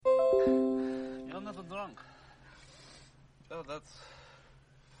Well,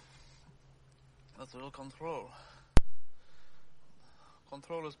 that's real control.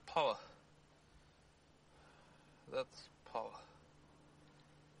 Control is power. That's power.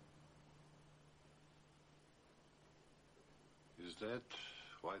 Is that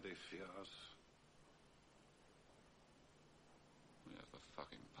why they fear us? We have the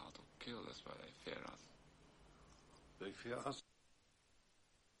fucking power to kill, that's why they fear us. They fear us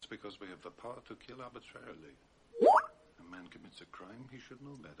because we have the power to kill arbitrarily. A man commits a crime, he should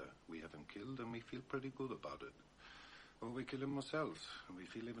know better. We have him killed and we feel pretty good about it. Or we kill him ourselves and we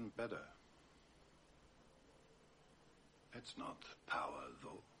feel even better. That's not power,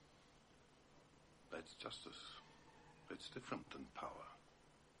 though. That's justice. It's different than power.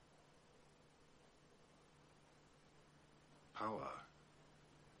 Power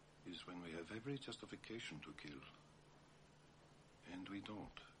is when we have every justification to kill. And we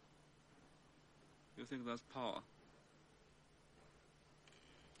don't. You think that's power?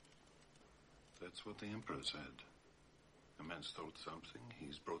 That's what the Emperor said. A man stole something,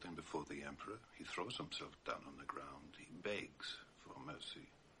 he's brought in before the Emperor, he throws himself down on the ground, he begs for mercy.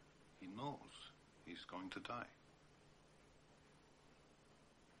 He knows he's going to die.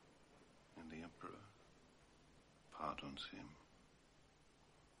 And the Emperor pardons him.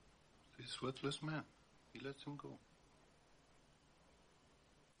 This worthless man, he lets him go.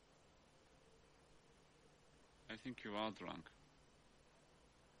 I think you are drunk.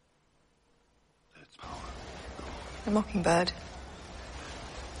 That's power. The Mockingbird.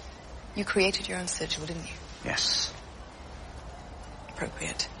 You created your own sigil, didn't you? Yes.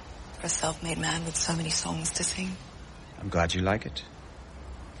 Appropriate for a self-made man with so many songs to sing. I'm glad you like it.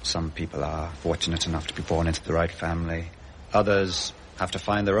 Some people are fortunate enough to be born into the right family. Others have to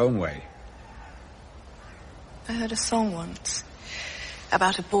find their own way. I heard a song once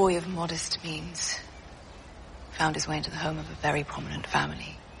about a boy of modest means. Found his way into the home of a very prominent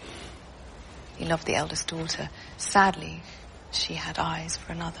family. He loved the eldest daughter. Sadly, she had eyes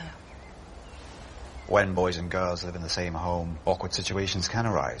for another. When boys and girls live in the same home, awkward situations can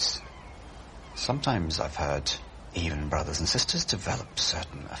arise. Sometimes I've heard even brothers and sisters develop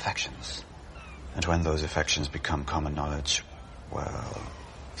certain affections. And when those affections become common knowledge, well,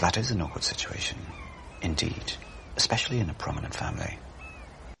 that is an awkward situation. Indeed, especially in a prominent family.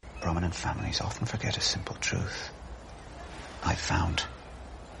 Prominent families often forget a simple truth. I've found.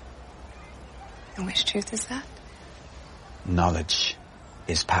 And which truth is that? Knowledge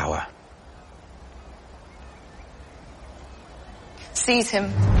is power. Seize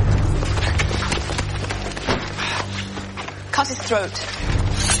him. Cut his throat.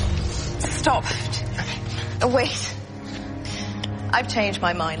 Stop. Wait. I've changed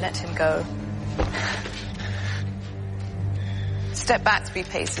my mind. Let him go. Step back 3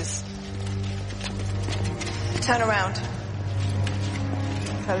 paces. Turn around.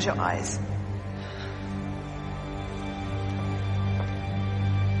 Close your eyes.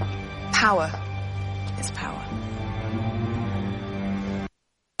 Power is power.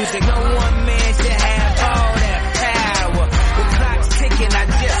 No one man should have all that power. The clock's ticking, I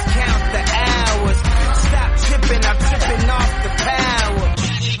just count the hours. Stop tripping, I'm tripping off the power.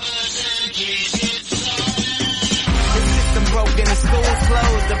 The system broken, the school's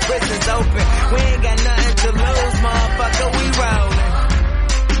closed, the prison's open. We ain't got nothing to lose, motherfucker, we rollin'.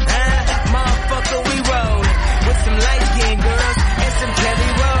 Motherfucker, we rollin'. With some light-skinned girls and some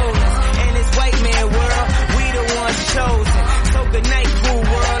Kelly Rollins. In this white man world, we the ones chosen. So good night, cool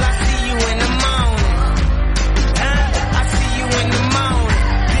world, I see you in the morning. I see you in the morning.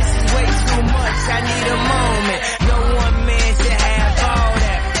 This is way too much, I need a moment. No one man should have all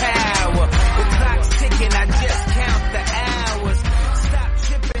that power. The clock's ticking, I just count the hours. Stop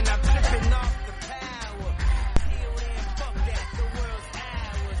tripping, I'm tripping off the power. Till then, fuck that, the world's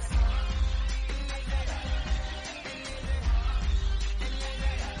ours.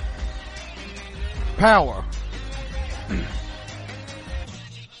 Power.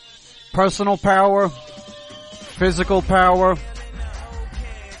 Personal power, physical power,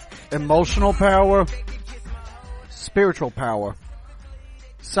 emotional power, spiritual power,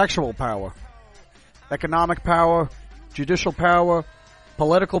 sexual power, economic power, judicial power,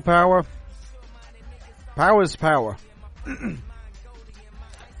 political power. Power is power.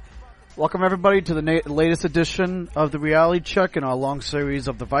 Welcome everybody to the latest edition of the Reality Check in our long series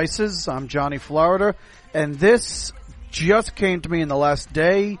of the Vices. I'm Johnny Florida, and this just came to me in the last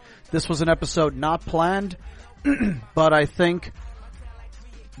day. This was an episode not planned, but I think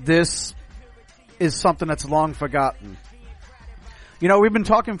this is something that's long forgotten. You know, we've been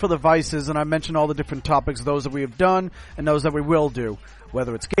talking for the Vices, and I mentioned all the different topics, those that we have done and those that we will do,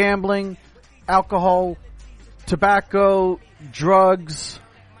 whether it's gambling, alcohol, tobacco, drugs,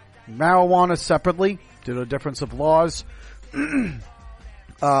 marijuana separately due to the difference of laws,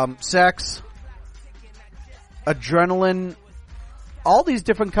 sex, adrenaline, all these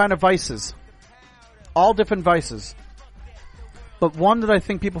different kind of vices. All different vices. But one that I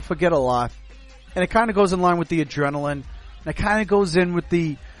think people forget a lot, and it kind of goes in line with the adrenaline, and it kind of goes in with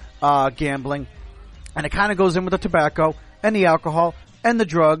the gambling, and it kind of goes in with the tobacco, and the alcohol, and the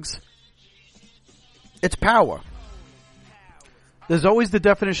drugs. It's power. There's always the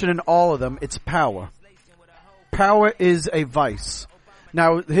definition in all of them. It's power. Power is a vice.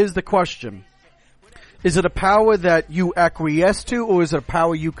 Now, here's the question. Is it a power that you acquiesce to, or is it a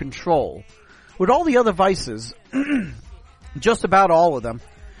power you control? With all the other vices, just about all of them,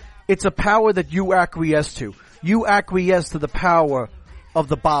 it's a power that you acquiesce to. You acquiesce to the power of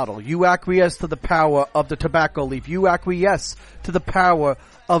the bottle. You acquiesce to the power of the tobacco leaf. You acquiesce to the power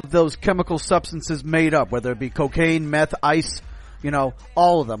of those chemical substances made up, whether it be cocaine, meth, ice,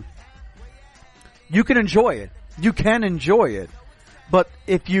 all of them. You can enjoy it. You can enjoy it. But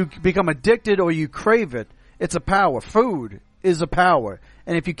if you become addicted or you crave it, it's a power. Food is a power.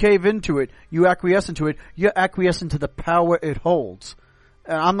 And if you cave into it, you acquiesce into it, you acquiesce into the power it holds.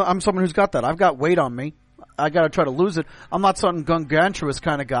 And I'm someone who's got that. I've got weight on me. I gotta try to lose it. I'm not some gargantuous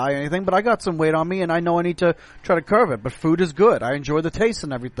kind of guy or anything, but I got some weight on me and I know I need to try to curb it. But food is good. I enjoy the taste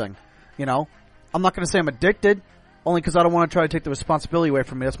and everything. I'm not gonna say I'm addicted, only because I don't want to try to take the responsibility away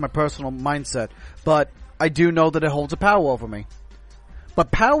from me. That's my personal mindset. But I do know that it holds a power over me.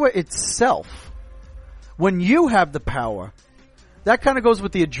 But power itself, when you have the power, that kind of goes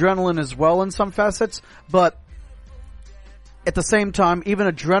with the adrenaline as well in some facets, but at the same time, even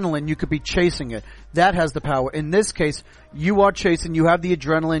adrenaline, you could be chasing it. That has the power. In this case, you are chasing, you have the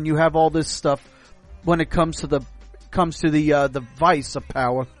adrenaline, you have all this stuff when it comes to the vice of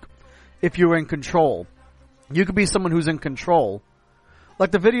power. If you're in control, you could be someone who's in control.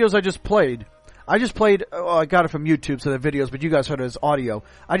 Like the videos I just played. I got it from YouTube, so they're videos, but you guys heard it as audio.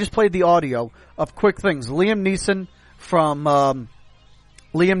 I just played the audio of quick things. Liam Neeson from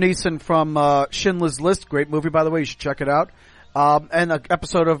Schindler's List, great movie, by the way, you should check it out. And an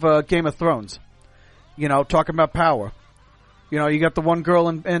episode of Game of Thrones, talking about power. You got the one girl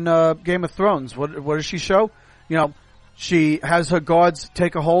in Game of Thrones. What does she show? She has her guards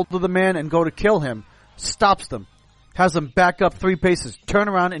take a hold of the man and go to kill him. Stops them. Has them back up 3 paces, turn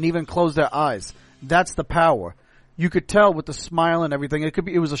around, and even close their eyes. That's the power. You could tell with the smile and everything.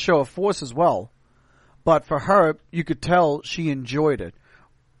 It was a show of force as well. But for her, you could tell she enjoyed it.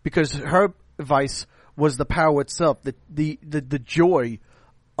 Because her vice was the power itself. The joy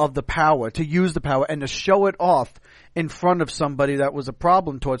of the power. To use the power and to show it off in front of somebody that was a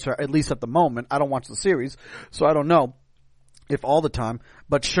problem towards her, at least at the moment. I don't watch the series, so I don't know if all the time.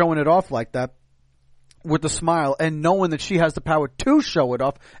 But showing it off like that, with a smile and knowing that she has the power to show it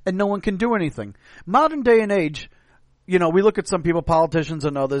off and no one can do anything. Modern day and age, we look at some people, politicians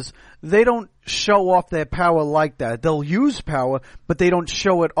and others, they don't show off their power like that. They'll use power, but they don't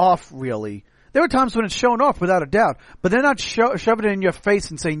show it off really. There are times when it's shown off without a doubt, but they're not shoving it in your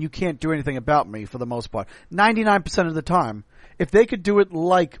face and saying you can't do anything about me for the most part. 99% of the time. If they could do it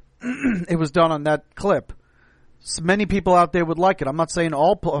like it was done on that clip, many people out there would like it. I'm not saying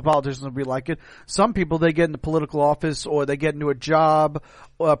all politicians would be like it. Some people, they get into political office or they get into a job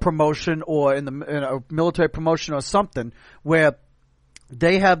or a promotion or in a military promotion or something where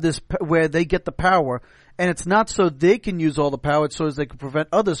they have where they get the power, and it's not so they can use all the power, it's so as they can prevent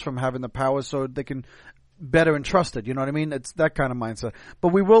others from having the power so they can better entrust it. You know what I mean? It's that kind of mindset. But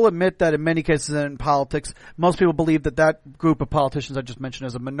we will admit that in many cases in politics, most people believe that group of politicians I just mentioned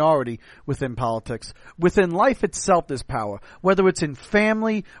is a minority within politics. Within life itself, there's power. Whether it's in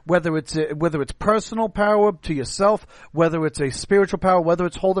family, whether it's personal power to yourself, whether it's a spiritual power, whether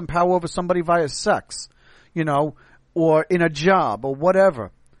it's holding power over somebody via sex, or in a job or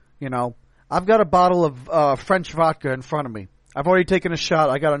whatever, I've got a bottle of French vodka in front of me. I've already taken a shot.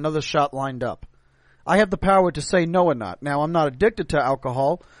 I got another shot lined up. I have the power to say no or not. Now, I'm not addicted to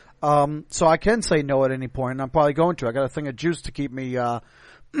alcohol, so I can say no at any point, and I'm probably going to. I got a thing of juice to keep me a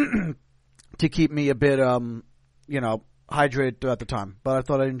bit, hydrated at the time. But I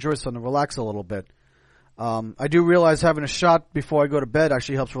thought I'd enjoy something to relax a little bit. I do realize having a shot before I go to bed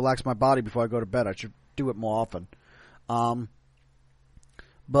actually helps relax my body before I go to bed. I should do it more often.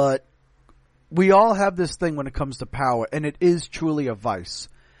 But we all have this thing when it comes to power, and it is truly a vice.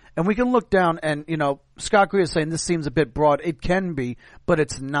 And we can look down and, Scott Greer is saying this seems a bit broad. It can be, but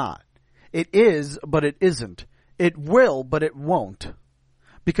it's not. It is, but it isn't. It will, but it won't.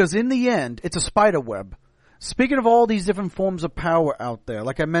 Because in the end, it's a spider web. speaking of all these different forms of power out there,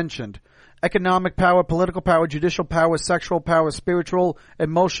 like I mentioned, economic power, political power, judicial power, sexual power, spiritual,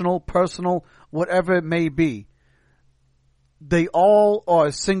 emotional, personal, whatever it may be, they all are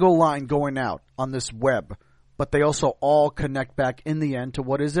a single line going out on this web, but they also all connect back in the end to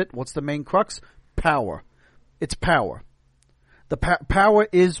what is it? What's the main crux? Power. It's power. The power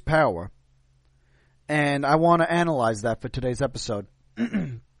is power. And I want to analyze that for today's episode.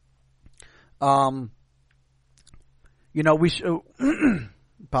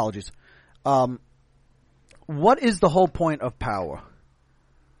 Apologies. What is the whole point of power?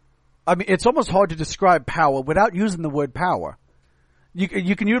 I mean, it's almost hard to describe power without using the word power. You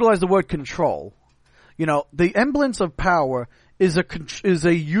can utilize the word control. The semblance of power is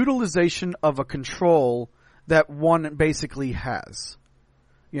a utilization of a control that one basically has.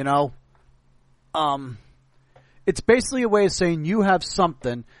 It's basically a way of saying you have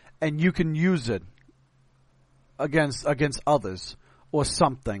something and you can use it against others or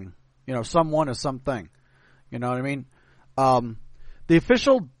something. Someone or something. You know what I mean? The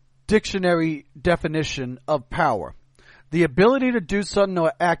official dictionary definition of power: the ability to do something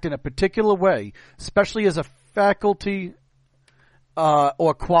or act in a particular way, especially as a faculty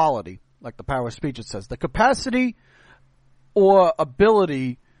or quality, like the power of speech it says. The capacity or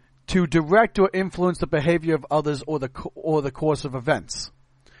ability to direct or influence the behavior of others or the course of events.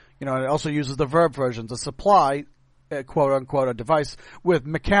 It also uses the verb version to supply, quote unquote, a device with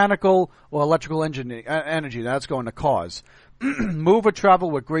mechanical or electrical energy. That's going to cause. Move or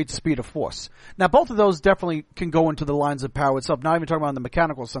travel with great speed or force. Now, both of those definitely can go into the lines of power itself. Not even talking about in the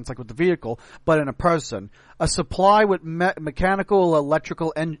mechanical sense, like with the vehicle, but in a person. A supply with mechanical or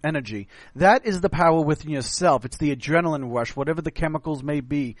electrical energy. That is the power within yourself. It's the adrenaline rush, whatever the chemicals may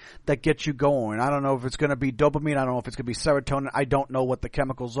be that get you going. I don't know if it's going to be dopamine. I don't know if it's going to be serotonin. I don't know what the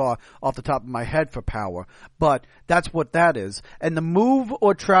chemicals are off the top of my head for power. But that's what that is. And the move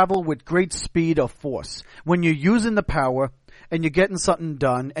or travel with great speed or force. When you're using the power and you're getting something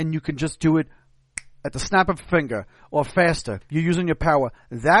done and you can just do it at the snap of a finger or faster, you're using your power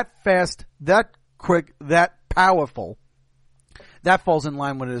that fast, that quick, that powerful, that falls in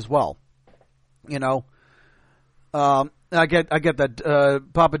line with it as well. I get that,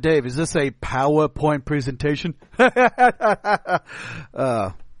 Papa Dave, is this a PowerPoint presentation? No,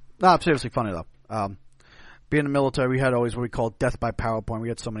 I'm seriously funny though. Being in the military, we had always what we call death by PowerPoint. We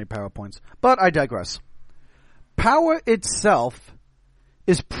had so many PowerPoints. But I digress. Power itself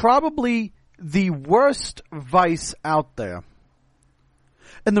is probably the worst vice out there.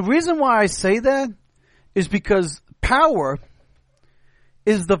 And the reason why I say that is because power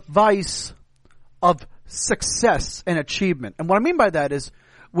is the vice of success and achievement. And what I mean by that is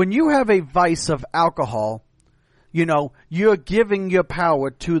when you have a vice of alcohol, you're giving your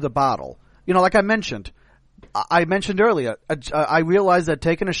power to the bottle. Like I mentioned earlier, I realized that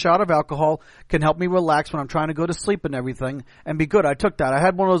taking a shot of alcohol can help me relax when I'm trying to go to sleep and everything and be good. I took that. I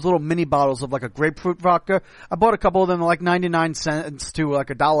had one of those little mini bottles of like a grapefruit vodka. I bought a couple of them like 99 cents to like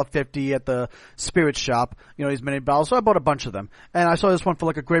 $1.50 at the spirit shop, these mini bottles. So I bought a bunch of them. And I saw this one for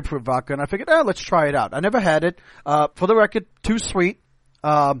like a grapefruit vodka and I figured, let's try it out. I never had it. For the record, too sweet.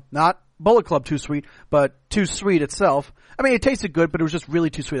 Not Bullet Club too sweet, but too sweet itself. I mean, it tasted good, but it was just really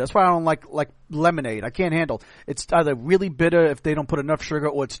too sweet. That's why I don't like lemonade. I can't handle. It's either really bitter if they don't put enough sugar,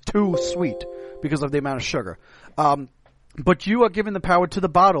 or it's too sweet because of the amount of sugar. But you are giving the power to the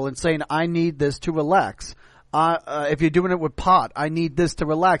bottle and saying, I need this to relax. If you're doing it with pot, I need this to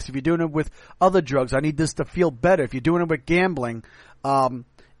relax. If you're doing it with other drugs, I need this to feel better. If you're doing it with gambling,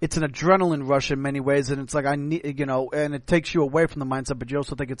 it's an adrenaline rush in many ways, and it's like and it takes you away from the mindset, but you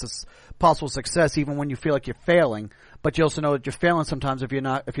also think it's a possible success even when you feel like you're failing, but you also know that you're failing sometimes if you're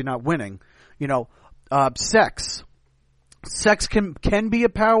not winning. Sex can be a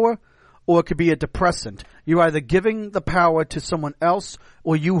power or it could be a depressant. You're either giving the power to someone else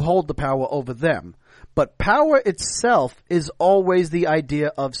or you hold the power over them. But power itself is always the idea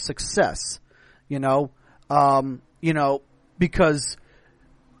of success, because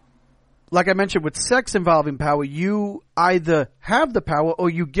like I mentioned, with sex involving power, you either have the power or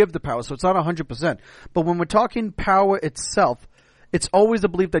you give the power. So it's not 100%. But when we're talking power itself, it's always the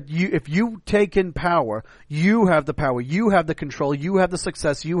belief that if you take in power, you have the power, you have the control, you have the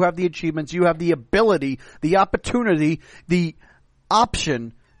success, you have the achievements, you have the ability, the opportunity, the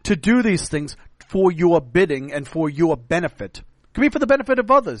option to do these things for your bidding and for your benefit. It could be for the benefit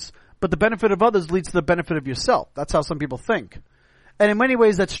of others, but the benefit of others leads to the benefit of yourself. That's how some people think. And in many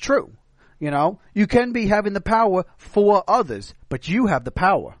ways, that's true. You can be having the power for others, but you have the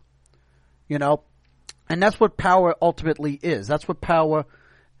power. And that's what power ultimately is. That's what power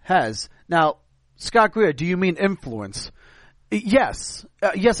has. Now, Scott Greer, do you mean influence? Yes.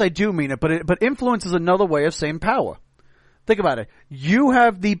 Yes, I do mean it, but influence is another way of saying power. Think about it. You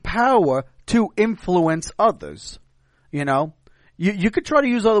have the power to influence others. You know? You could try to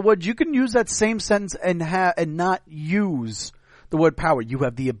use other words. You can use that same sentence and not use the word power. You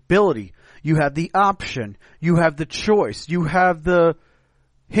have the ability. You have the option. You have the choice. You have the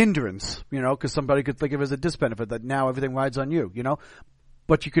hindrance, you know, because somebody could think of it as a disbenefit that now everything rides on you, you know.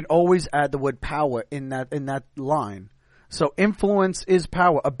 But you can always add the word power in that line. So influence is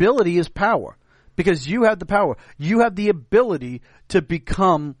power. Ability is power. Because you have the power. You have the ability to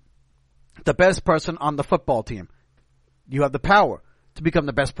become the best person on the football team. You have the power to become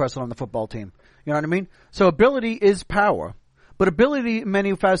the best person on the football team. You know what I mean? So ability is power. But ability in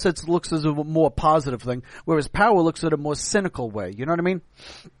many facets looks as a more positive thing, whereas power looks at a more cynical way. You know what I mean?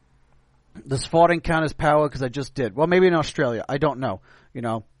 Does farting count as power? Because I just did. Well, maybe in Australia. I don't know. You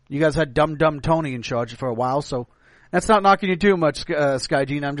know, you guys had Dumb Tony in charge for a while, so that's not knocking you too much, Sky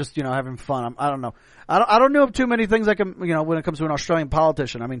Gene. I'm just, you know, having fun. I don't know. I don't know of too many things I can, you know, when it comes to an Australian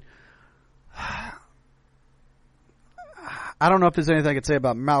politician. I mean, I don't know if there's anything I could say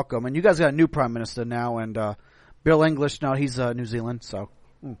about Malcolm. And you guys got a new prime minister now, and Bill English. No, he's New Zealand. So,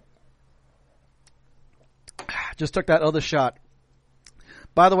 just took that other shot.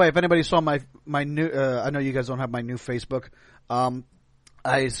 By the way, if anybody saw my new, I know you guys don't have my new Facebook.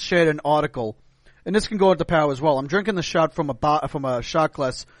 I shared an article, and this can go into power as well. I'm drinking the shot from a shot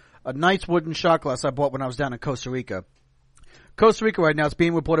glass, a nice wooden shot glass I bought when I was down in Costa Rica. Costa Rica right now is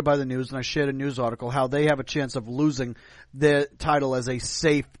being reported by the news, and I shared a news article how they have a chance of losing their title as a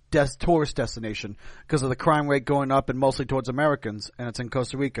safe tourist destination because of the crime rate going up and mostly towards Americans, and it's in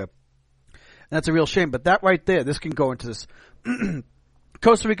Costa Rica. And that's a real shame. But that right there, this can go into this.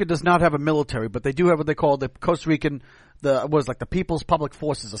 Costa Rica does not have a military, but they do have what they call the Costa Rican, the People's Public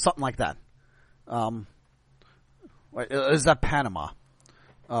Forces or something like that. Is that Panama?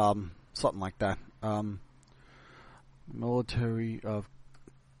 Something like that. Military of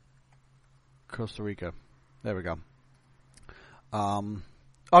Costa Rica. There we go.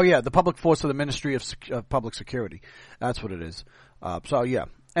 Oh yeah, the Public Force of the Ministry of Public Security. That's what it is. So yeah.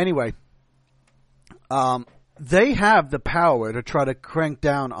 Anyway, they have the power to try to crank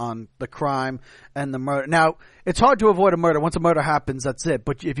down on the crime and the murder. Now, it's hard to avoid a murder. Once a murder happens, that's it.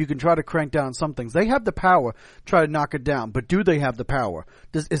 But if you can try to crank down on some things, they have the power to try to knock it down. But do they have the power?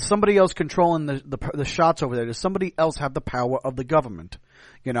 Is somebody else controlling the shots over there? Does somebody else have the power of the government?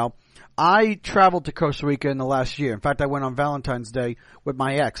 You know, I traveled to Costa Rica in the last year. In fact, I went on Valentine's Day with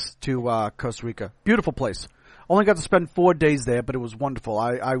my ex to Costa Rica. Beautiful place. Only got to spend 4 days there, but it was wonderful.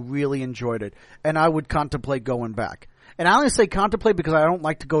 I really enjoyed it. And I would contemplate going back. And I only say contemplate because I don't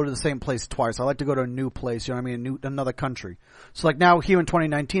like to go to the same place twice. I like to go to a new place, you know what I mean, another country. So like now here in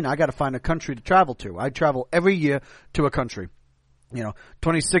 2019, I got to find a country to travel to. I travel every year to a country. You know,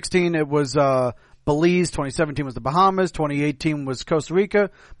 2016 it was Belize, 2017 was the Bahamas, 2018 was Costa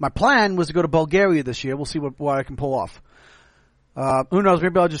Rica. My plan was to go to Bulgaria this year. We'll see what I can pull off. Who knows?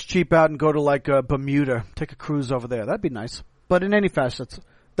 Maybe I'll just cheap out and go to like Bermuda, take a cruise over there. That'd be nice. But in any fashion,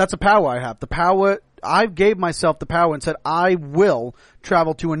 that's a power I have. The power, I gave myself the power and said I will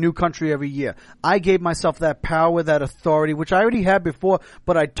travel to a new country every year. I gave myself that power, that authority, which I already had before,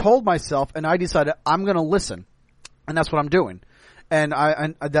 but I told myself and I decided I'm going to listen. And that's what I'm doing. And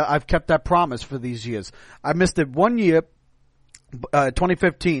I've kept that promise for these years. I missed it 1 year,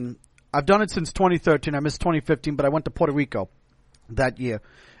 2015. I've done it since 2013. I missed 2015, but I went to Puerto Rico that year.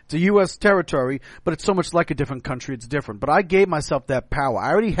 It's a U.S. territory, but it's so much like a different country. It's different. But I gave myself that power.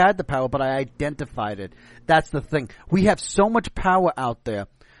 I already had the power, but I identified it. That's the thing. We have so much power out there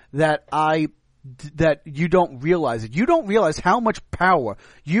that you don't realize it. You don't realize how much power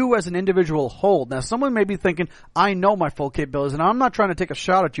you as an individual hold. Now, someone may be thinking, I know my full capabilities, and I'm not trying to take a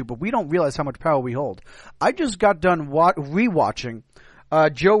shot at you, but we don't realize how much power we hold. I just got done rewatching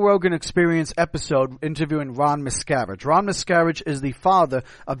Joe Rogan Experience episode interviewing Ron Miscavige. Ron Miscavige is the father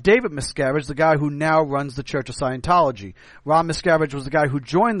of David Miscavige, the guy who now runs the Church of Scientology. Ron Miscavige was the guy who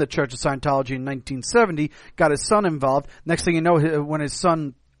joined the Church of Scientology in 1970, got his son involved. Next thing you know, when his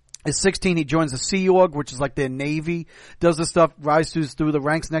son is 16, he joins the Sea Org, which is like their Navy, does this stuff, rises through the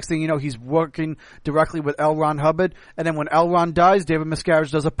ranks. Next thing you know, he's working directly with L. Ron Hubbard. And then when L. Ron dies, David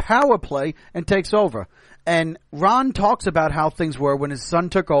Miscavige does a power play and takes over. And Ron talks about how things were when his son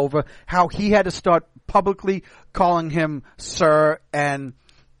took over, how he had to start publicly calling him sir and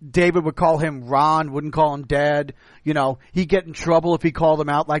David would call him Ron, wouldn't call him Dad. You know, he'd get in trouble if he called him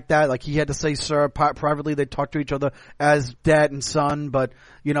out like that. Like he had to say sir. Privately, they'd talk to each other as dad and son, but,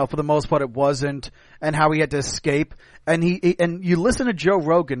 you know, for the most part it wasn't. And how he had to escape. And and you listen to Joe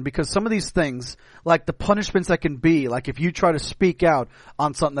Rogan, because some of these things, like the punishments that can be, like if you try to speak out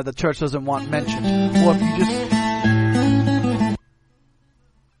on something that the church doesn't want mentioned, or if you just...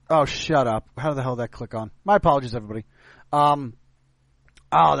 Oh, shut up. How the hell did that click on? My apologies, everybody.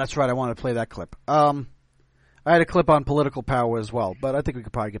 Oh, that's right. I wanted to play that clip. I had a clip on political power as well, but I think we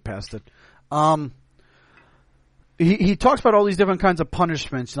could probably get past it. He talks about all these different kinds of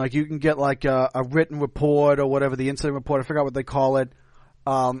punishments. Like you can get like a written report or whatever, the incident report. I forgot what they call it.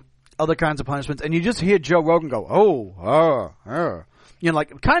 Other kinds of punishments. And you just hear Joe Rogan go, you know,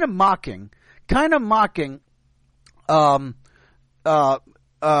 like kind of mocking, Ron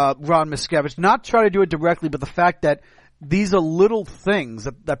Miscavige. Not try to do it directly, but the fact that these are little things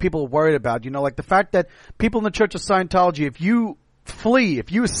that people are worried about. You know, like the fact that people in the Church of Scientology, if you flee,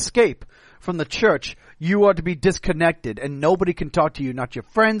 if you escape from the church, you are to be disconnected and nobody can talk to you. Not your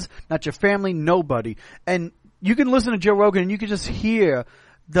friends, not your family, nobody. And you can listen to Joe Rogan and you can just hear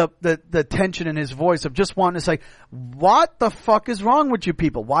the tension in his voice of just wanting to say, what the fuck is wrong with you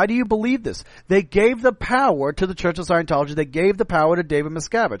people? Why do you believe this? They gave the power to the Church of Scientology. They gave the power to David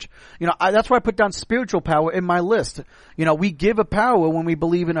Miscavige. You know, that's why I put down spiritual power in my list. You know, we give a power when we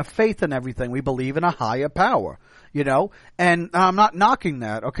believe in a faith and everything. We believe in a higher power, you know, and I'm not knocking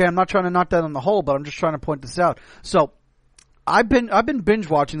that. Okay. I'm not trying to knock that on the whole, but I'm just trying to point this out. So I've been binge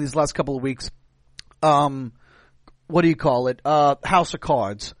watching these last couple of weeks. What do you call it? House of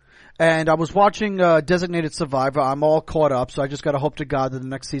Cards. And I was watching Designated Survivor. I'm all caught up, so I just gotta hope to God that the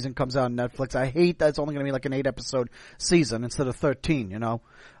next season comes out on Netflix. I hate that it's only gonna be like an 8-episode season instead of 13, you know.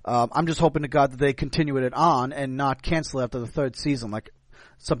 I'm just hoping to God that they continue it on and not cancel it after the third season. Like,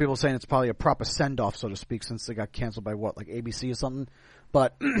 some people are saying it's probably a proper send-off, so to speak, since they got canceled by what, like ABC or something?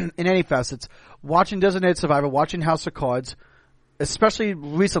 But in any facets, watching Designated Survivor, watching House of Cards, especially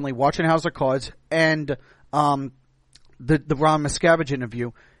recently watching House of Cards, and the Ron Miscavige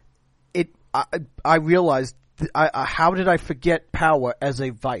interview, I realized, how did I forget power as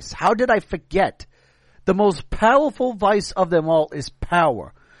a vice? How did I forget? The most powerful vice of them all is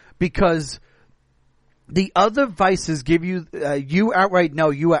power. Because the other vices give you, you outright know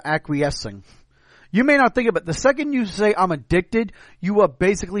you are acquiescing. You may not think of it. The second you say, I'm addicted, you are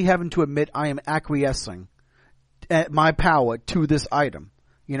basically having to admit, I am acquiescing my power to this item.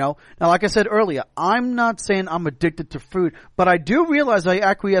 You know, now, like I said earlier, I'm not saying I'm addicted to food, but I do realize I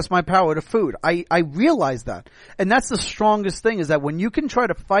acquiesce my power to food. I realize that. And that's the strongest thing, is that when you can try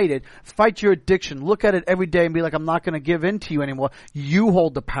to fight your addiction, look at it every day and be like, I'm not going to give in to you anymore. You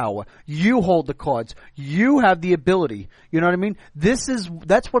hold the power. You hold the cards. You have the ability. You know what I mean?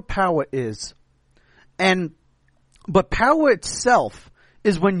 That's what power is. But power itself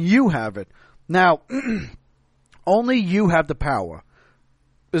is when you have it. Now, only you have the power.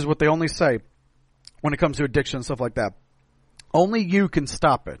 Is what they only say when it comes to addiction and stuff like that. Only you can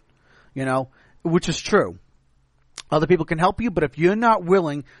stop it, you know, which is true. Other people can help you, but if you're not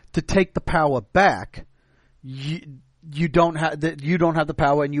willing to take the power back, you don't have the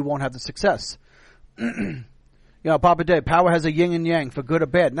power and you won't have the success. You know, Papa Dave, power has a yin and yang for good or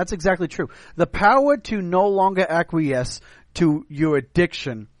bad, and that's exactly true. The power to no longer acquiesce to your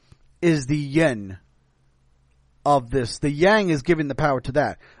addiction is the yin of this. The yang is giving the power to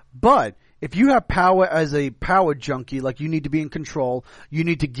that. But if you have power as a power junkie, like you need to be in control, you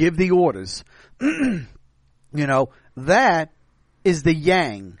need to give the orders, you know, that is the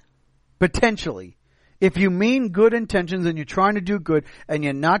yang, potentially. If you mean good intentions and you're trying to do good and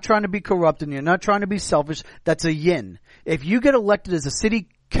you're not trying to be corrupt and you're not trying to be selfish, that's a yin. If you get elected as a city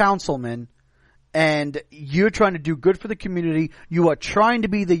councilman and you're trying to do good for the community, you are trying to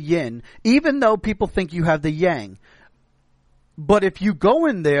be the yin, even though people think you have the yang. But if you go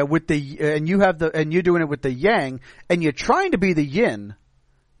in there with and you're doing it with the yang, and you're trying to be the yin,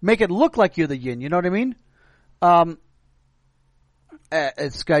 make it look like you're the yin, you know what I mean?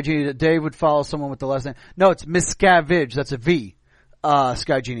 Sky Genie, Dave would follow someone with the last name. No, it's Miscavige, that's a V,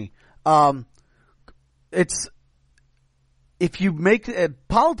 Sky Genie. If you make,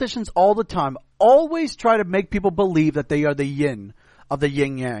 politicians all the time always try to make people believe that they are the yin of the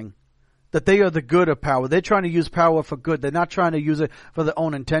yin yang, that they are the good of power. They're trying to use power for good. They're not trying to use it for their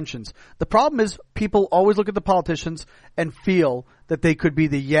own intentions. The problem is people always look at the politicians and feel that they could be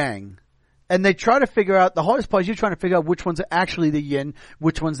the yang. And they try to figure out, the hardest part is you're trying to figure out which one's actually the yin,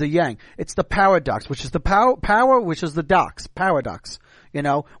 which one's the yang. It's the paradox, which is the power, which is the paradox, you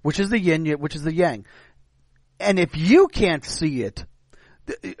know, which is the yin, which is the yang. And if you can't see it,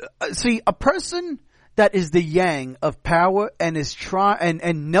 see, a person that is the yang of power and is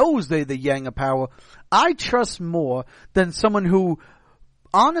and knows they're the yang of power, I trust more than someone who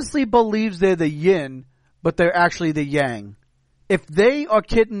honestly believes they're the yin, but they're actually the yang. If they are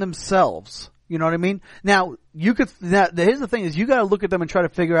kidding themselves, you know what I mean? Now, here's the thing is you gotta look at them and try to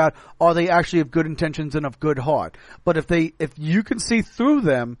figure out, are they actually of good intentions and of good heart? But if you can see through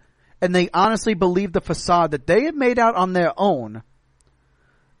them and they honestly believe the facade that they have made out on their own,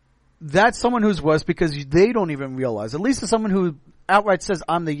 that's someone who's worse because they don't even realize. At least it's someone who outright says,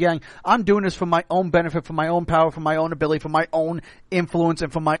 I'm the yang. I'm doing this for my own benefit, for my own power, for my own ability, for my own influence,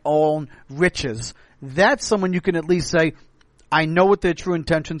 and for my own riches. That's someone you can at least say, I know what their true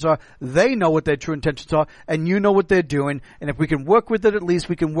intentions are. They know what their true intentions are. And you know what they're doing. And if we can work with it, at least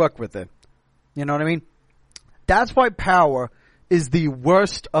we can work with it. You know what I mean? That's why power is the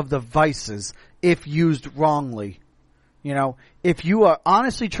worst of the vices if used wrongly. You know, if you are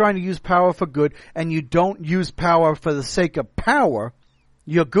honestly trying to use power for good and you don't use power for the sake of power,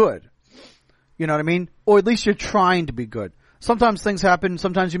 you're good. You know what I mean? Or at least you're trying to be good. Sometimes things happen.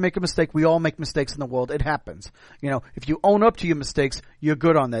 Sometimes you make a mistake. We all make mistakes in the world. It happens. You know, if you own up to your mistakes, you're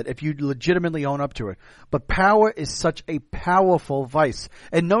good on that. If you legitimately own up to it. But power is such a powerful vice.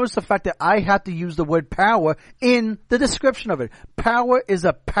 And notice the fact that I had to use the word power in the description of it. Power is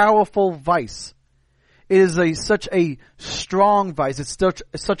a powerful vice. It is such a strong vice. It's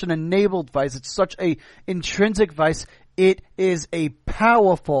such an enabled vice. It's such a intrinsic vice. It is a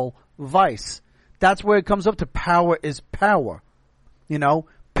powerful vice. That's where it comes up to power is power. You know,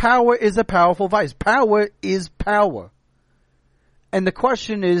 power is a powerful vice. Power is power. And the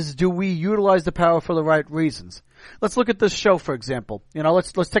question is, do we utilize the power for the right reasons? Let's look at this show, for example. You know,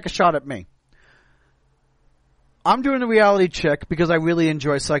 let's take a shot at me. I'm doing the reality check because I really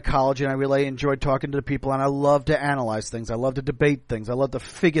enjoy psychology and I really enjoy talking to the people and I love to analyze things. I love to debate things. I love to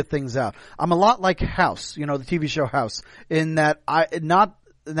figure things out. I'm a lot like House, you know, the TV show House, in that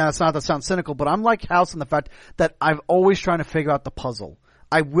now it's not to sound cynical, but I'm like House in the fact that I'm always trying to figure out the puzzle.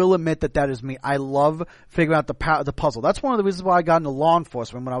 I will admit that is me. I love figuring out the puzzle. That's one of the reasons why I got into law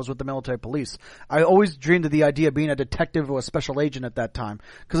enforcement when I was with the military police. I always dreamed of the idea of being a detective or a special agent at that time.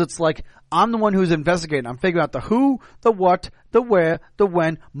 Cause it's like, I'm the one who's investigating. I'm figuring out the who, the what, the where, the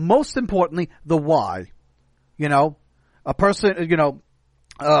when, most importantly, the why. You know, a person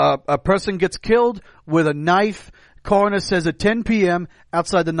gets killed with a knife. Coroner says at 10 p.m.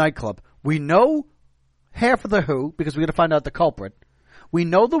 outside the nightclub. We know half of the who because we got to find out the culprit. We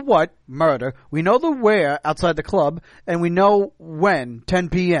know the what, murder. We know the where, outside the club. And we know when, 10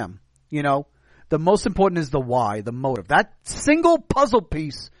 p.m. You know, the most important is the why, the motive. That single puzzle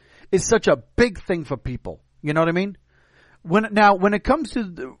piece is such a big thing for people. You know what I mean? When it comes to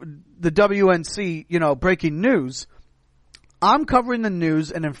the WNC, you know, breaking news, I'm covering the news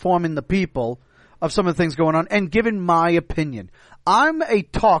and informing the people of some of the things going on and giving my opinion. I'm a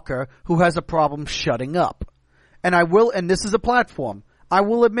talker who has a problem shutting up. And this is a platform. I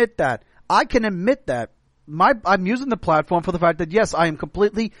will admit that. I can admit that. I'm using the platform for the fact that, yes, I am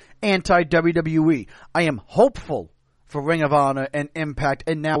completely anti-WWE. I am hopeful for Ring of Honor and Impact,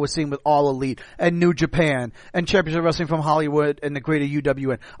 and now we're seeing with All Elite and New Japan and Championship Wrestling from Hollywood and the greater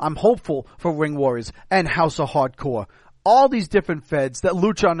UWN. I'm hopeful for Ring Warriors and House of Hardcore. All these different feds that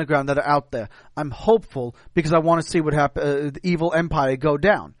Lucha Underground that are out there. I'm hopeful because I want to see what happens, the Evil Empire go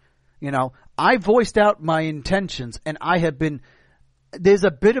down. You know, I voiced out my intentions and there's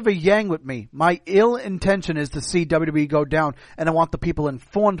a bit of a yang with me. My ill intention is to see WWE go down and I want the people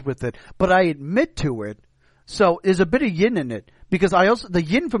informed with it, but I admit to it. So there's a bit of yin in it because the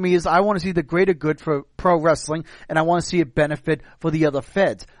yin for me is I want to see the greater good for pro wrestling and I want to see it benefit for the other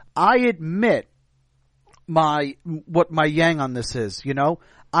feds. I admit what my yang on this is, you know.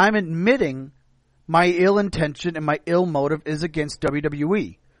 I'm admitting my ill intention and my ill motive is against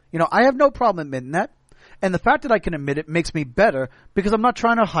WWE. You know, I have no problem admitting that. And the fact that I can admit it makes me better because I'm not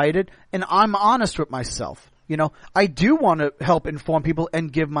trying to hide it and I'm honest with myself. You know, I do want to help inform people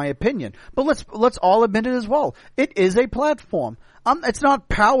and give my opinion. But let's all admit it as well. It is a platform. It's not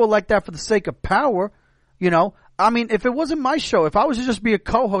power like that for the sake of power. You know, I mean, if it wasn't my show, if I was to just be a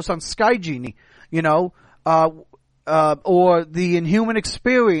co-host on Sky Genie, you know, or the Inhuman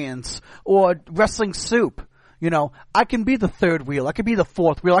Experience or Wrestling Soup, you know, I can be the third wheel. I can be the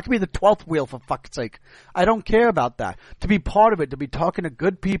fourth wheel. I can be the 12th wheel, for fuck's sake. I don't care about that. To be part of it, to be talking to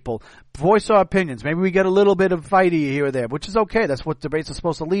good people, voice our opinions. Maybe we get a little bit of fighty here or there, which is okay. That's what debates are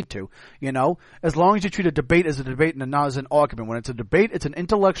supposed to lead to, you know. As long as you treat a debate as a debate and not as an argument. When it's a debate, it's an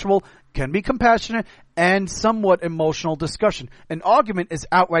intellectual, can be compassionate, and somewhat emotional discussion. An argument is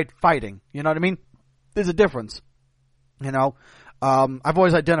outright fighting. You know what I mean? There's a difference, you know. I've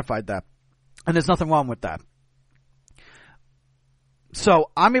always identified that. And there's nothing wrong with that. So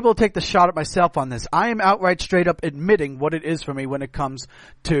I'm able to take the shot at myself on this. I am outright straight up admitting what it is for me when it comes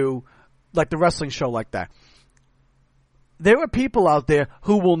to like the wrestling show like that. There are people out there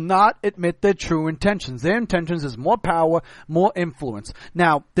who will not admit their true intentions. Their intentions is more power, more influence.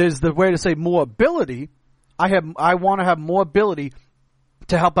 Now, there's the way to say more ability. I want to have more ability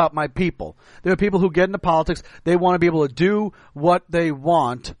to help out my people. There are people who get into politics. They want to be able to do what they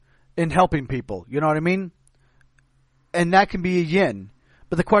want in helping people. You know what I mean? And that can be a yin.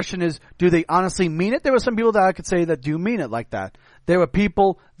 But the question is, do they honestly mean it? There are some people that I could say that do mean it like that. There are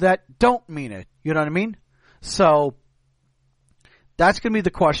people that don't mean it. You know what I mean? So that's going to be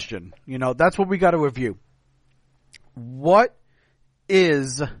the question. You know, that's what we got to review. What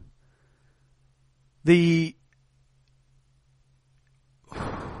is the...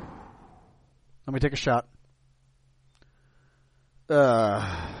 Let me take a shot. Let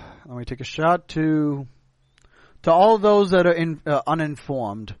me take a shot to all those that are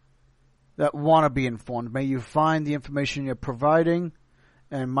uninformed, that want to be informed. May you find the information you're providing,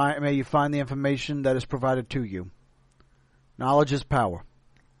 and may you find the information that is provided to you. Knowledge is power.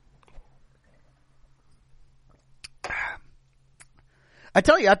 I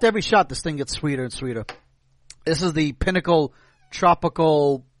tell you, after every shot, this thing gets sweeter and sweeter. This is the Pinnacle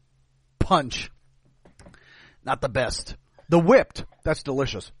Tropical Punch. Not the best. The Whipped. That's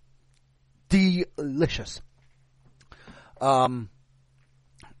delicious. Delicious.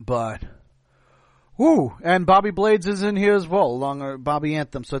 But, woo, and Bobby Blades is in here as well, along with Bobby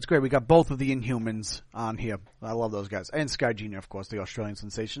Anthem, so it's great. We got both of the Inhumans on here. I love those guys. And Sky Jr., of course, the Australian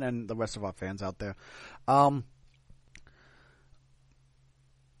sensation, and the rest of our fans out there.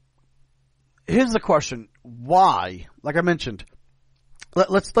 Here's the question. Why? Like I mentioned,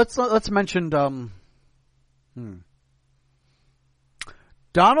 let's mention,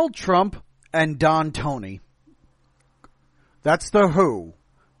 Donald Trump and Don Tony. That's the who.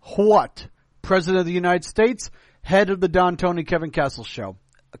 What? President of the United States, head of the Don Tony Kevin Castle show.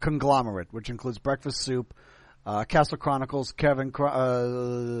 A conglomerate, which includes Breakfast Soup, Castle Chronicles, Dark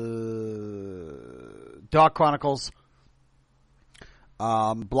Chronicles,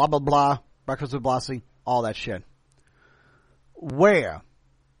 blah, blah, blah, Breakfast with Blassie, all that shit. Where?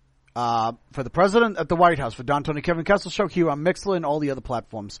 For the president at the White House, for Don Tony Kevin Castle show, here on Mixler and all the other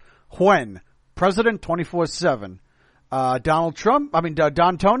platforms. When? President 24/7. Don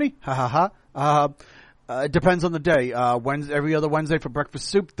Tony? It depends on the day. Every other Wednesday for Breakfast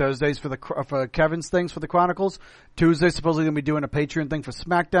Soup. Thursdays for Kevin's things for the Chronicles. Tuesdays supposedly going to be doing a Patreon thing for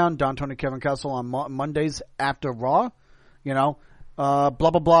SmackDown. Don Tony Kevin Castle on Mondays after Raw. You know, blah,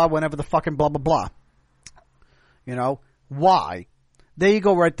 blah, blah, whenever the fucking blah, blah, blah. You know, why? There you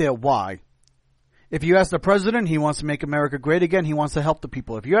go right there. Why? If you ask the president, he wants to make America great again. He wants to help the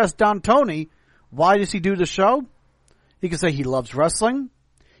people. If you ask Don Tony, why does he do the show? He can say he loves wrestling.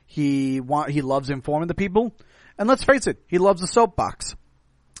 He loves informing the people. And let's face it, he loves the soapbox.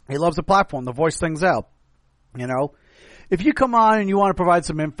 He loves the platform to voice things out. You know, if you come on and you want to provide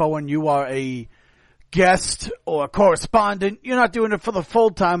some info and you are a guest or a correspondent, you're not doing it for the full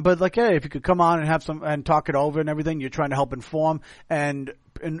time, but like, hey, if you could come on and have some and talk it over and everything, you're trying to help inform and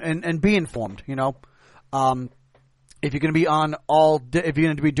be informed, you know. If you're going to be on all day, if you're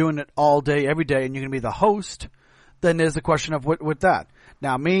going to be doing it all day, every day, and you're going to be the host, then there's the question of with that.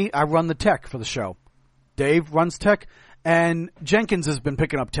 Now, I run the tech for the show. Dave runs tech, and Jenkins has been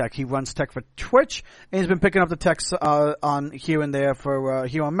picking up tech. He runs tech for Twitch, and he's been picking up the techs on here and there for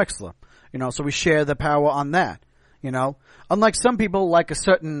here on Mixler. You know, so we share the power on that. You know, unlike some people, like a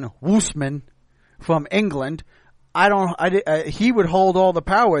certain Woosman from England, he would hold all the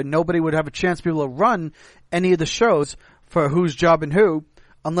power, and nobody would have a chance to be able to run any of the shows for Who's Job and Who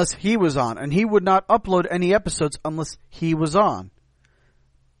unless he was on, and he would not upload any episodes unless he was on.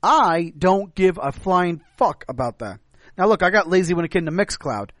 I don't give a flying fuck about that. Now look, I got lazy when it came to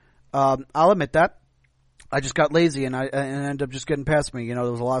Mixcloud. I'll admit that. I just got lazy and ended up just getting past me. You know,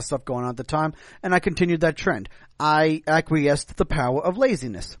 there was a lot of stuff going on at the time, and I continued that trend. I acquiesced to the power of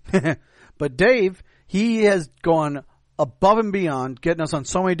laziness. But Dave, he has gone above and beyond, getting us on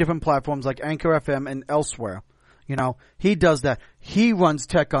so many different platforms like Anchor FM and elsewhere. You know, he does that. He runs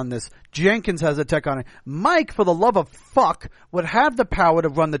tech on this. Jenkins has a tech on it. Mike, for the love of fuck, would have the power to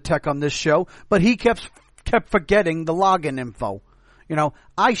run the tech on this show, but he kept forgetting the login info. You know,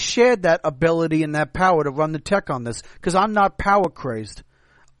 I shared that ability and that power to run the tech on this because I'm not power crazed.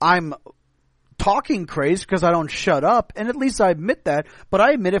 I'm talking crazed because I don't shut up, and at least I admit that, but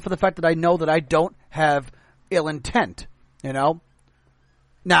I admit it for the fact that I know that I don't have ill intent, you know?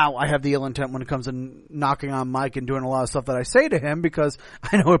 Now, I have the ill intent when it comes to knocking on Mike and doing a lot of stuff that I say to him because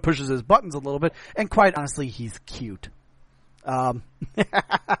I know it pushes his buttons a little bit. And quite honestly, he's cute. But,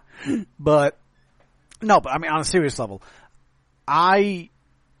 no, but I mean, on a serious level, I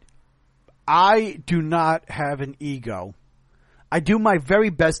do not have an ego. I do my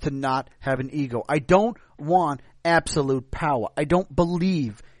very best to not have an ego. I don't want absolute power. I don't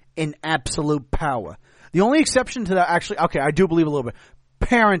believe in absolute power. The only exception to that, actually, okay, I do believe a little bit.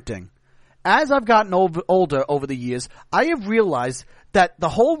 Parenting. As I've gotten older over the years, I have realized that the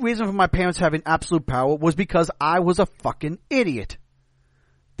whole reason for my parents having absolute power was because I was a fucking idiot.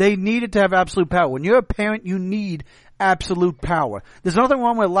 They needed to have absolute power. When you're a parent, you need absolute power. There's nothing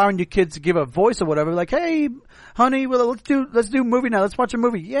wrong with allowing your kids to give a voice or whatever. Like, hey, honey, well, let's do a movie now. Let's watch a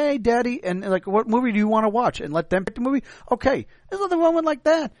movie. Yay, daddy. And like, what movie do you want to watch? And let them pick the movie. Okay. There's nothing wrong with like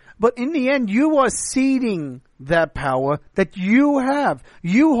that. But in the end, you are ceding that power that you have.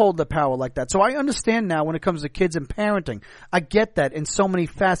 You hold the power like that. So I understand now when it comes to kids and parenting. I get that in so many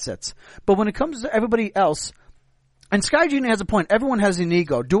facets. But when it comes to everybody else, and Sky Genie has a point. Everyone has an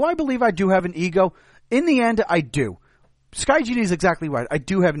ego. Do I believe I do have an ego? In the end, I do. Sky Genie is exactly right. I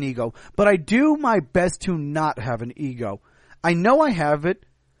do have an ego. But I do my best to not have an ego. I know I have it,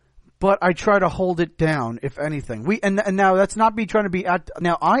 but I try to hold it down, if anything. And now that's not me trying to be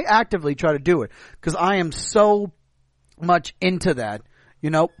now I actively try to do it because I am so much into that. You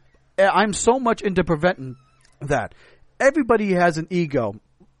know, I'm so much into preventing that. Everybody has an ego.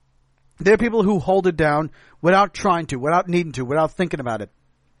 There are people who hold it down without trying to, without needing to, without thinking about it.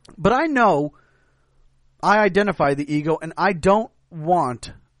 But I know I identify the ego and I don't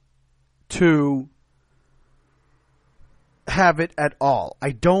want to have it at all. I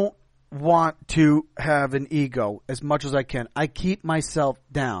don't want to have an ego as much as I can. I keep myself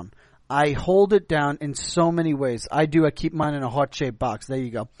down. I hold it down in so many ways. I keep mine in a heart-shaped box. There you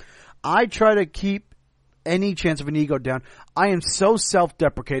go. I try to keep any chance of an ego down. I am so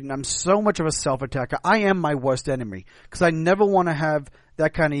self-deprecating. I'm so much of a self-attacker. I am my worst enemy because I never want to have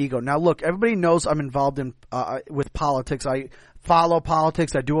that kind of ego. Now, look, everybody knows I'm involved in with politics. I follow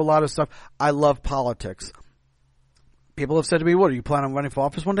politics. I do a lot of stuff. I love politics. People have said to me, what, are you planning on running for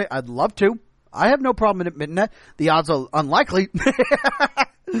office one day? I'd love to. I have no problem admitting that. The odds are unlikely.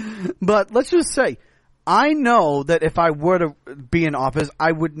 But let's just say, I know that if I were to be in office,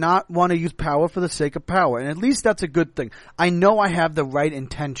 I would not want to use power for the sake of power. And at least that's a good thing. I know I have the right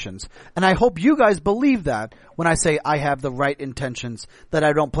intentions. And I hope you guys believe that when I say I have the right intentions, that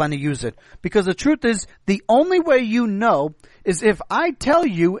I don't plan to use it. Because the truth is, the only way you know is if I tell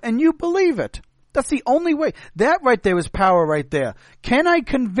you and you believe it. That's the only way. That right there is power right there. Can I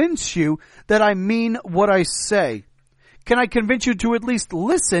convince you that I mean what I say? Can I convince you to at least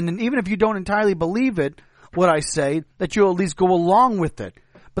listen, and even if you don't entirely believe it, what I say, that you'll at least go along with it?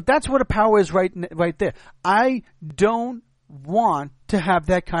 But that's what a power is right there. I don't want to have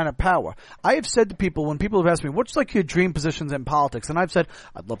that kind of power. I have said to people, when people have asked me, what's like your dream positions in politics? And I've said,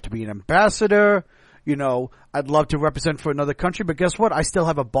 I'd love to be an ambassador. You know, I'd love to represent for another country, but guess what? I still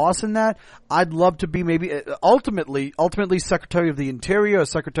have a boss in that. I'd love to be maybe ultimately Secretary of the Interior or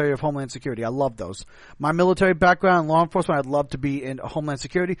Secretary of Homeland Security. I love those. My military background, law enforcement, I'd love to be in Homeland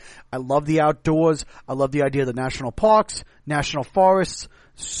Security. I love the outdoors. I love the idea of the national parks, national forests,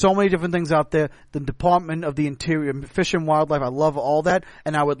 so many different things out there. The Department of the Interior, Fish and Wildlife, I love all that,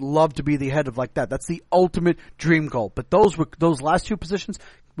 and I would love to be the head of like that. That's the ultimate dream goal. But those last two positions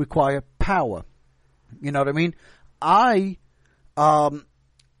require power. You know what I mean? I've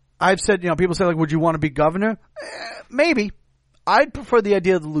said, you know, people say like, would you want to be governor? Maybe. I'd prefer the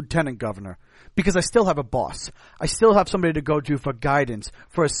idea of the lieutenant governor because I still have a boss. I still have somebody to go to for guidance,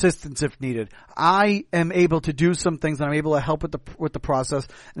 for assistance if needed. I am able to do some things and I'm able to help with the process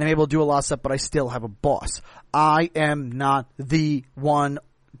and I'm able to do a lot of stuff, but I still have a boss. I am not the one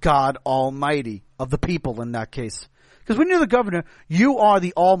God Almighty of the people in that case. Because when you're the governor, you are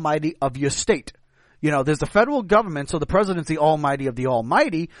the almighty of your state. You know, there's the federal government, so the president's the almighty of the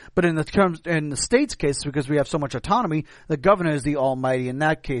almighty, but in the state's case, because we have so much autonomy, the governor is the almighty in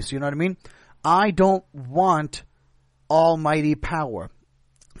that case, you know what I mean? I don't want almighty power.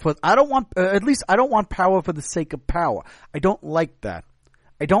 I don't want power for the sake of power. I don't like that.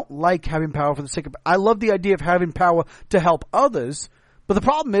 I don't like having power for the sake of I love the idea of having power to help others, but the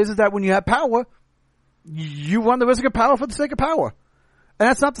problem is that when you have power, you run the risk of power for the sake of power. And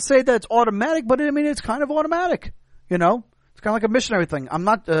that's not to say that it's automatic, but I mean, it's kind of automatic, you know? It's kind of like a missionary thing. I'm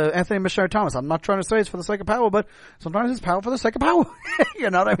not Anthony Missionary Thomas. I'm not trying to say it's for the sake of power, but sometimes it's power for the sake of power. You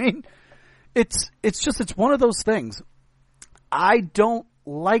know what I mean? It's one of those things. I don't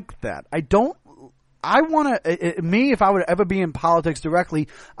like that. I want to, if I would ever be in politics directly,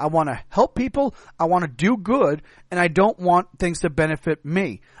 I want to help people, I want to do good, and I don't want things to benefit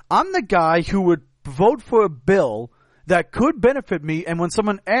me. I'm the guy who would vote for a bill that could benefit me, and when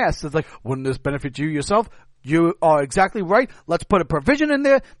someone asks, it's like, wouldn't this benefit you yourself? You are exactly right. Let's put a provision in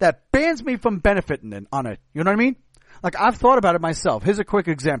there that bans me from benefiting on it. You know what I mean? Like, I've thought about it myself. Here's a quick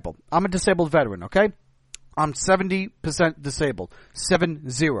example. I'm a disabled veteran, okay? I'm 70% disabled.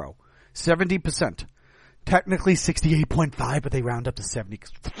 70%. Technically 68.5, but they round up to 70.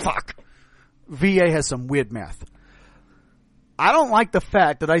 Fuck. VA has some weird math. I don't like the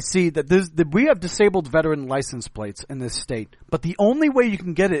fact that I see that we have disabled veteran license plates in this state, but the only way you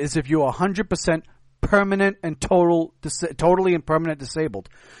can get it is if you're 100% permanent and totally and permanent disabled.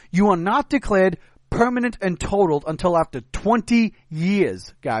 You are not declared permanent and totaled until after 20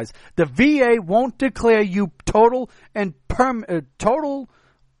 years, guys. The VA won't declare you total and total.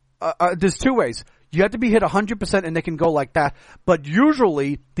 There's two ways. You have to be hit 100% and they can go like that. But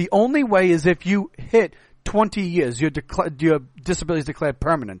usually the only way is if you hit 20 years, your disability is declared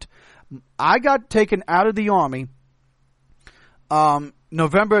permanent. I got taken out of the Army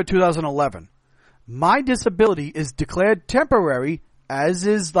November of 2011. My disability is declared temporary, as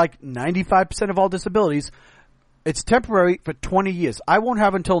is like 95% of all disabilities. It's temporary for 20 years. I won't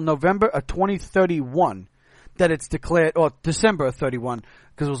have until November of 2031 that it's declared, or December of 31,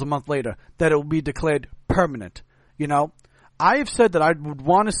 because it was a month later, that it will be declared permanent. You know, I have said that I would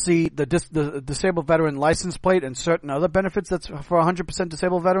want to see the disabled veteran license plate and certain other benefits that's for 100%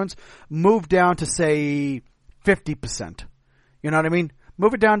 disabled veterans move down to, say, 50%. You know what I mean?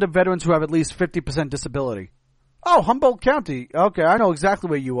 Move it down to veterans who have at least 50% disability. Oh, Humboldt County. Okay, I know exactly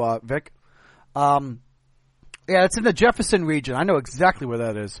where you are, Vic. Yeah, it's in the Jefferson region. I know exactly where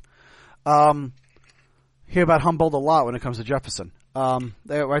that is. Hear about Humboldt a lot when it comes to Jefferson.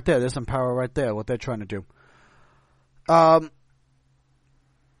 Right there. There's some power right there, what they're trying to do. I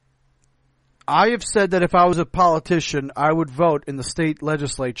have said that if I was a politician, I would vote in the state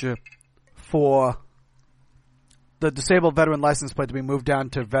legislature for the disabled veteran license plate to be moved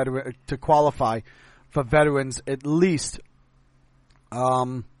down to qualify for veterans at least.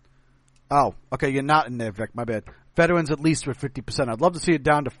 Oh, okay, you're not in there, Vic. My bad. Veterans at least with 50%. I'd love to see it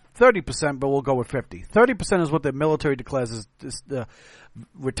down to 30%, but we'll go with 50. 30% is what the military declares as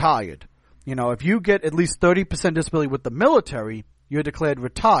retired. You know, if you get at least 30% disability with the military, you're declared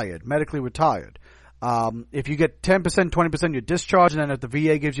retired, medically retired. If you get 10%, 20%, you're discharged, and then if the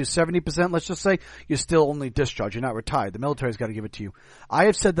VA gives you 70%, let's just say, you're still only discharged. You're not retired. The military's got to give it to you. I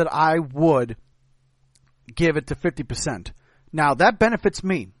have said that I would give it to 50%. Now, that benefits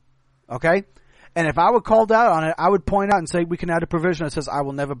me, okay? And if I were called out on it, I would point out and say, we can add a provision that says I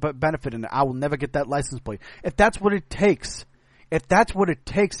will never benefit in it. I will never get that license plate. If that's what it takes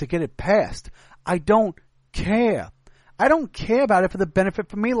to get it passed, I don't care. I don't care about it for the benefit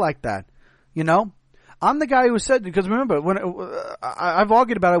for me like that. You know? I'm the guy who said, because remember, when I've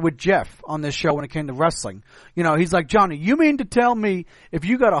argued about it with Jeff on this show when it came to wrestling. You know, he's like, Johnny, you mean to tell me if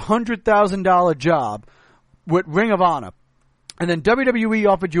you got $100,000 job with Ring of Honor, and then WWE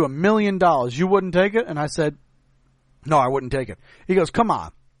offered you $1 million, you wouldn't take it? And I said, no, I wouldn't take it. He goes, come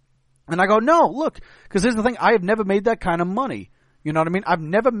on. And I go, no, look, because here's the thing, I have never made that kind of money. You know what I mean? I've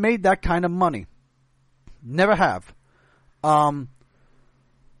never made that kind of money. Never have.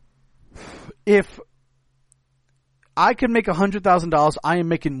 If I can make $100,000, I am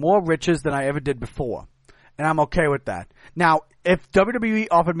making more riches than I ever did before. And I'm okay with that. Now, if WWE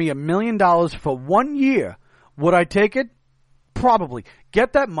offered me $1 million for 1 year, would I take it? Probably.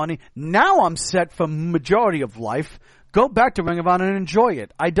 Get that money. Now I'm set for majority of life. Go back to Ring of Honor and enjoy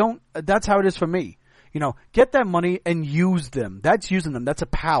it. That's how it is for me. You know, get that money and use them. That's using them. That's a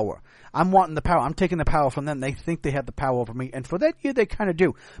power. I'm wanting the power. I'm taking the power from them. They think they have the power over me. And for that year, they kind of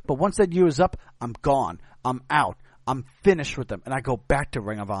do. But once that year is up, I'm gone. I'm out. I'm finished with them. And I go back to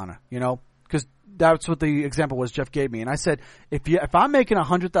Ring of Honor, you know, because that's what the example was Jeff gave me. And I said, if I'm making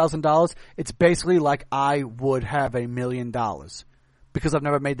 $100,000, it's basically like I would have $1 million because I've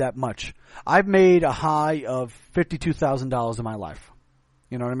never made that much. I've made a high of $52,000 in my life.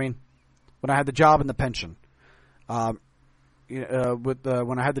 You know what I mean? When I had the job and the pension, when I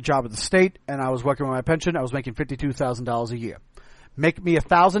had the job at the state and I was working with my pension, I was making $52,000 a year. Make me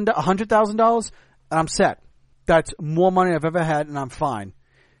 $100,000, and I'm set. That's more money I've ever had, and I'm fine.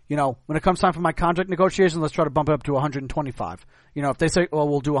 You know, when it comes time for my contract negotiations, let's try to bump it up to 125. You know, if they say, "Well,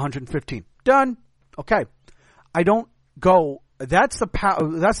 we'll do 115," done. Okay, I don't go. That's the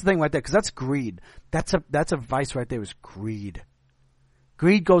power. That's the thing right there, because that's greed. That's a vice right there. Is greed.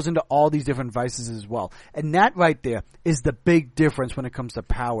 Greed goes into all these different vices as well. And that right there is the big difference when it comes to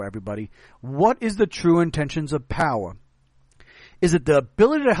power, everybody. What is the true intentions of power? Is it the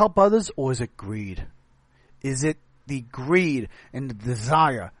ability to help others, or is it greed? Is it the greed and the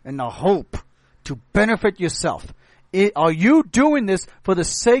desire and the hope to benefit yourself? Are you doing this for the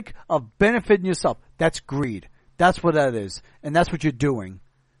sake of benefiting yourself? That's greed. That's what that is. And that's what you're doing.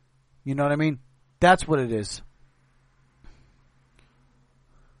 You know what I mean? That's what it is.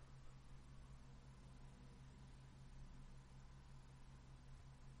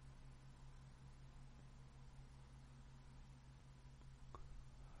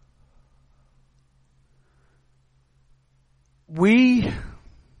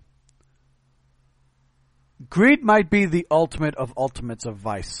 Greed might be the ultimate of ultimates of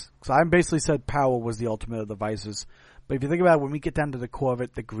vice. So I basically said power was the ultimate of the vices. But if you think about it, when we get down to the core of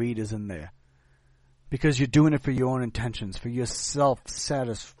it, the greed is in there. Because you're doing it for your own intentions, for your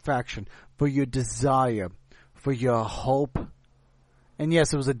self-satisfaction, for your desire, for your hope. And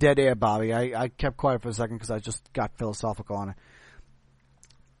yes, it was a dead air, Bobby. I kept quiet for a second because I just got philosophical on it.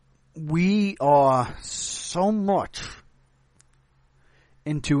 We are so much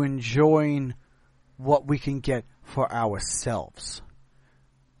into enjoying what we can get for ourselves.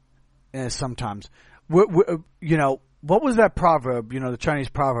 And sometimes, you know, what was that proverb? You know, the Chinese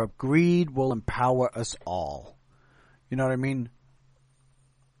proverb, greed will empower us all. You know what I mean?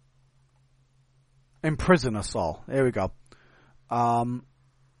 Imprison us all. There we go. Let's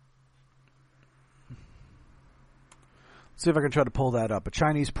see if I can try to pull that up. A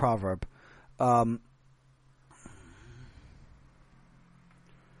Chinese proverb. I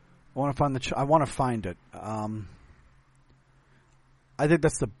want to find it. I think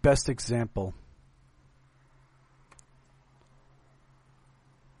that's the best example.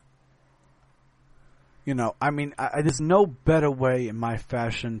 You know, I mean, there's no better way in my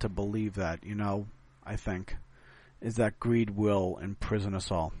fashion to believe that, you know, I think, is that greed will imprison us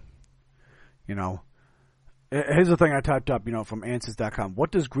all. You know, here's the thing I typed up, you know, from Answers.com.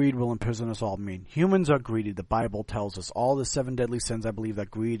 What does greed will imprison us all mean? Humans are greedy. The Bible tells us all the 7 deadly sins. I believe that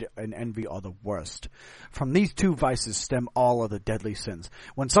greed and envy are the worst. From these two vices stem all of the deadly sins.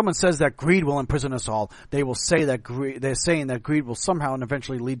 When someone says that greed will imprison us all, they will say that they're saying that greed will somehow and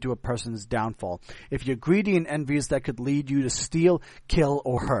eventually lead to a person's downfall. If you're greedy and envious, that could lead you to steal, kill,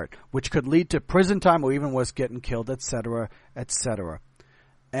 or hurt, which could lead to prison time or even worse, getting killed, etc., etc.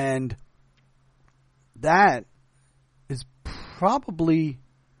 And that is probably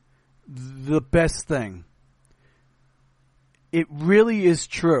the best thing. It really is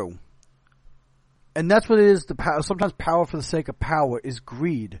true. And that's what it is. Sometimes power for the sake of power is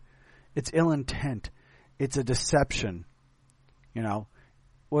greed. It's ill intent. It's a deception. You know,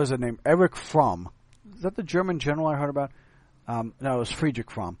 what is his name? Erich Fromm. Is that the German general I heard about? No, it was Friedrich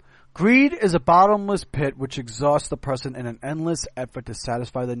Fromm. Greed is a bottomless pit which exhausts the person in an endless effort to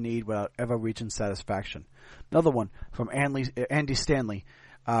satisfy the need without ever reaching satisfaction. Another one from Andy Stanley.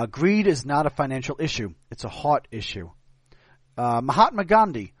 Greed is not a financial issue. It's a heart issue. Mahatma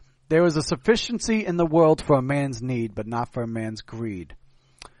Gandhi. There is a sufficiency in the world for a man's need, but not for a man's greed.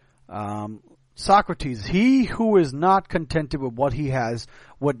 Socrates. He who is not contented with what he has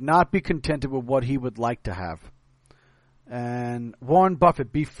would not be contented with what he would like to have. And Warren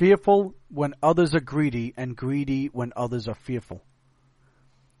Buffett, be fearful when others are greedy and greedy when others are fearful.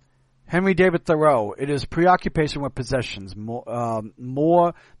 Henry David Thoreau, it is preoccupation with possessions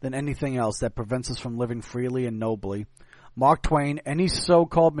more than anything else that prevents us from living freely and nobly. Mark Twain, any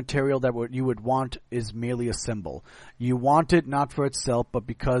so-called material that you would want is merely a symbol. You want it not for itself, but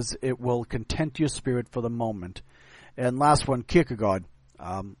because it will content your spirit for the moment. And last one, Kierkegaard.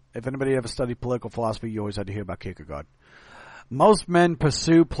 If anybody ever studied political philosophy, you always had to hear about Kierkegaard. Most men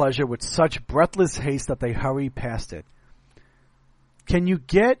pursue pleasure with such breathless haste that they hurry past it. Can you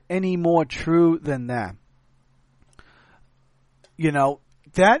get any more true than that? You know,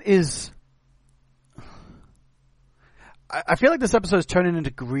 that is... I feel like this episode is turning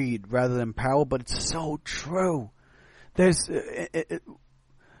into greed rather than power, but it's so true. There's...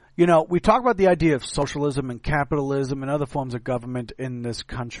 You know, we talk about the idea of socialism and capitalism and other forms of government in this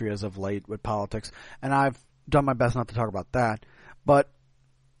country as of late with politics, and I've done my best not to talk about that. But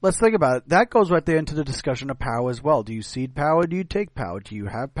let's think about it. That goes right there into the discussion of power as well. Do you cede power? Do you take power? Do you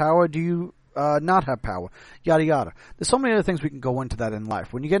have power? Do you not have power? Yada, yada. There's so many other things we can go into that in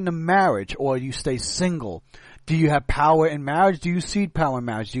life. When you get into marriage or you stay single, do you have power in marriage? Do you cede power in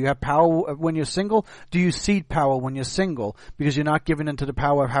marriage? Do you have power when you're single? Do you cede power when you're single? Because you're not giving into the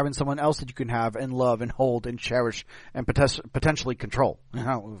power of having someone else that you can have and love and hold and cherish and potentially control. You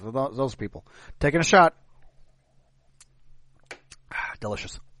know, those people. Taking a shot.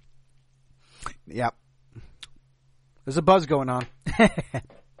 Delicious. Yep. There's a buzz going on.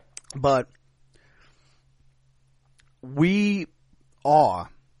 But we are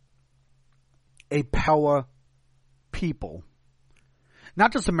a power people.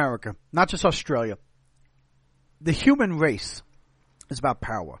 Not just America, not just Australia. The human race is about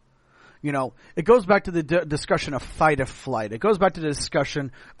power. You know, it goes back to the discussion of fight or flight. It goes back to the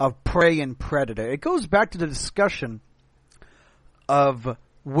discussion of prey and predator. It goes back to the discussion of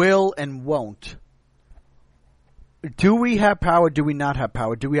will and won't. Do we have power? Do we not have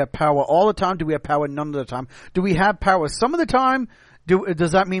power? Do we have power all the time? Do we have power none of the time? Do we have power some of the time?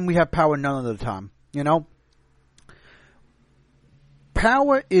 Does that mean we have power none of the time? You know?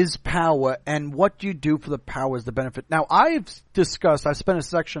 Power is power, and what you do for the power is the benefit. Now, I spent a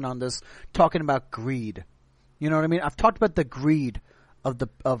section on this talking about greed. You know what I mean? I've talked about the greed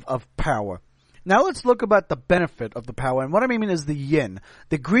of power. Now let's look about the benefit of the power, and what I mean is the yin.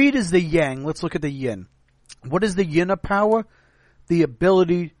 The greed is the yang. Let's look at the yin. What is the yin of power? The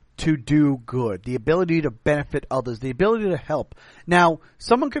ability to do good, the ability to benefit others, the ability to help. Now,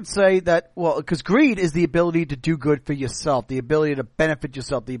 someone could say that, well, because greed is the ability to do good for yourself, the ability to benefit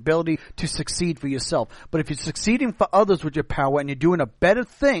yourself, the ability to succeed for yourself. But if you're succeeding for others with your power and you're doing a better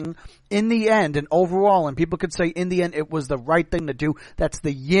thing in the end and overall, and people could say in the end it was the right thing to do, that's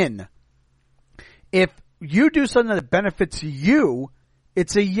the yin. If you do something that benefits you,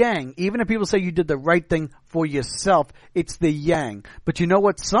 it's a yang. Even if people say you did the right thing for yourself, it's the yang. But you know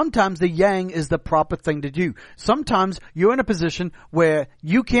what? Sometimes the yang is the proper thing to do. Sometimes you're in a position where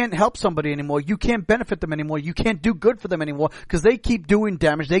you can't help somebody anymore. You can't benefit them anymore. You can't do good for them anymore because they keep doing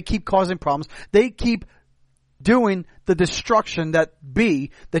damage. They keep causing problems. They keep doing the destruction that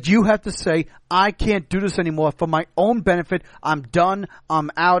you have to say, I can't do this anymore for my own benefit. I'm done. I'm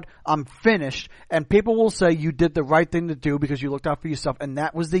out. I'm finished. And people will say you did the right thing to do because you looked out for yourself. And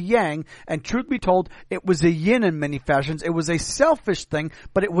that was the yang. And truth be told, it was a yin in many fashions. It was a selfish thing,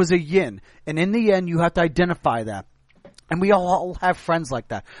 but it was a yin. And in the end, you have to identify that. And we all have friends like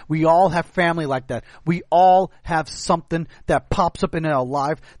that. We all have family like that. We all have something that pops up in our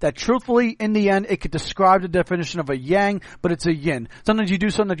life that truthfully, in the end, it could describe the definition of a yang, but it's a yin. Sometimes you do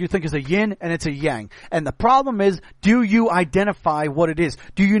something that you think is a yin, and it's a yang. And the problem is, do you identify what it is?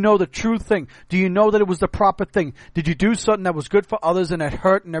 Do you know the true thing? Do you know that it was the proper thing? Did you do something that was good for others and it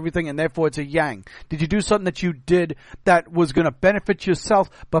hurt and everything, and therefore it's a yang? Did you do something that you did that was going to benefit yourself,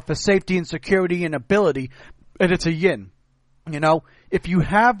 but for safety and security and ability, and it's a yin? You know, if you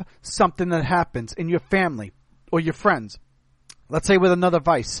have something that happens in your family or your friends, let's say with another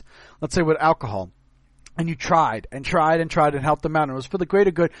vice, let's say with alcohol, and you tried and helped them out, and it was for the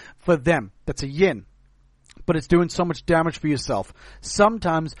greater good for them, that's a yin. But it's doing so much damage for yourself.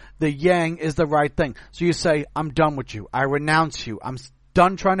 Sometimes the yang is the right thing. So you say, I'm done with you. I renounce you. I'm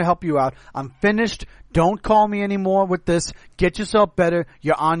done trying to help you out. I'm finished. Don't call me anymore with this. Get yourself better.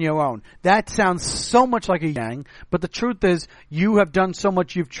 You're on your own. That sounds so much like a yang, but the truth is you have done so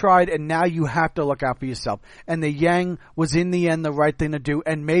much, you've tried, and now you have to look out for yourself. And the yang was in the end the right thing to do,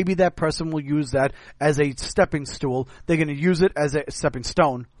 and maybe that person will use that as a stepping stool. They're going to use it as a stepping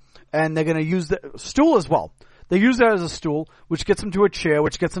stone, and they're going to use the stool as well. They use that as a stool, which gets them to a chair,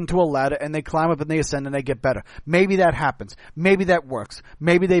 which gets them to a ladder, and they climb up and they ascend and they get better. Maybe that happens. Maybe that works.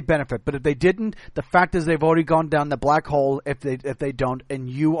 Maybe they benefit. But if they didn't, the fact is they've already gone down the black hole if they don't, and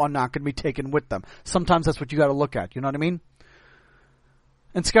you are not going to be taken with them. Sometimes that's what you got to look at. You know what I mean?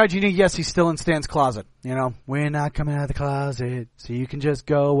 And Sky Genie, yes, he's still in Stan's closet. You know, we're not coming out of the closet, so you can just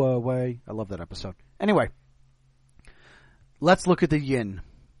go away. I love that episode. Anyway, let's look at the yin.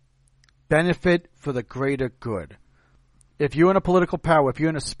 Benefit for the greater good. If you're in a political power, if you're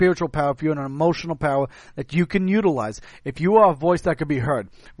in a spiritual power, if you're in an emotional power that you can utilize, if you are a voice that could be heard.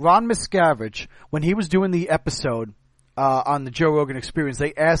 Ron Miscavige, when he was doing the episode on the Joe Rogan Experience,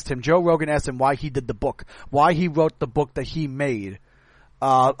 Joe Rogan asked him why he did the book, why he wrote the book that he made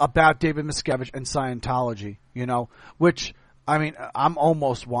about David Miscavige and Scientology, you know, which, I mean, I'm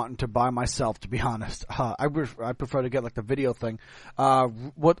almost wanting to buy myself, to be honest. I prefer to get like the video thing.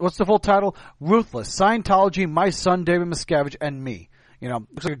 What's the full title? Ruthless. Scientology, My Son, David Miscavige, and Me. You know,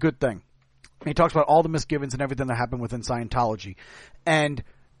 looks like a good thing. He talks about all the misgivings and everything that happened within Scientology. And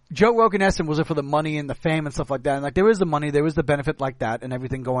Joe Rogan asked him, was it for the money and the fame and stuff like that? And like, there is the money, there is the benefit like that and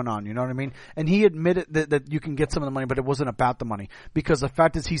everything going on, you know what I mean? And he admitted that you can get some of the money, but it wasn't about the money. Because the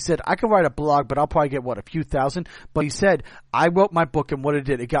fact is, he said, I can write a blog, but I'll probably get, a few thousand? But he said, I wrote my book, and what it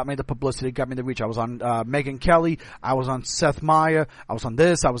did, it got me the publicity, it got me the reach. I was on Megyn Kelly, I was on Seth Meyers, I was on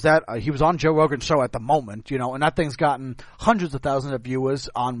this, I was that. He was on Joe Rogan's show at the moment, you know, and that thing's gotten hundreds of thousands of viewers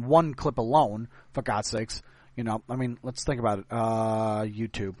on one clip alone, for God's sakes. You know, I mean, let's think about it.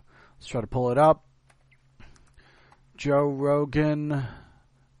 YouTube. Let's try to pull it up. Joe Rogan,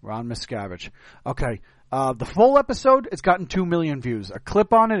 Ron Miscavige. Okay. The full episode, it's gotten 2 million views. A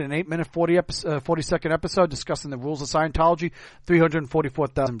clip on it, an 8-minute, 40-second episode discussing the rules of Scientology,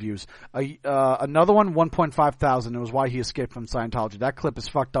 344,000 views. Another one, 1.5 thousand. It was why he escaped from Scientology. That clip is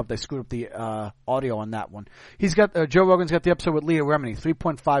fucked up. They screwed up the audio on that one. He's got Joe Rogan's got the episode with Leah Remini,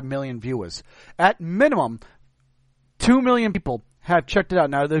 3.5 million viewers. At minimum, 2 million people have checked it out.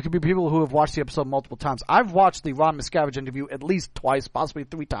 Now, there could be people who have watched the episode multiple times. I've watched the Ron Miscavige interview at least twice, possibly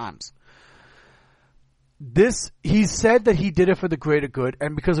 3 times. He said that he did it for the greater good,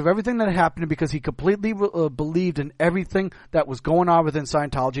 and because of everything that happened, and because he completely believed in everything that was going on within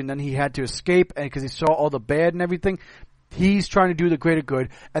Scientology, and then he had to escape, and because he saw all the bad and everything, he's trying to do the greater good,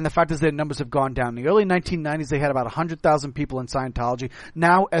 and the fact is their numbers have gone down. In the early 1990s, they had about 100,000 people in Scientology.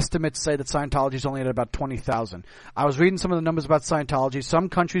 Now, estimates say that Scientology is only at about 20,000. I was reading some of the numbers about Scientology. Some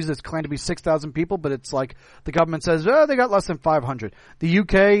countries, it's claimed to be 6,000 people, but it's like the government says, they got less than 500. The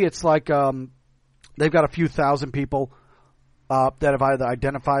UK, it's like... they've got a few thousand people that have either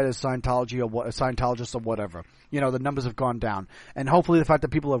identified as Scientology or Scientologists or whatever. You know, the numbers have gone down. And hopefully the fact that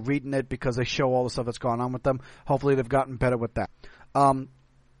people are reading it because they show all the stuff that's going on with them, hopefully they've gotten better with that.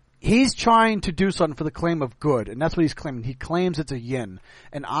 He's trying to do something for the claim of good, and that's what he's claiming. He claims it's a yin.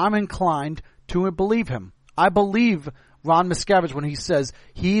 And I'm inclined to believe him. I believe Ron Miscavige when he says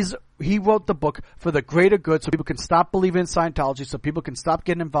he wrote the book for the greater good so people can stop believing in Scientology, so people can stop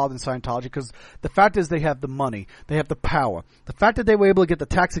getting involved in Scientology, because the fact is they have the money, they have the power. The fact that they were able to get the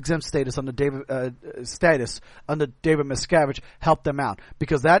tax-exempt status under David Miscavige helped them out,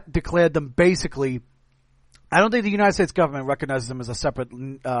 because that declared them basically... I don't think the United States government recognizes them as a separate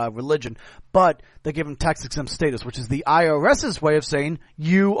religion, but they give them tax-exempt status, which is the IRS's way of saying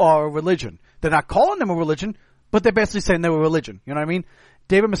you are a religion. They're not calling them a religion, but they're basically saying they were a religion. You know what I mean?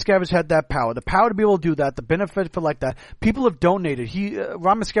 David Miscavige had that power. The power to be able to do that, the benefit for like that. People have donated.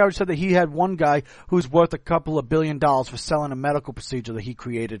 Ron Miscavige said that he had one guy who's worth a couple of $1 billion for selling a medical procedure that he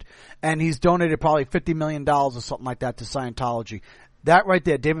created. And he's donated probably $50 million or something like that to Scientology. That right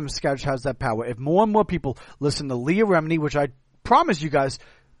there, David Miscavige has that power. If more and more people listen to Leah Remini, which I promise you guys,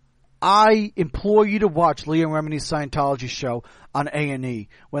 I implore you to watch Leah Remini's Scientology show on A&E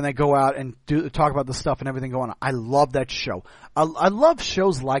when they go out and talk about the stuff and everything going on. I love that show. I love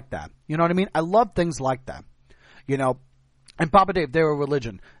shows like that. You know what I mean? I love things like that. You know, and Papa Dave, they're a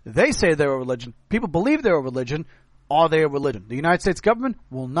religion. They say they're a religion. People believe they're a religion. Are they a religion? The United States government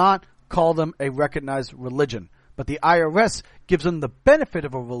will not call them a recognized religion. But the IRS gives them the benefit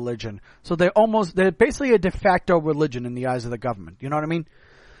of a religion. So they're basically a de facto religion in the eyes of the government. You know what I mean?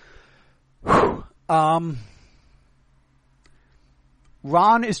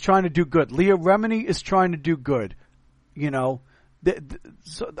 Ron is trying to do good. Leah Remini is trying to do good. You know,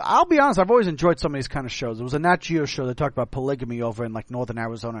 so I'll be honest, I've always enjoyed some of these kind of shows. There was a Nat Geo show that talked about polygamy over in like northern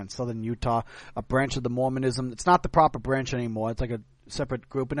Arizona and southern Utah, a branch of the Mormonism. It's not the proper branch anymore. It's like a separate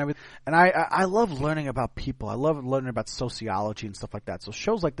group and everything. And I love learning about people. I love learning about sociology and stuff like that. So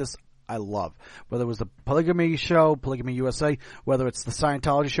shows like this, I love. Whether it was the Polygamy show, Polygamy USA, whether it's the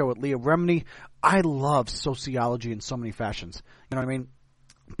Scientology show with Leah Remini, I love sociology in so many fashions. You know what I mean?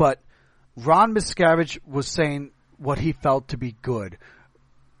 But Ron Miscavige was saying what he felt to be good.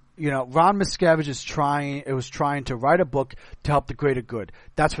 You know, Ron Miscavige was trying to write a book to help the greater good.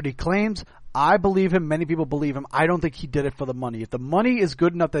 That's what he claims. I believe him. Many people believe him. I don't think he did it for the money. If the money is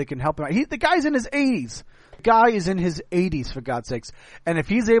good enough that it can help him out. The guy's in his 80s. The guy is in his 80s, for God's sakes. And if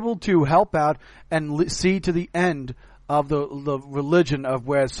he's able to help out and see to the end of the religion of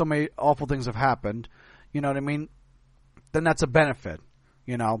where so many awful things have happened, you know what I mean? Then that's a benefit.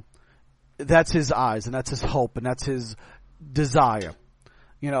 You know? That's his eyes, and that's his hope, and that's his desire.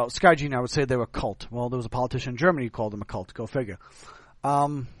 You know, Sky Gene, I would say they were a cult. Well, there was a politician in Germany who called them a cult. Go figure.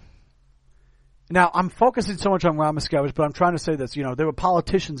 Now, I'm focusing so much on Ron Miscavige, but I'm trying to say this. You know, there were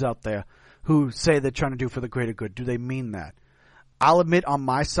politicians out there who say they're trying to do for the greater good. Do they mean that? I'll admit, on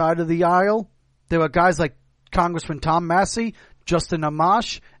my side of the aisle, there are guys like Congressman Tom Massey, Justin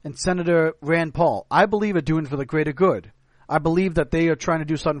Amash, and Senator Rand Paul. I believe are doing for the greater good. I believe that they are trying to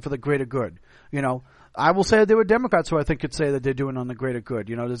do something for the greater good. You know, I will say that there were Democrats who I think could say that they're doing on the greater good.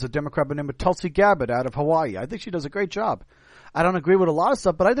 You know, there's a Democrat by the name of Tulsi Gabbard out of Hawaii. I think she does a great job. I don't agree with a lot of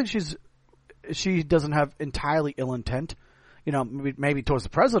stuff, but I think she doesn't have entirely ill intent. You know, maybe towards the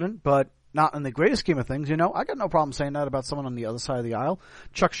president, but not in the greatest scheme of things. You know, I got no problem saying that about someone on the other side of the aisle.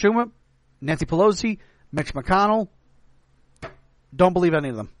 Chuck Schumer, Nancy Pelosi, Mitch McConnell. Don't believe any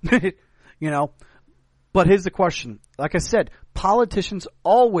of them. You know, But here's the question. Like I said, politicians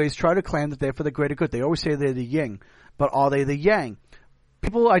always try to claim that they're for the greater good. They always say they're the yin. But are they the yang?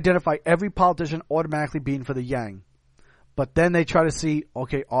 People identify every politician automatically being for the yang. But then they try to see,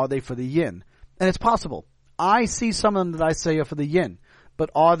 okay, are they for the yin? And it's possible. I see some of them that I say are for the yin. But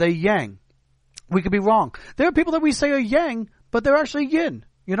are they yang? We could be wrong. There are people that we say are yang, but they're actually yin.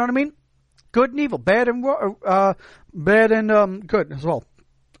 You know what I mean? Good and evil. Bad and good as well.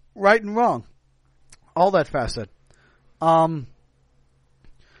 Right and wrong. All that facet. The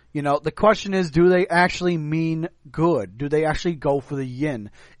question is, do they actually mean good? Do they actually go for the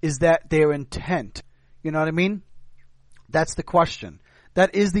yin? Is that their intent? You know what I mean? That's the question.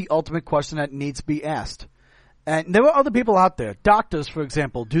 That is the ultimate question that needs to be asked. And there are other people out there. Doctors, for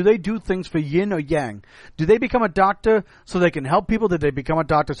example. Do they do things for yin or yang? Do they become a doctor so they can help people? Do they become a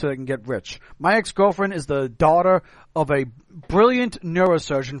doctor so they can get rich? My ex-girlfriend is the daughter of a brilliant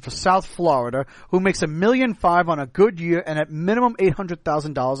neurosurgeon for South Florida who makes $1.5 million on a good year and at minimum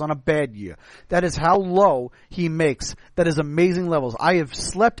 $800,000 on a bad year. That is how low he makes. That is amazing levels. I have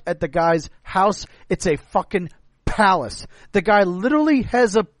slept at the guy's house. It's a fucking palace. The guy literally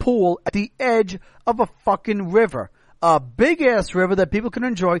has a pool at the edge of a fucking river. A big ass river that people can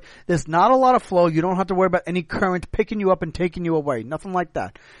enjoy. There's not a lot of flow. You don't have to worry about any current picking you up and taking you away. Nothing like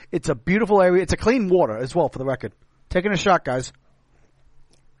that. It's a beautiful area. It's a clean water as well, for the record. Taking a shot, guys.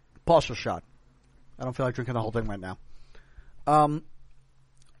 Partial shot. I don't feel like drinking the whole thing right now.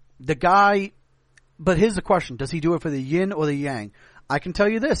 The guy, but here's the question. Does he do it for the yin or the yang? I can tell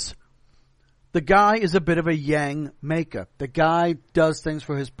you this. The guy is a bit of a yang maker. The guy does things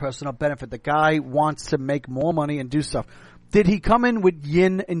for his personal benefit. The guy wants to make more money and do stuff. Did he come in with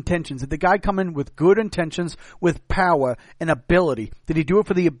yin intentions? Did the guy come in with good intentions, with power and ability? Did he do it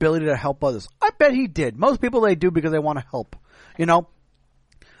for the ability to help others? I bet he did. Most people, they do because they want to help,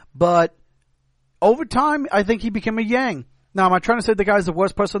 But over time, I think he became a yang. Now, am I trying to say the guy's the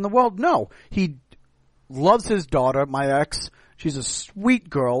worst person in the world? No. He loves his daughter, my ex. She's a sweet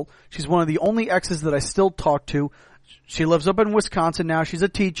girl. She's one of the only exes that I still talk to. She lives up in Wisconsin now. She's a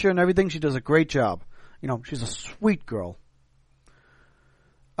teacher and everything. She does a great job. She's a sweet girl.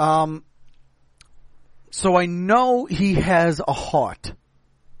 So I know he has a heart.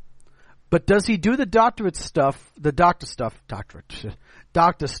 But does he do the doctor stuff?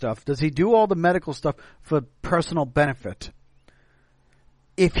 Does he do all the medical stuff for personal benefit?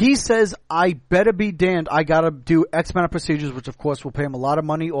 If he says, I better be damned, I gotta do X amount of procedures, which of course will pay him a lot of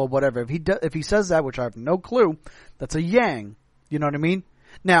money or whatever. If he says that, which I have no clue, that's a yang. You know what I mean?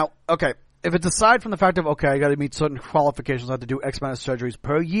 Now, okay, if it's aside from the fact of, okay, I gotta meet certain qualifications, I have to do X amount of surgeries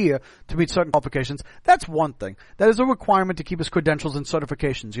per year to meet certain qualifications, that's one thing. That is a requirement to keep his credentials and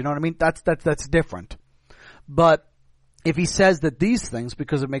certifications. You know what I mean? That's different. But if he says that these things,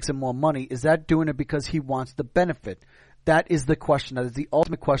 because it makes him more money, is that doing it because he wants the benefit? That is the question. That is the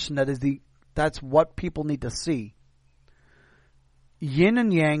ultimate question. That's what people need to see. Yin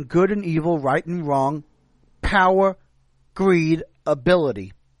and yang, good and evil, right and wrong, power, greed,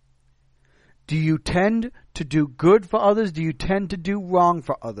 ability. Do you tend to do good for others? Do you tend to do wrong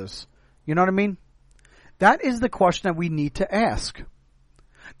for others? You know what I mean? That is the question that we need to ask.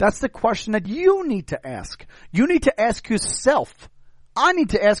 That's the question that you need to ask. You need to ask yourself. I need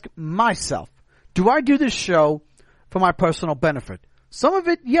to ask myself. Do I do this show for my personal benefit? Some of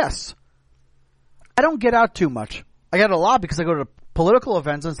it, yes. I don't get out too much. I get a lot because I go to political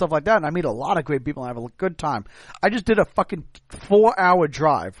events and stuff like that, and I meet a lot of great people and I have a good time. I just did a fucking 4-hour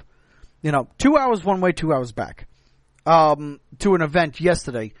drive. 2 hours one way, 2 hours back. To an event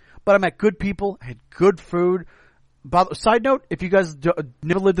yesterday. But I met good people, I had good food. Side note, if you guys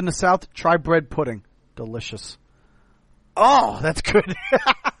never lived in the South, try bread pudding. Delicious. Oh, that's good.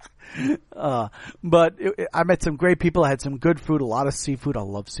 But I met some great people. I had some good food, a lot of seafood. I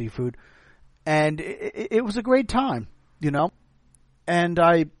love seafood. And it was a great time, And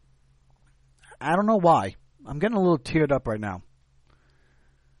I don't know why. I'm getting a little teared up right now.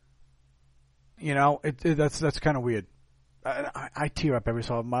 That's kind of weird. I tear up every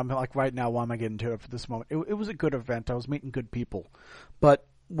so often. I'm like, right now, why am I getting teared up for this moment? It was a good event. I was meeting good people. But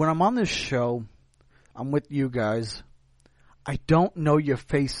when I'm on this show, I'm with you guys. I don't know your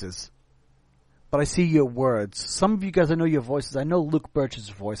faces, but I see your words. Some of you guys, I know your voices. I know Luke Birch's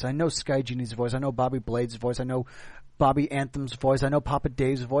voice. I know Sky Genie's voice. I know Bobby Blade's voice. I know Bobby Anthem's voice. I know Papa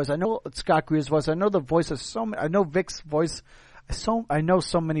Dave's voice. I know Scott Greer's voice. I know the voice of so many. I know Vic's voice. I know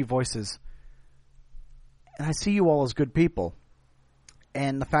so many voices. And I see you all as good people.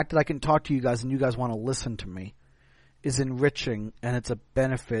 And the fact that I can talk to you guys and you guys want to listen to me is enriching, and it's a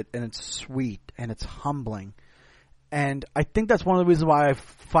benefit, and it's sweet, and it's humbling. And I think that's one of the reasons why I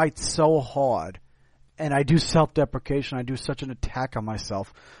fight so hard and I do self-deprecation. I do such an attack on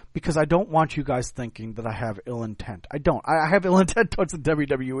myself because I don't want you guys thinking that I have ill intent. I don't. I have ill intent towards the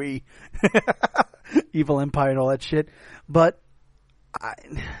WWE, Evil Empire and all that shit. But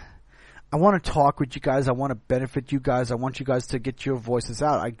I want to talk with you guys. I want to benefit you guys. I want you guys to get your voices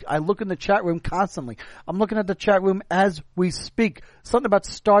out. I look in the chat room constantly. I'm looking at the chat room as we speak. Something about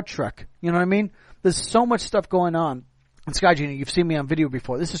Star Trek. You know what I mean? There's so much stuff going on. And Sky Genie, you've seen me on video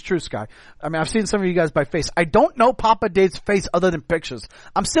before. This is true, Sky. I mean, I've seen some of you guys by face. I don't know Papa Dave's face other than pictures.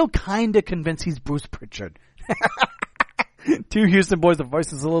 I'm still kind of convinced he's Bruce Pritchard. Two Houston boys, the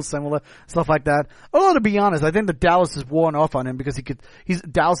voice is a little similar, stuff like that. Although, to be honest, I think that Dallas is worn off on him because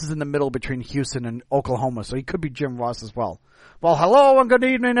Dallas is in the middle between Houston and Oklahoma, so he could be Jim Ross as well. Well, hello and good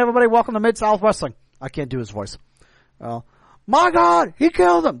evening, everybody. Welcome to Mid-South Wrestling. I can't do his voice. Well, my God, he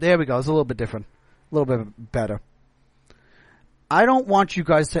killed him. There we go. It's a little bit different. A little bit better. I don't want you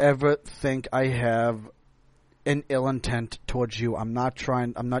guys to ever think I have an ill intent towards you. I'm not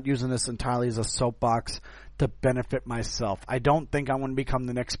using this entirely as a soapbox to benefit myself. I don't think I'm going to become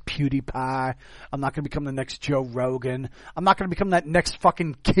the next PewDiePie. I'm not going to become the next Joe Rogan. I'm not going to become that next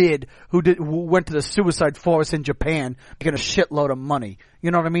fucking kid who went to the suicide forest in Japan making a shitload of money. You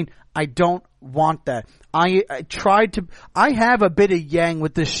know what I mean? I don't want that. I have a bit of yang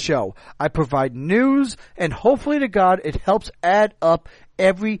with this show. I provide news, and hopefully to God it helps add up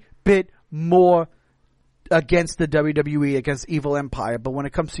every bit more against the WWE, against Evil Empire. But when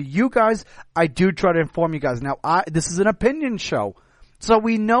it comes to you guys, I do try to inform you guys. Now, this is an opinion show. So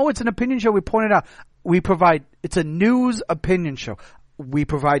we know it's an opinion show. We pointed out. It's a news opinion show. We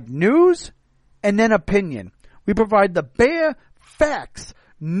provide news and then opinion. We provide the bare facts,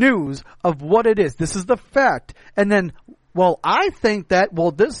 news of what it is. This is the fact. And then, I think that,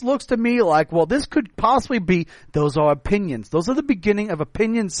 this looks to me like, this could possibly be, those are opinions. Those are the beginning of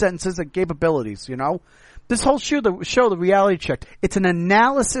opinion sentences and capabilities, you know? This whole show, the Reality Check, it's an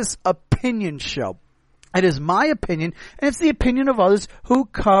analysis opinion show. It is my opinion, and it's the opinion of others who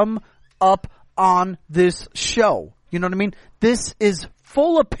come up on this show. You know what I mean? This is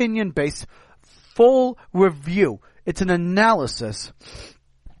full opinion based, full review. It's an analysis.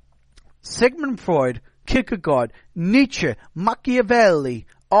 Sigmund Freud, Kierkegaard, Nietzsche, Machiavelli,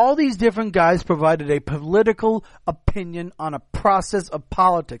 all these different guys provided a political opinion on a process of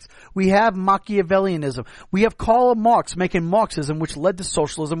politics. We have Machiavellianism. We have Karl Marx making Marxism, which led to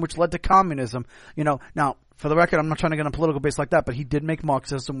socialism, which led to communism. You know, now, for the record, I'm not trying to get on a political base like that, but he did make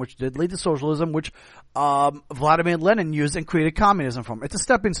Marxism, which did lead to socialism, which Vladimir Lenin used and created communism from. It's a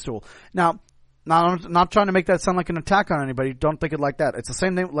stepping stool. Now, I'm not trying to make that sound like an attack on anybody. Don't think it like that. It's the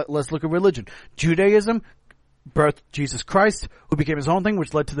same thing. Let's look at religion. Judaism birthed Jesus Christ, who became his own thing,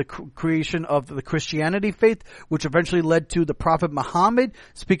 which led to the creation of the Christianity faith, which eventually led to the Prophet Muhammad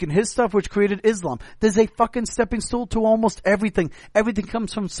speaking his stuff, which created Islam. There's a fucking stepping stool to almost everything. Everything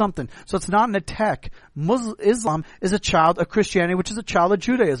comes from something. So it's not an attack. Islam is a child of Christianity, which is a child of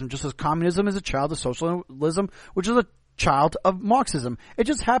Judaism, just as communism is a child of socialism, which is a child of Marxism. It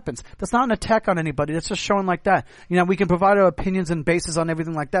just happens. That's not an attack on anybody. That's just showing like that. You know, we can provide our opinions and bases on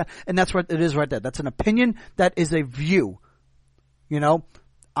everything like that, and that's what it is right there. That's an opinion. That is a view. You know,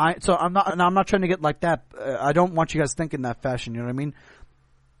 I'm not trying to get like that. I don't want you guys thinking that fashion. You know what I mean?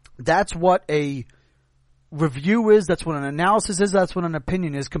 That's what a review is. That's what an analysis is. That's what an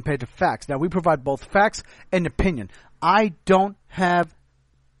opinion is compared to facts. Now, we provide both facts and opinion. I don't have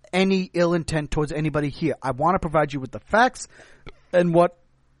any ill intent towards anybody here. I want to provide you with the facts and what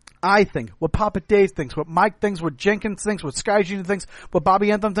I think, what Papa Dave thinks, what Mike thinks, what Jenkins thinks, what Sky Junior thinks, what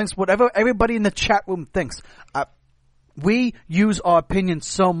Bobby Anthem thinks, whatever everybody in the chat room thinks. We use our opinion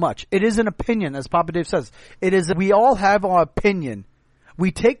so much. It is an opinion, as Papa Dave says. It is. We all have our opinion.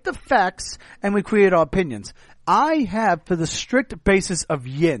 We take the facts and we create our opinions. I have, for the strict basis of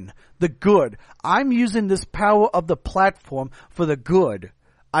yin, the good, I'm using this power of the platform for the good.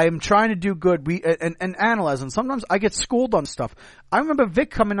 I am trying to do good and analyze, and sometimes I get schooled on stuff. I remember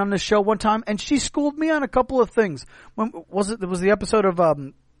Vic coming on this show one time, and she schooled me on a couple of things. There was the episode of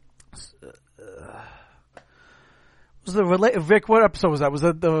Vic, what episode was that? Was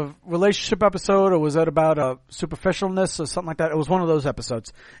that the relationship episode, or was that about superficialness or something like that? It was one of those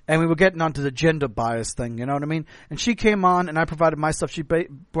episodes, and we were getting onto the gender bias thing. You know what I mean? And she came on, and I provided my stuff. She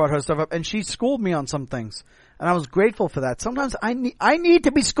brought her stuff up, and she schooled me on some things. And I was grateful for that. Sometimes I need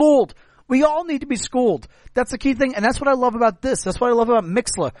to be schooled. We all need to be schooled. That's the key thing. And that's what I love about this. That's what I love about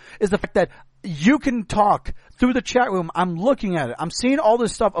Mixlr, is the fact that you can talk through the chat room. I'm looking at it. I'm seeing all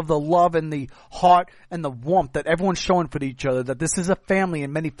this stuff of the love and the heart and the warmth that everyone's showing for each other, that this is a family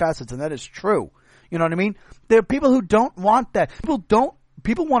in many facets. And that is true. You know what I mean? There are people who don't want that.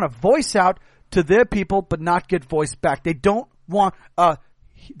 People want to voice out to their people but not get voiced back. They don't want to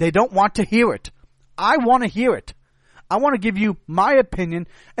hear it. I want to hear it. I want to give you my opinion,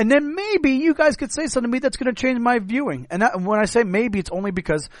 and then maybe you guys could say something to me that's going to change my viewing. And when I say maybe, it's only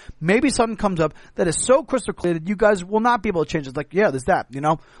because maybe something comes up that is so crystal clear that you guys will not be able to change it. It's like, yeah, there's that, you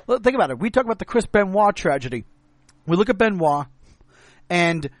know? Think about it. We talk about the Chris Benoit tragedy. We look at Benoit,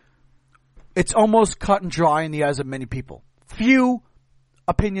 and it's almost cut and dry in the eyes of many people. Few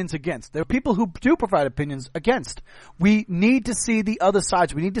opinions against. There are people who do provide opinions against. We need to see the other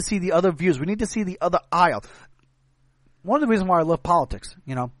sides. We need to see the other views. We need to see the other aisle. One of the reasons why I love politics,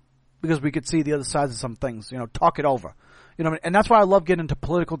 you know, because we could see the other sides of some things, you know, talk it over. You know what I mean? And that's why I love getting into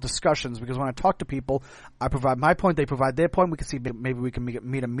political discussions, because when I talk to people, I provide my point, they provide their point. We can see maybe we can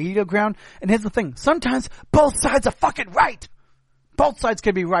meet a media ground. And here's the thing. Sometimes both sides are fucking right. Both sides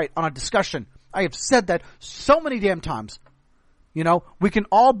can be right on a discussion. I have said that so many damn times. You know, we can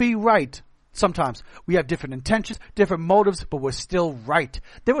all be right. Sometimes we have different intentions, different motives, but we're still right.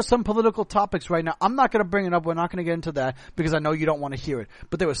 There were some political topics right now. I'm not going to bring it up. We're not going to get into that because I know you don't want to hear it.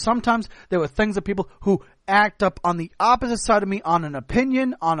 But there were things of people who act up on the opposite side of me on an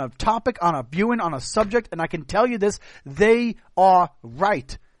opinion, on a topic, on a viewing, on a subject. And I can tell you this, they are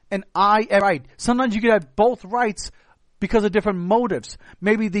right. And I am right. Sometimes you can have both rights because of different motives.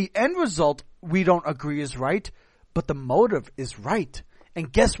 Maybe the end result we don't agree is right, but the motive is right. And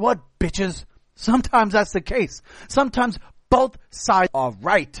guess what, bitches? Sometimes that's the case. Sometimes both sides are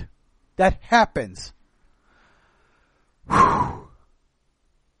right. That happens. Whew.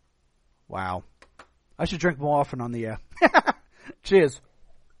 Wow. I should drink more often on the air. Cheers.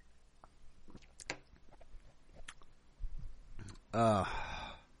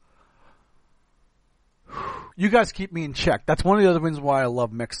 You guys keep me in check. That's one of the other reasons why I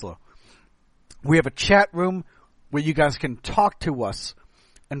love Mixlr. We have a chat room where you guys can talk to us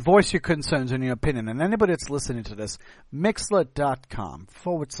and voice your concerns and your opinion. And anybody that's listening to this,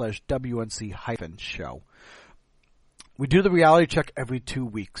 mixlr.com/WNC-show. We do the reality check every 2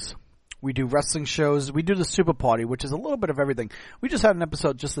 weeks. We do wrestling shows. We do the Super Party, which is a little bit of everything. We just had an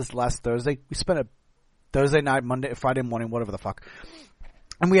episode just this last Thursday. We spent a Thursday night, Friday morning, whatever the fuck.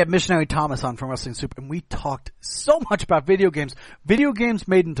 And we had Missionary Thomas on from Wrestling Super, and we talked so much about video games. Video games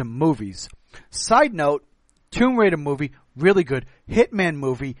made into movies. Side note, Tomb Raider movie, really good. Hitman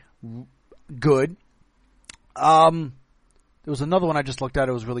movie, good. There was another one I just looked at.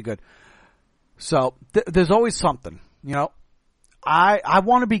 It was really good. So there's always something, you know. I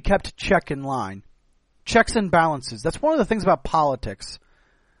want to be kept check in line. Checks and balances. That's one of the things about politics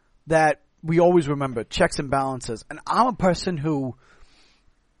that we always remember. Checks and balances. And I'm a person who,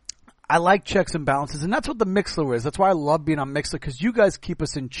 I like checks and balances, and that's what the Mixlr is. That's why I love being on Mixlr, because you guys keep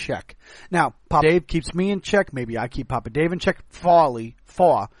us in check. Now, Papa Dave keeps me in check. Maybe I keep Papa Dave in check.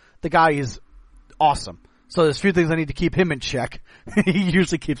 The guy is awesome. So there's a few things I need to keep him in check. He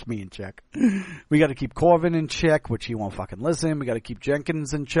usually keeps me in check. We got to keep Corvin in check, which he won't fucking listen. We got to keep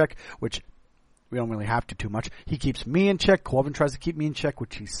Jenkins in check, which we don't really have to too much. He keeps me in check. Corvin tries to keep me in check,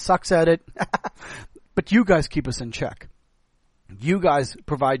 which he sucks at it. But you guys keep us in check. You guys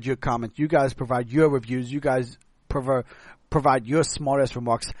provide your comments. You guys provide your reviews. You guys provide your smartest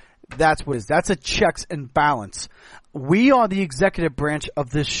remarks. That's what it is. That's a checks and balance. We are the executive branch of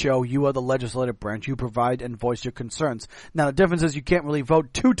this show. You are the legislative branch. You provide and voice your concerns. Now, the difference is you can't really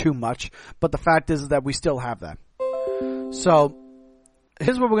vote too much, but the fact is that we still have that. So,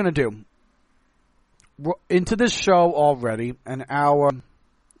 here's what we're going to do. We're into this show already, an hour.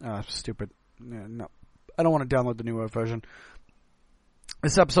 Stupid. No, I don't want to download the newer version.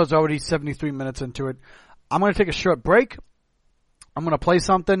 This episode's already 73 minutes into it. I'm going to take a short break. I'm going to play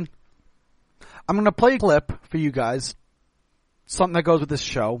something. I'm going to play a clip for you guys. Something that goes with this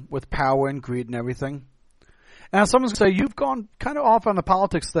show, with power and greed and everything. Now, someone's going to say, you've gone kind of off on the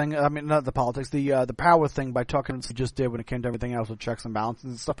politics thing. I mean, not the politics, the power thing by talking what you just did when it came to everything else with checks and balances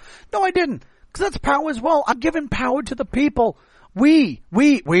and stuff. No, I didn't. Because that's power as well. I'm giving power to the people. We,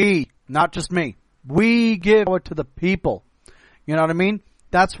 not just me. We give power to the people. You know what I mean?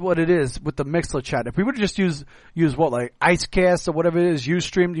 That's what it is with the Mixlr chat. If we would just use what, like Icecast or whatever it is,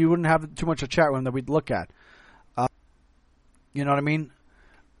 Ustream, you wouldn't have too much a chat room that we'd look at. You know what I mean?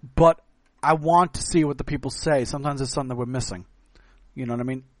 But I want to see what the people say. Sometimes it's something that we're missing. You know what I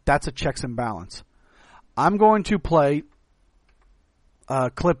mean? That's a checks and balance. I'm going to play a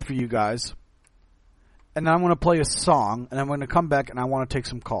clip for you guys. And then I'm going to play a song. And I'm going to come back and I want to take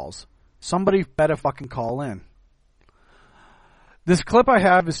some calls. Somebody better fucking call in. This clip I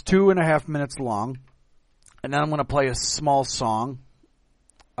have is 2.5 minutes long, and then I'm going to play a small song.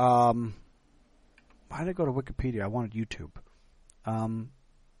 Why did I go to Wikipedia? I wanted YouTube.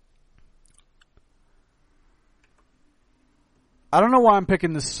 I don't know why I'm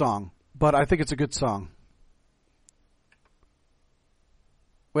picking this song, but I think it's a good song.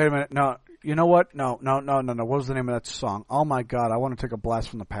 Wait a minute. No. You know what? No. What was the name of that song? Oh my God. I want to take a blast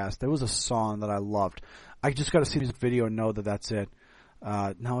from the past. There was a song that I loved. I just got to see this video and know that that's it.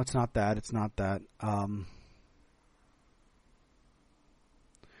 No, it's not that. It's not that.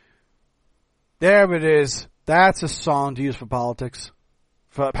 There it is. That's a song to use for politics.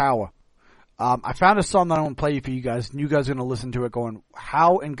 For power. I found a song that I want to play for you guys, and you guys are going to listen to it going,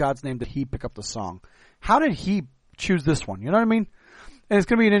 how in God's name did he pick up the song? How did he choose this one? You know what I mean? And it's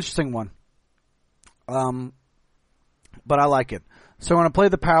going to be an interesting one. But I like it. So I'm going to play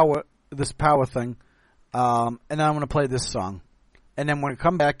this power thing, and then I'm going to play this song. And then when I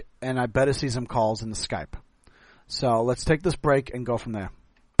come back, and I better see some calls in the Skype. So let's take this break and go from there.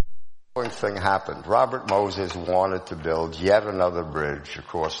 One thing happened. Robert Moses wanted to build yet another bridge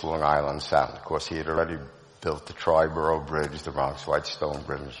across Long Island Sound. Of course, he had already built the Triborough Bridge, the Bronx Whitestone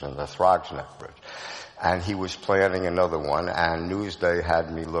Bridge, and the Throgsneck Bridge. And he was planning another one, and Newsday had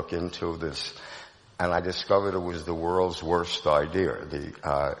me look into this, and I discovered it was the world's worst idea.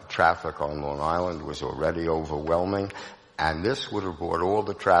 The traffic on Long Island was already overwhelming, and this would have brought all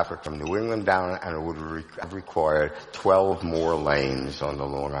the traffic from New England down, and it would have required 12 more lanes on the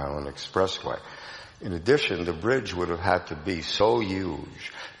Long Island Expressway. In addition, the bridge would have had to be so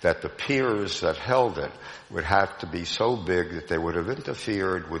huge that the piers that held it would have to be so big that they would have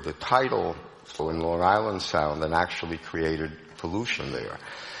interfered with the tidal flow in Long Island Sound and actually created pollution there.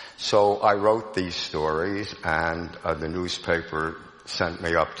 So I wrote these stories, and the newspaper sent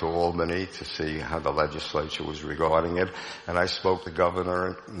me up to Albany to see how the legislature was regarding it. And I spoke to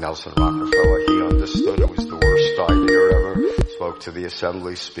Governor Nelson Rockefeller. He understood it was the worst idea ever. Spoke to the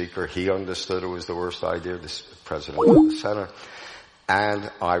Assembly Speaker. He understood it was the worst idea, the President of the Senate.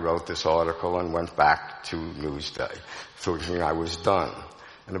 And I wrote this article and went back to Newsday, thinking I was done.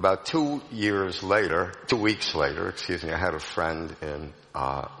 And about 2 weeks later, I had a friend in,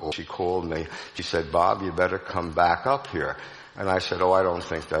 she called me. She said, Bob, you better come back up here. And I said, I don't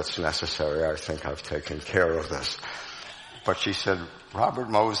think that's necessary. I think I've taken care of this. But she said, Robert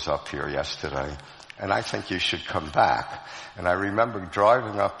Moses up here yesterday, and I think you should come back. And I remember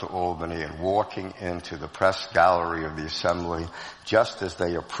driving up to Albany and walking into the press gallery of the Assembly just as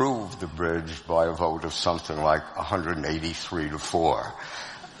they approved the bridge by a vote of something like 183-4.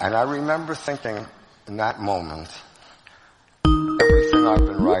 And I remember thinking in that moment, everything I've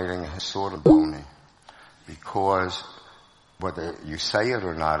been writing has sort of blown me, because whether you say it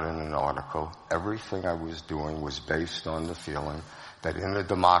or not in an article, everything I was doing was based on the feeling that in a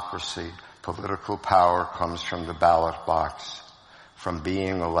democracy, political power comes from the ballot box, from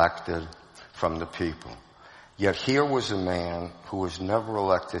being elected, from the people. Yet here was a man who was never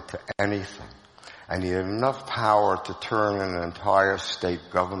elected to anything, and he had enough power to turn an entire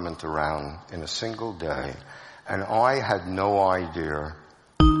state government around in a single day, and I had no idea,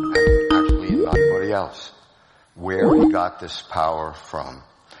 and actually nobody else, where he got this power from.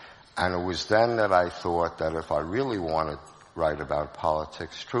 And it was then that I thought that if I really wanted to write about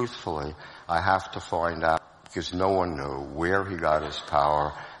politics truthfully, I have to find out, because no one knew where he got his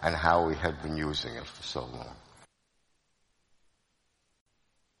power and how he had been using it for so long.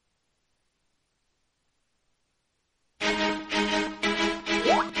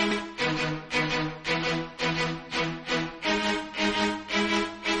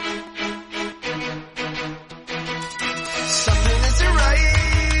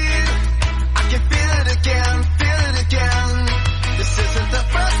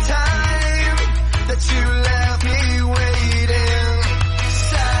 You left me waiting.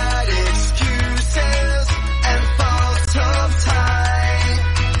 Sad excuses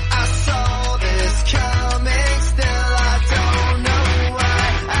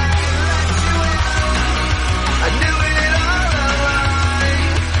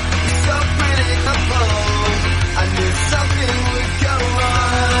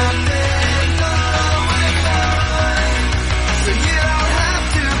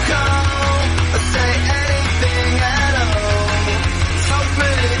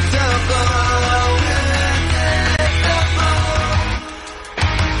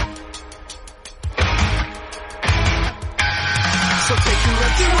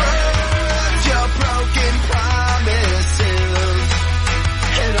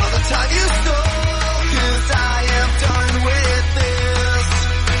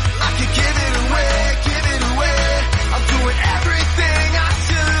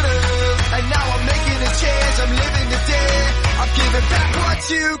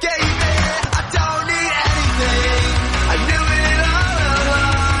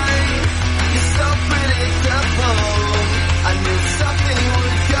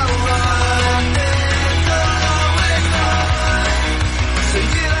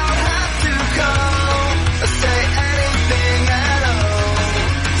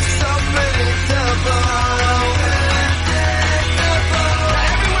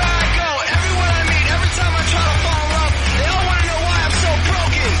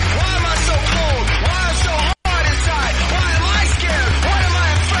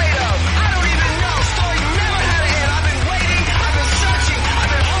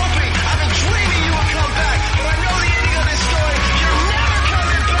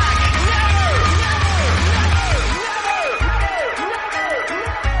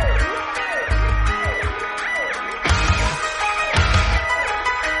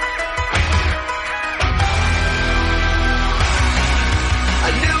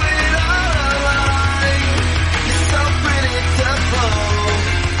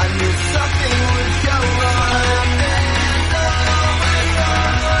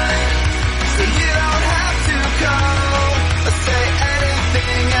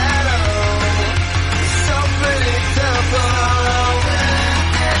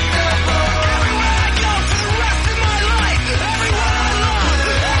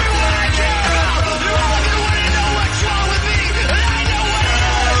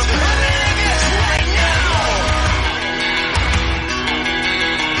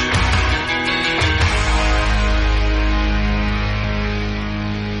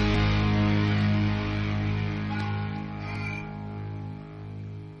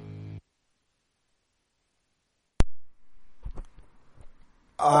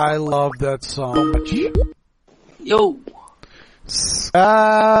I love that song so much. Yo.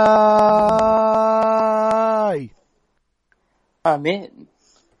 I'm in.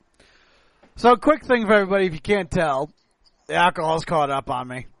 So, quick thing for everybody, if you can't tell, the alcohol's caught up on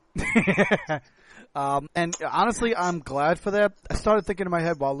me. And honestly, I'm glad for that. I started thinking in my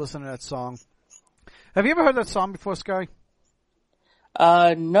head while listening to that song. Have you ever heard that song before, Sky?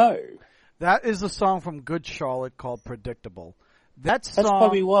 No. That is a song from Good Charlotte called Predictable. That's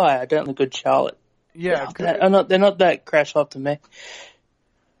probably why I don't like Good Charlotte. Yeah. They're not that crash hot to me.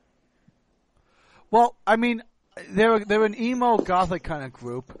 Well, I mean, they're an emo gothic kind of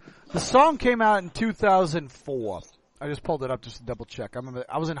group. The song came out in 2004. I just pulled it up just to double check. I remember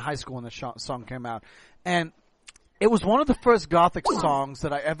I was in high school when the song came out. And it was one of the first gothic songs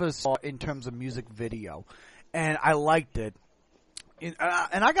that I ever saw in terms of music video. And I liked it. And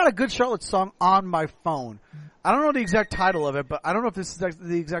I got a Good Charlotte song on my phone. I don't know the exact title of it, but I don't know if this is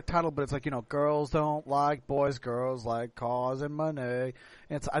the exact title, but it's like, girls don't like boys, girls like cars and money.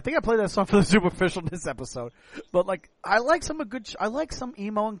 And I think I played that song for the Superficial in this episode. But I like some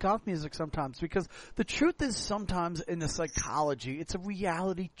emo and goth music sometimes, because the truth is sometimes in the psychology, it's a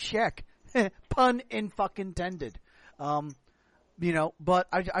reality check. Pun in fucking intended. But all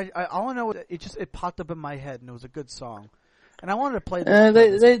I know, it popped up in my head and it was a good song. And I wanted to play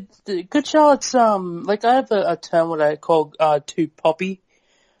this. Good Charlotte's, I have a term what I call, too poppy.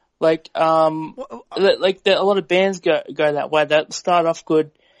 A lot of bands go that way. They start off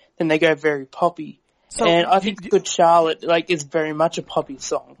good, then they go very poppy. So and I think Good Charlotte, is very much a poppy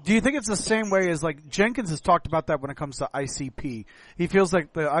song. Do you think it's the same way as, Jenkins has talked about that when it comes to ICP? He feels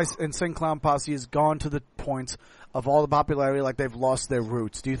like the Insane Clown Posse has gone to the point of all the popularity, they've lost their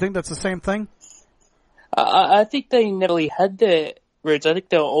roots. Do you think that's the same thing? I think they never really had their roots. I think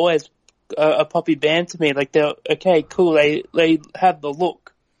they were always a poppy band to me. They're, okay, cool, they have the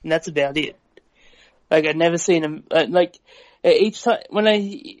look, and that's about it. I've never seen them, each time, when I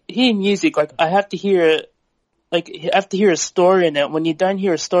hear music, I have to hear a story in it. When you don't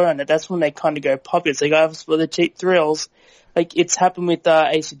hear a story on it, that's when they kind of go poppy. It's for the cheap thrills. It's happened with,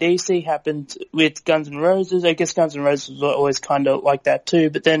 AC/DC, happened with Guns N' Roses. I guess Guns N' Roses were always kind of like that too,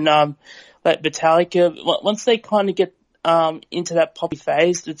 but then, Metallica, once they kind of get into that poppy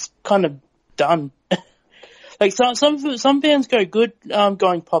phase, it's kind of done. Some bands go good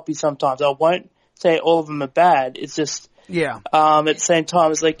going poppy sometimes. I won't say all of them are bad. It's just at the same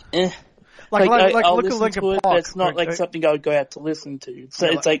time, it's I'll look at listen Linkin to it, Park. but it's not something I would go out to listen to. So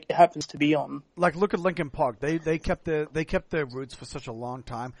it happens to be on. Look at Linkin Park. They kept their roots for such a long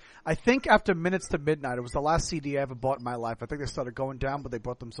time. I think after Minutes to Midnight, it was the last CD I ever bought in my life. I think they started going down, but they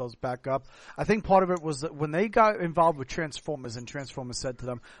brought themselves back up. I think part of it was that when they got involved with Transformers, and Transformers said to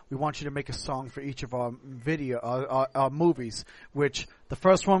them, "We want you to make a song for each of our our movies." Which the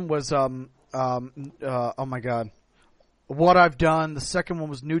first one was oh my god. What I've Done. The second one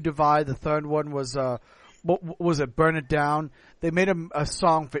was New Divide. The third one was, what was it? Burn It Down. They made a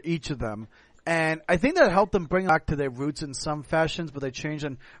song for each of them. And I think that helped them bring back to their roots in some fashions, but they changed.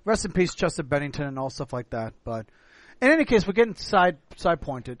 And rest in peace, Chester Bennington and all stuff like that. But in any case, we're getting side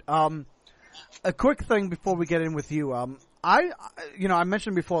pointed. A quick thing before we get in with you. I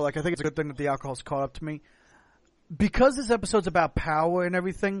mentioned before, I think it's a good thing that the alcohol's caught up to me. Because this episode's about power and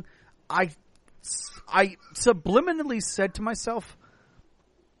everything, I subliminally said to myself,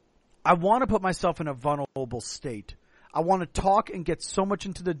 I want to put myself in a vulnerable state. I want to talk and get so much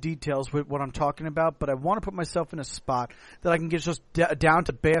into the details with what I'm talking about, but I want to put myself in a spot that I can get just down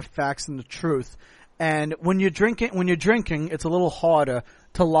to bare facts and the truth. And when you're drinking, it's a little harder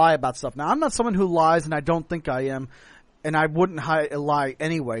to lie about stuff. Now, I'm not someone who lies, and I don't think I am, and I wouldn't lie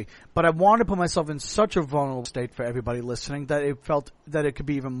anyway. But I want to put myself in such a vulnerable state for everybody listening that it felt that it could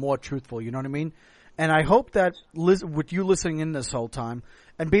be even more truthful. You know what I mean? And I hope that with you listening in this whole time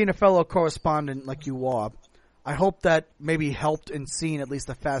and being a fellow correspondent like you are, I hope that maybe helped in seeing at least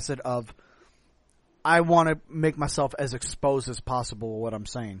a facet of I want to make myself as exposed as possible with what I'm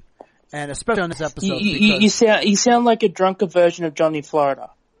saying. And especially on this episode. You sound like a drunker version of Johnny Florida.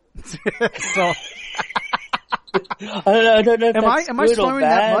 So I don't know if am I slurring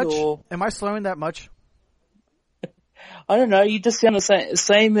that much? Am I slurring that much? I don't know. You just sound the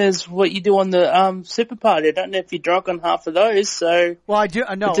same as what you do on the Super Party. I don't know if you're drunk on half of those. So well, I do.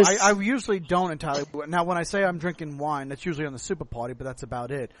 No, I usually don't entirely. Now, when I say I'm drinking wine, that's usually on the Super Party, but that's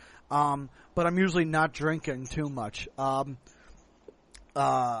about it. But I'm usually not drinking too much. Yeah,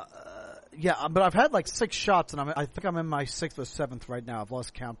 but I've had 6 shots, and I think I'm in my 6th or 7th right now. I've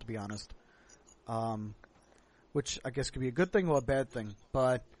lost count, to be honest. Which I guess could be a good thing or a bad thing,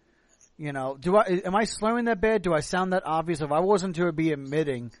 but. You know, am I slurring that bad? Do I sound that obvious? If I wasn't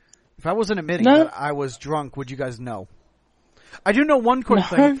admitting No. that I was drunk, would you guys know? I do know one quick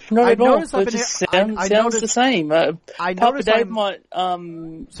thing. Not I at all. noticed I've It been just I sounds noticed the same. I Papa noticed Dave I'm- might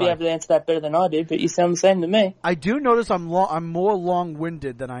be Sorry. able to answer that better than I do, but you sound the same to me. I do notice I'm more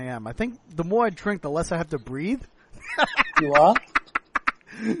long-winded than I am. I think the more I drink, the less I have to breathe. You are?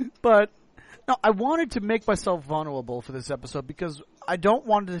 But no, I wanted to make myself vulnerable for this episode because I don't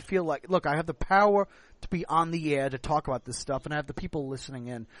want it to feel like, look, I have the power to be on the air to talk about this stuff, and I have the people listening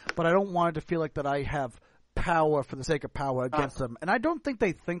in, but I don't want it to feel like that I have power for the sake of power against them. And I don't think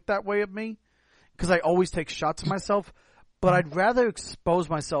they think that way of me because I always take shots at myself, but I'd rather expose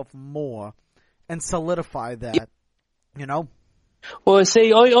myself more and solidify that, you know? Well,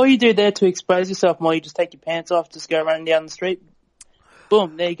 see, all you do there to expose yourself more, you just take your pants off, just go running down the street.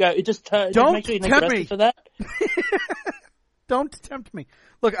 Boom, there you go. It just Don't make sure you don't get tempt arrested me. for that. Don't tempt me.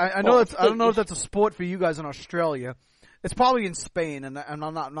 Look, I know I don't know if that's a sport for you guys in Australia. It's probably in Spain, and I'm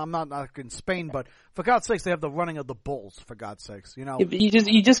not in Spain, but for God's sakes, they have the running of the bulls. For God's sakes, you know. Yeah, but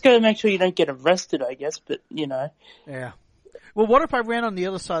you just got to make sure you don't get arrested, I guess. But you know, Yeah. Well, what if I ran on the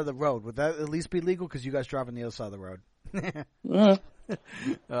other side of the road? Would that at least be legal? Because you guys drive on the other side of the road.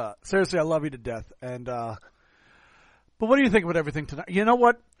 Seriously, I love you to death. And but what do you think about everything tonight? You know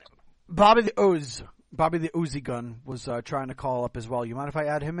what? Bobby the Uzi Gun was trying to call up as well. You mind if I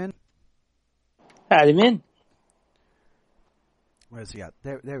add him in? add him in. Where's he at?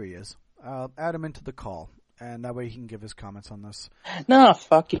 There he is. Add him into the call, and that way he can give his comments on this. No,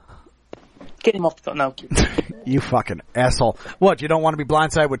 fuck it. Get him off the phone. No, I'm kidding. You fucking asshole. What, you don't want to be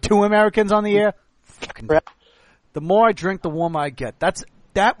blindsided with 2 Americans on the air? Fucking. Right. The more I drink, the warmer I get. That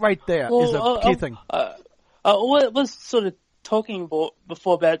right there is a key thing. I was sort of talking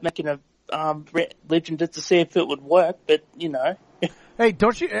before about making a religion just to see if it would work, but you know. Hey,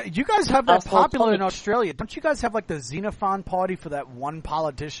 don't you guys have that Asshole popular in Tommy. Australia? Don't you guys have like the Xenophon party for that one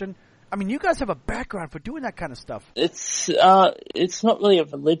politician? I mean, you guys have a background for doing that kind of stuff. It's not really a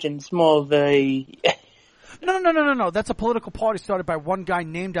religion. It's more of a. No. That's a political party started by one guy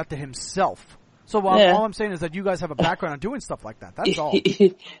named after himself. So Yeah. all I'm saying is that you guys have a background on doing stuff like that. That's all.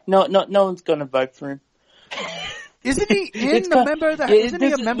 No one's gonna vote for him. Isn't he It's a member of the? yeah, Isn't he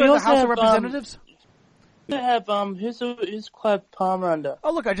a this- member we of the also House of have, Representatives? We have who's Clive Palmer under?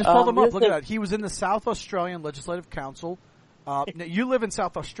 Oh, look, I just pulled him up. there's Look at the- that. He was in the South Australian Legislative Council. Now, you live in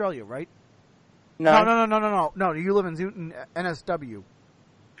South Australia, right? No. No, you live in NSW.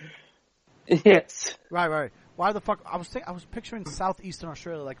 Yes. Right. Why the fuck? I was picturing Southeastern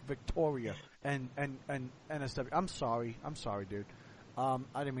Australia like Victoria and NSW. I'm sorry, dude. I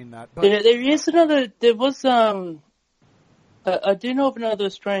didn't mean that. But There is another. There was I do know of another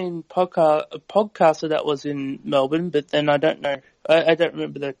Australian podcaster that was in Melbourne, but then I don't know. I don't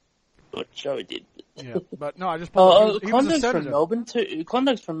remember what show he did. yeah, but no, I just pulled he was a Klondike's from senator. Melbourne too.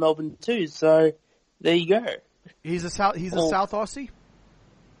 Klondike's from Melbourne too. So there you go. He's a South Aussie.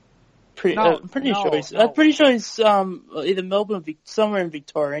 Pretty, No, I'm pretty no, sure he's. no. I'm pretty sure he's either Melbourne or somewhere in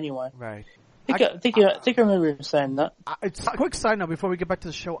Victoria anyway. Right. I think I remember him saying that. It's a quick side note before we get back to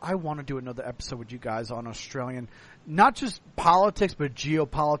the show. I want to do another episode with you guys on Australian, not just politics, but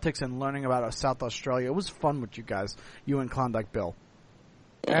geopolitics and learning about South Australia. It was fun with you guys, you and Klondike Bill.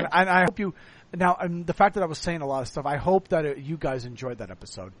 And I hope you, now, the fact that I was saying a lot of stuff, I hope that you guys enjoyed that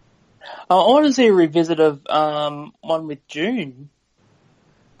episode. I want to see a revisit of one with June.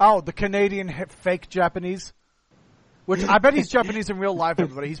 Oh, the Canadian fake Japanese? Which I bet he's Japanese in real life,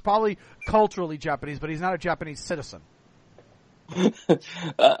 everybody. He's probably culturally Japanese, but he's not a Japanese citizen. I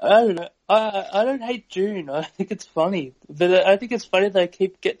don't know. I don't hate June. I think it's funny, but I think it's funny they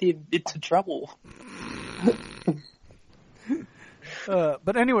keep getting into trouble.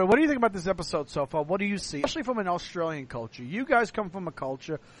 But anyway, what do you think about this episode so far? What do you see? Especially from an Australian culture. You guys come from a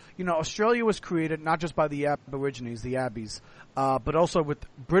culture, Australia was created not just by the Aborigines, the Abbeys, but also with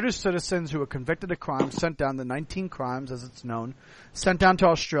British citizens who were convicted of crimes, sent down, the 19 crimes as it's known, sent down to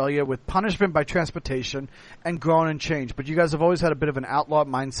Australia with punishment by transportation and grown and changed. But you guys have always had a bit of an outlaw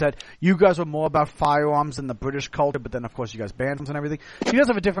mindset. You guys were more about firearms than the British culture, but then of course you guys banned them and everything. So you guys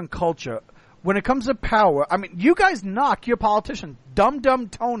have a different culture. When it comes to power, I mean, you guys knock your politician, Dum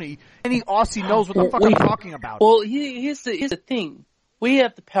Tony. Any Aussie knows what the fuck I'm talking about. Well, here's the thing. We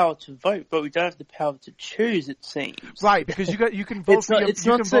have the power to vote, but we don't have the power to choose, it seems. Right, because you can vote It's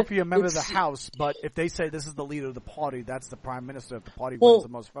for your member of the it's- House, but if they say this is the leader of the party, that's the prime minister if the party Well, wins the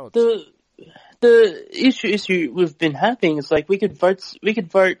most votes. The issue we've been having is like we could vote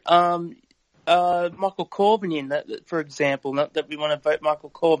Michael Corbyn in that, for example. Not that we want to vote Michael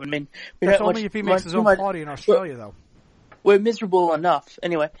Corbyn. I mean, we That's don't only watch- if he makes his own much- party in Australia, though. we're miserable enough.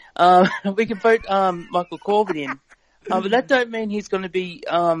 Anyway, we can vote Michael Corbyn in, but that don't mean he's going to be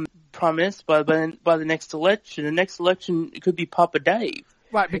Prime Minister by the next election. The next election it could be Papa Dave.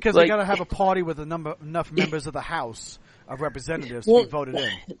 Right, because they got to have a party with enough members of the House of Representatives to be voted in.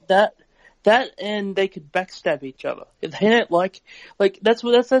 That and they could backstab each other. If they don't like that's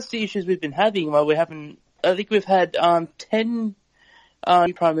the issues we've been having. While I think we've had 10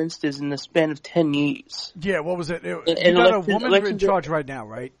 prime ministers in the span of 10 years. Yeah, what was it? You got a woman in charge right now,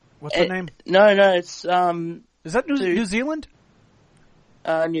 right? What's her name? No, it's is that New Zealand?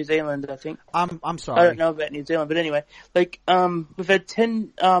 New Zealand, I think. I'm sorry. I don't know about New Zealand, but anyway, we've had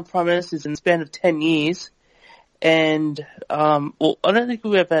 10 prime ministers in the span of 10 years, and I don't think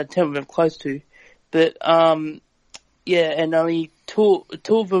we've ever had 10. We've been close to, but yeah, and only two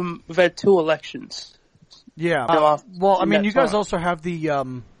of them. We've had 2 elections. Yeah. You guys also have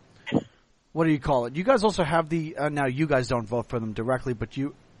the what do you call it? You guys also have the now. You guys don't vote for them directly, but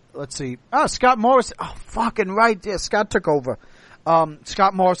let's see. Scott Morrison. Oh, fucking right. Yeah, Scott took over.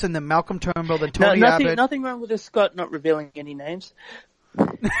 Scott Morrison, then Malcolm Turnbull, then Tony Abbott. Nothing wrong with this Scott not revealing any names. No,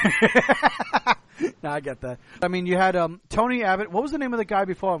 I get that. I mean, you had Tony Abbott. What was the name of the guy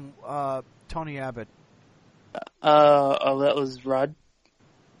before him? Tony Abbott. That was Rudd.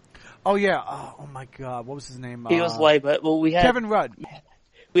 Oh yeah. Oh my God. What was his name? He was Labour. Well, we had Kevin Rudd.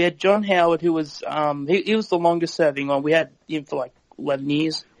 We had John Howard, who was he was the longest serving one. We had him for 11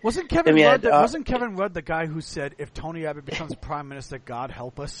 years. Wasn't Kevin Rudd? Wasn't Kevin Rudd the guy who said, "If Tony Abbott becomes Prime Minister, God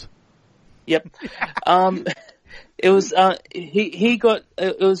help us"? Yep. It was he got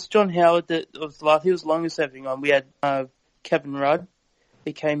it was John Howard that was the last. He was the longest serving one. We had Kevin Rudd.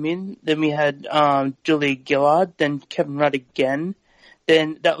 He came in. Then we had Julia Gillard. Then Kevin Rudd again.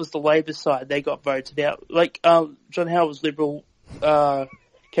 Then that was the Labour side. They got voted out. John Howard was Liberal. Kevin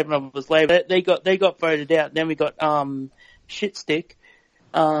Rudd was Labour. They got voted out. Then we got Shitstick.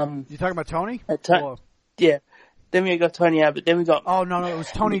 You talking about Tony? Yeah. Then we got Tony Abbott. Then we got. Oh no, it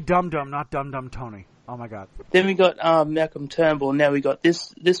was Tony Dum Dum, not Dum Dum Tony. Oh my God. Then we got Malcolm Turnbull. Now we got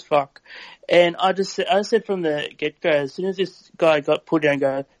this fuck. And I said from the get go, as soon as this guy got put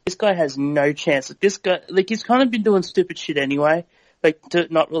down, this guy has no chance. This guy, he's kind of been doing stupid shit anyway, to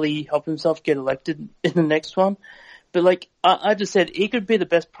not really help himself get elected in the next one. But I just said he could be the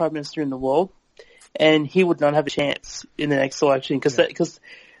best prime minister in the world, and he would not have a chance in the next election because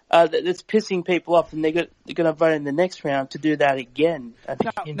that's pissing people off, and they're going to vote in the next round to do that again.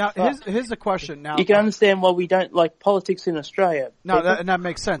 Now here's the question. Now you can understand why we don't like politics in Australia. No, that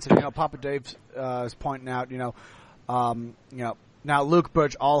makes sense. And Papa Dave is pointing out, now Luke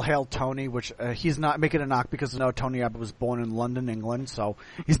Burge, all hail Tony, which he's not making a knock because Tony Abbott was born in London, England, so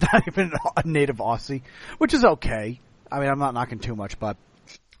he's not even a native Aussie, which is okay. I mean, I'm not knocking too much, but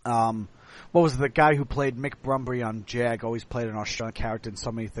what was the guy who played Mick Brumbury on Jag? Always played an Australian character in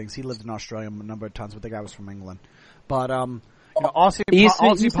so many things. He lived in Australia a number of times, but the guy was from England. But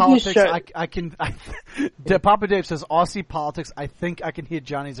Aussie politics. Papa Dave says Aussie politics. I think I can hear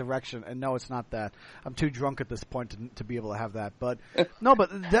Johnny's erection, and no, it's not that. I'm too drunk at this point to be able to have that. But no, but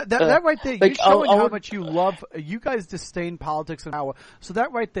that right there, you're showing how much you love. You guys disdain politics and power. So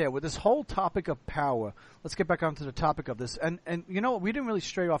that right there, with this whole topic of power. Let's get back onto the topic of this. And you know what? We didn't really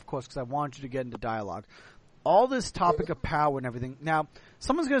stray off course because I wanted you to get into dialogue. All this topic of power and everything. Now,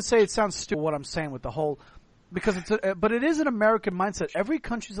 someone's going to say it sounds stupid what I'm saying with the whole, because but it is an American mindset. Every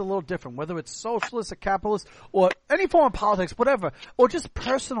country's a little different, whether it's socialist or capitalist or any form of politics, whatever, or just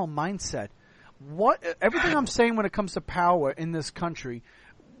personal mindset. Everything I'm saying when it comes to power in this country,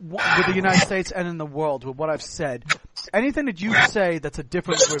 with the United States and in the world, with what I've said, anything that you say that's a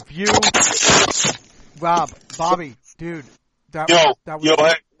different review. Rob, Bobby, dude. What's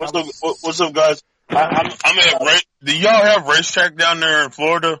up, guys? I'm at race. Do y'all have racetrack down there in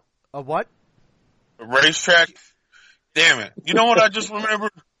Florida? A what? A racetrack? Damn it. You know what I just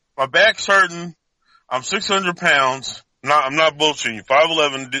remembered? My back's hurting. I'm 600 pounds. I'm not bullshitting you.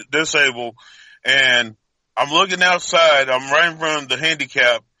 5'11", disabled. And I'm looking outside. I'm right in front of the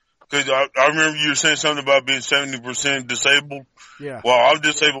handicap. Because I remember you were saying something about being 70% disabled. Yeah. Well, I'm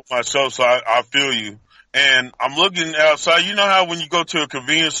disabled myself, so I feel you. And I'm looking outside. You know how when you go to a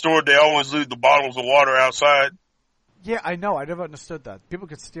convenience store, they always leave the bottles of water outside? Yeah, I know. I never understood that. People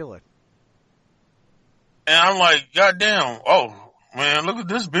could steal it. And I'm like, goddamn, oh, man, look at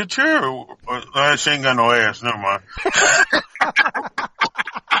this bitch here. She ain't got no ass. Never mind.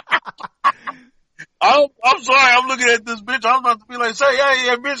 I'm sorry. I'm looking at this bitch. I'm about to be like, say,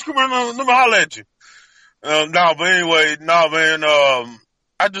 yeah, bitch, come here. Let me holler at you. But anyway, man,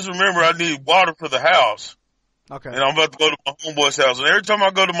 I just remember I need water for the house. Okay. And I'm about to go to my homeboy's house. And every time I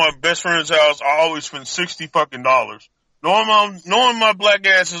go to my best friend's house, I always spend $60 fucking. knowing my black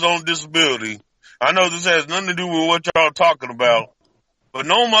ass is on disability, I know this has nothing to do with what y'all are talking about, but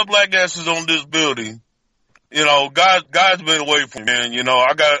knowing my black ass is on disability, you know, God's been away from me, man. You know,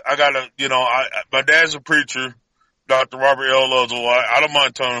 my dad's a preacher, Dr. Robert L. Uzzle. I don't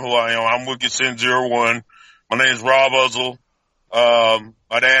mind telling who I am. I'm Wicked Sin 01. My name's Rob Uzzle.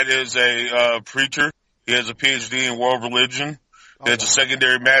 My dad is a preacher. He has a PhD in world religion. He has a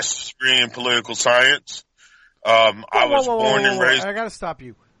secondary master's degree in political science. I was born and raised. I gotta stop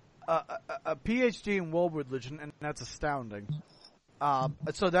you. A PhD in world religion, and that's astounding.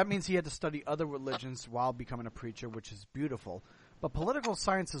 So that means he had to study other religions while becoming a preacher, which is beautiful. But political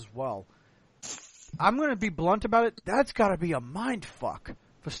science as well. I'm going to be blunt about it. That's got to be a mind fuck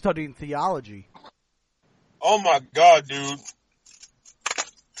for studying theology. Oh my God, dude!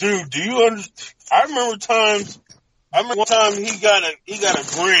 Dude, do you understand? I remember one time he got a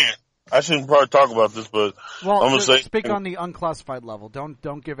grant. I shouldn't probably talk about this, but well, I'm gonna say speak on the unclassified level.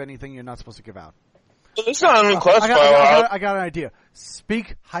 Don't give anything you're not supposed to give out. It's not unclassified. I got an idea.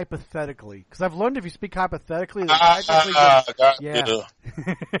 Speak hypothetically, because I've learned if you speak hypothetically, yeah.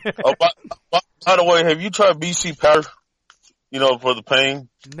 Oh, by the way, have you tried BC powder? You know, for the pain.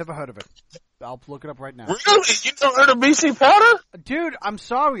 Never heard of it. I'll look it up right now. Really? You never heard of BC powder? Dude, I'm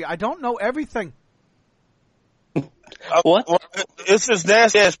sorry. I don't know everything. What? It's this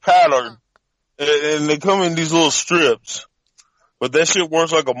nasty ass powder, and they come in these little strips. But that shit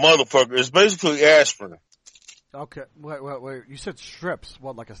works like a motherfucker. It's basically aspirin. Okay, wait. You said strips.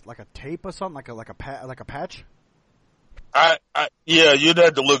 What, like a tape or something? Like a patch? Yeah, you'd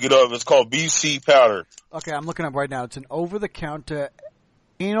have to look it up. It's called BC powder. Okay, I'm looking up right now. It's an over-the-counter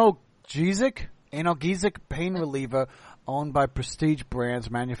analgesic pain reliever owned by Prestige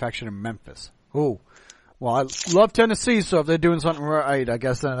Brands, manufactured in Memphis. Ooh. Well, I love Tennessee, so if they're doing something right, I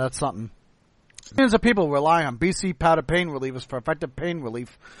guess that's something. Millions of people rely on BC powder pain relievers for effective pain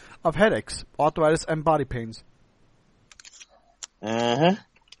relief of headaches, arthritis, and body pains. Mm-hmm.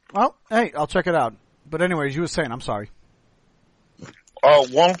 Well, hey, I'll check it out. But anyways, you were saying, I'm sorry.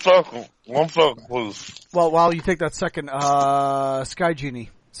 One second, please. Well, while you take that second, Sky Genie,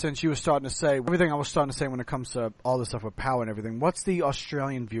 since you were starting to say everything I was starting to say when it comes to all this stuff with power and everything, what's the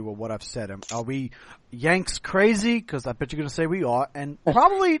Australian view of what I've said? Are we Yanks crazy? Because I bet you're going to say we are, and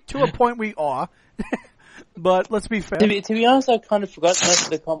probably to a point we are. But let's be fair. To be honest, I kind of forgot most of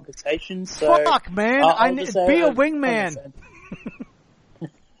the conversation. So fuck, man! I need to be a wingman.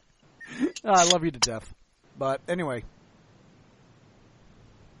 I love you to death, but anyway.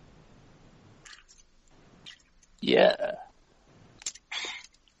 Yeah.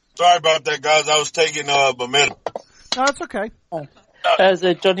 Sorry about that, guys. I was taking a minute. No, it's okay. As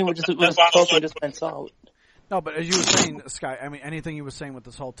Johnny was talking, just went silent. No, but as you were saying, Sky, I mean, anything you were saying with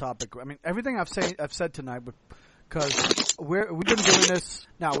this whole topic, I mean, everything I've said tonight, because we've been doing this,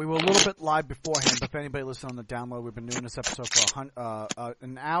 now, we were a little bit live beforehand, but if anybody listening on the download, we've been doing this episode for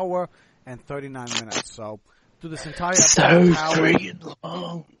an hour and 39 minutes, so through this entire episode. So freaking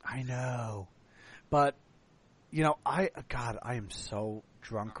long. I know. But, you know, I am so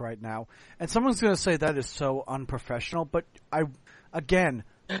drunk right now, and someone's going to say that is so unprofessional, but I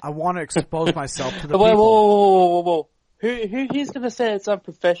want to expose myself to the people. Whoa. Who's going to say it's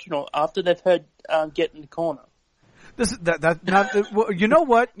unprofessional after they've heard Get in the Corner? You know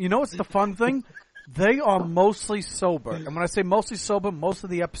what? You know what's the fun thing? They are mostly sober. And when I say mostly sober, most of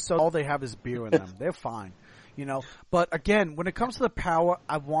the episodes, all they have is beer in them. They're fine. You know, but again, when it comes to the power,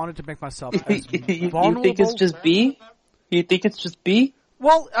 I wanted to make myself as vulnerable. You think it's just B? You think it's just B?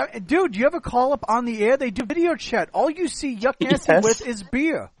 Well, dude, you ever call up on the air? They do video chat. All you see Yuck Nancy with is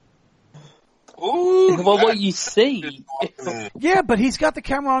beer. Ooh, well, what you see. Yeah, but he's got the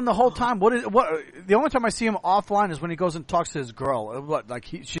camera on the whole time. The only time I see him offline is when he goes and talks to his girl. What, like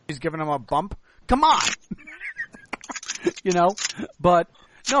she's giving him a bump? Come on! You know? But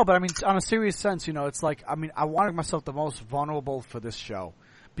I mean, on a serious sense, you know, it's like, I mean, I wanted myself the most vulnerable for this show.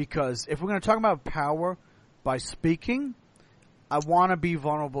 Because if we're going to talk about power by speaking, I want to be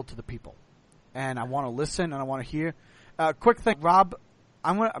vulnerable to the people. And I want to listen and I want to hear. Quick thing, Rob,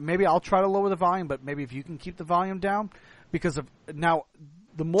 maybe I'll try to lower the volume, but maybe if you can keep the volume down. Because now,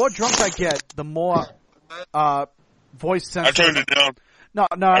 the more drunk I get, the more voice sensitive. I turned it down. No,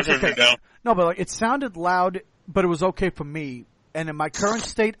 I turned it down. No, but like, it sounded loud, but it was okay for me. And in my current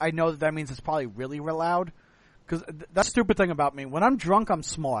state, I know that means it's probably really loud. Because that's the stupid thing about me. When I'm drunk, I'm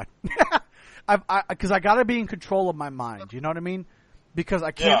smart. Because I got to be in control of my mind. You know what I mean? Because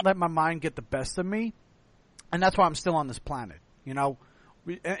I can't let my mind get the best of me. And that's why I'm still on this planet. You know?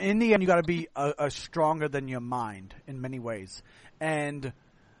 In the end, you got to be stronger than your mind in many ways. And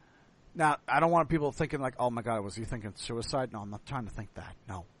Now, I don't want people thinking like, oh my God, was he thinking suicide? No, I'm not trying to think that.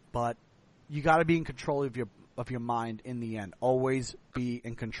 No. But you got to be in control of your mind in the end. Always be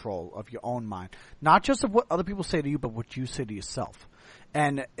in control of your own mind. Not just of what other people say to you, but what you say to yourself.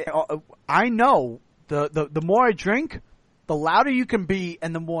 And I know the more I drink, the louder you can be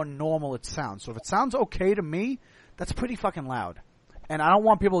and the more normal it sounds. So if it sounds okay to me, that's pretty fucking loud. And I don't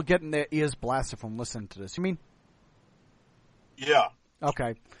want people getting their ears blasted from listening to this. You mean? Yeah.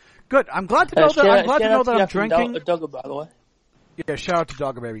 Okay. Good. I'm glad to know that. I'm glad to know that I'm drinking. Dogger, by the way. Yeah, shout out to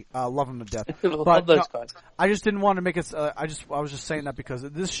Dogger Baby. Love him to death. Love But those no, guys. I just didn't want to make it. I was just saying that because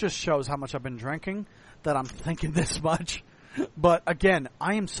this just shows how much I've been drinking that I'm thinking this much. But again,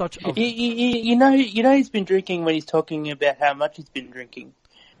 I am such a. You know, he's been drinking when he's talking about how much he's been drinking.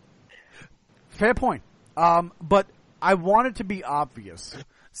 Fair point. But I want it to be obvious.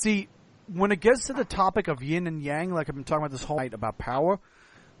 See, when it gets to the topic of yin and yang, like I've been talking about this whole night about power,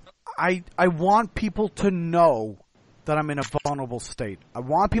 I want people to know that I'm in a vulnerable state. I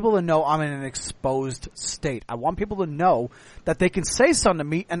want people to know I'm in an exposed state. I want people to know that they can say something to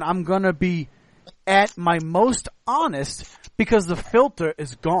me and I'm going to be at my most honest because the filter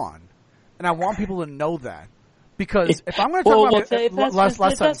is gone. And I want people to know that. Because if I'm going to talk about last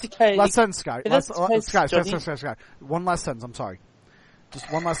sentence, Sky. Sky. One last sentence, I'm sorry.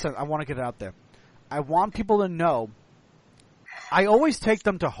 Just one last sentence. I want to get it out there. I want people to know, I always take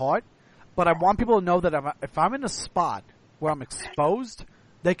them to heart, but I want people to know that if I'm in a spot where I'm exposed,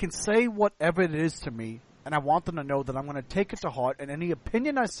 they can say whatever it is to me, and I want them to know that I'm going to take it to heart, and any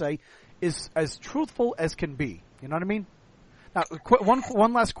opinion I say is as truthful as can be. You know what I mean? Now,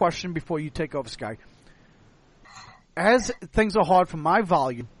 one last question before you take over, Sky. As things are hard for my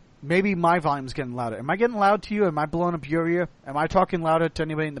volume, maybe my volume's getting louder. Am I getting loud to you? Am I blowing up your ear? Am I talking louder to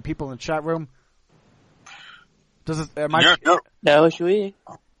anybody in the people in the chat room? No issue here.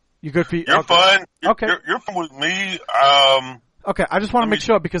 You good for you? You're okay. fine. Okay. You're fine with me. Okay, I just want to make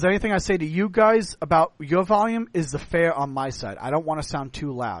sure because anything I say to you guys about your volume is the fair on my side. I don't want to sound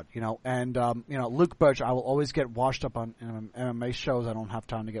too loud, you know. And Luke Birch, I will always get washed up on MMA shows. I don't have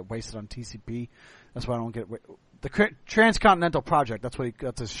time to get wasted on TCP. That's why I don't get the Transcontinental Project.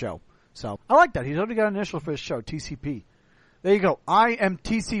 That's his show. So I like that. He's already got an initial for his show, TCP. There you go. I am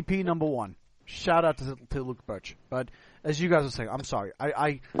TCP #1. Shout out to Luke Birch. But as you guys are saying, I'm sorry.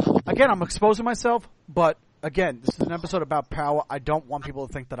 I'm exposing myself, but again, this is an episode about power. I don't want people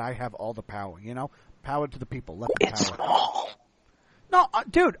to think that I have all the power, you know? Power to the people. Let the It's power. small. No,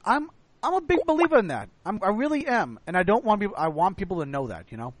 dude, I'm a big believer in that. I really am. And I want people to know that,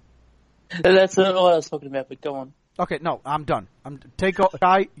 you know? That's not what I was talking about, but go on. Okay, no, I'm done.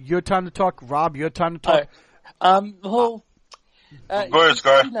 Guy, your time to talk. Rob, your time to talk. Go ahead,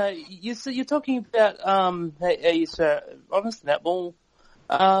 Sky. You know, you're talking about he's honest in that. Well,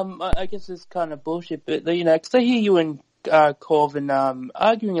 I guess it's kind of bullshit, but you know, because I hear you and Corvin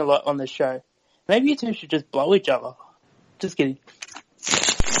arguing a lot on the show. Maybe you two should just blow each other. Just kidding.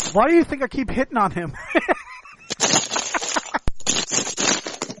 Why do you think I keep hitting on him?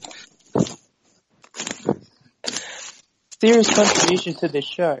 Serious contribution to the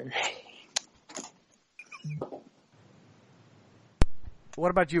show.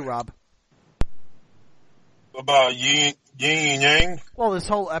 What about you, Rob? About yin and yang? Well, this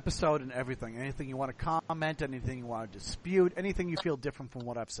whole episode and everything. Anything you want to comment, anything you want to dispute, anything you feel different from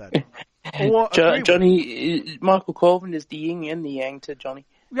what I've said. Or Johnny, Michael Corvin is the yin and the yang to Johnny.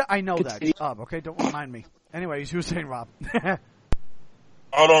 Yeah, I know that. Okay, don't remind me. Anyways, you were saying, Rob.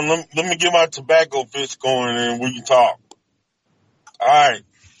 Hold on, let me get my tobacco fist going and we can talk. Alright.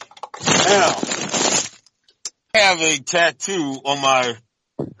 Now, I have a tattoo on my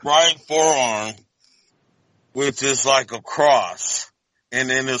right forearm, which is like a cross. And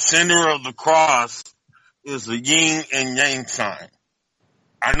in the center of the cross is the yin and yang sign.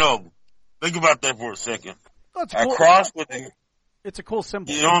 I know. Think about that for a second. Oh, it's A cool. cross with a, It's a cool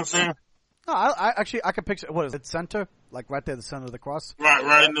symbol. you know what I'm saying? No, I can picture. What is it? Center, like right there, the center of the cross.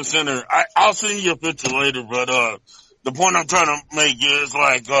 Right in the center. I'll send you a picture later, but the point I'm trying to make is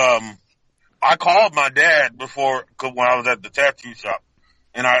like I called my dad before when I was at the tattoo shop,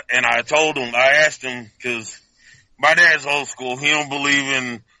 and I told him, I asked him because my dad's old school. He don't believe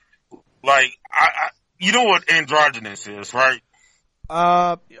in like you know what androgynous is, right?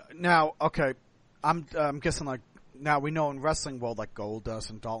 Now, okay, I'm guessing like. Now, we know in wrestling world, like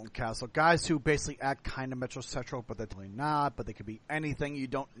Goldust and Dalton Castle, guys who basically act kind of metrosexual, but they're totally not, but they could be anything you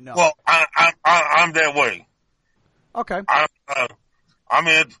don't know. Well, I'm that way. Okay. I'm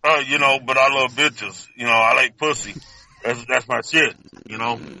in, you know, but I love bitches. You know, I like pussy. That's my shit, you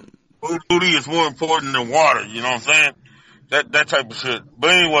know. Booty is more important than water, you know what I'm saying? That type of shit.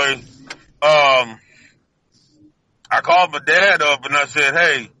 But anyway, I called my dad up and I said,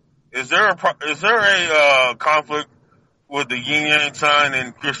 "Hey, is there a conflict with the yin yang sign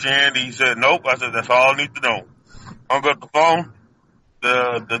in Christianity?" He said, "Nope." I said, "That's all I need to know." Hung up the phone.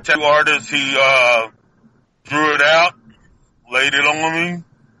 The tattoo artist, he drew it out, laid it on me.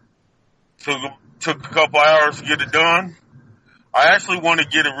 Took a couple hours to get it done. I actually want to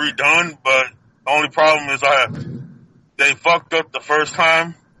get it redone, but the only problem is they fucked up the first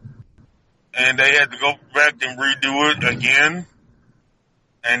time, and they had to go back and redo it again.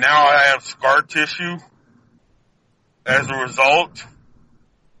 And now I have scar tissue as a result.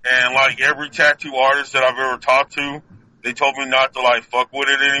 And like every tattoo artist that I've ever talked to, they told me not to like fuck with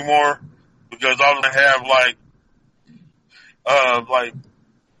it anymore because I was gonna have like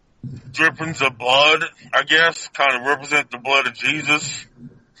drippings of blood, I guess, kind of represent the blood of Jesus.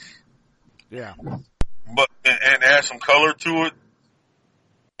 Yeah. But and add some color to it.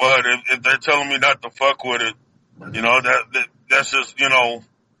 But if they're telling me not to fuck with it, you know, that's just, you know,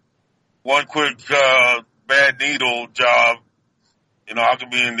 one quick bad needle job. You know, I could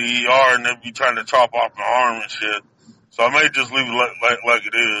be in the ER and they'd be trying to chop off my arm and shit. So I may just leave it like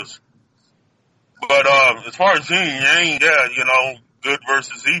it is. But as far as yin and yang, yeah, you know, good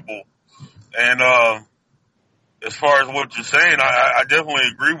versus evil. And as far as what you're saying, I definitely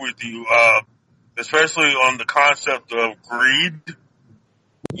agree with you, especially on the concept of greed.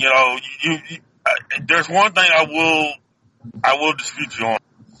 You know, there's one thing I will dispute you on.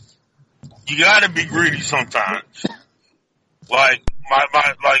 You gotta be greedy sometimes. Like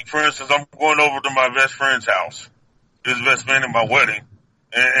like for instance, I'm going over to my best friend's house. His best man at my wedding,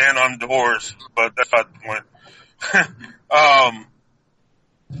 and I'm divorced, but that's not the point.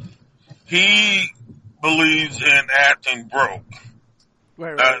 He believes in acting broke.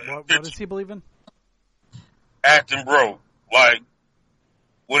 Wait, what does he believe in? Acting broke. Like,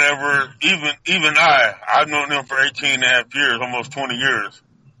 whenever, even I've known him for 18 and a half years, almost 20 years.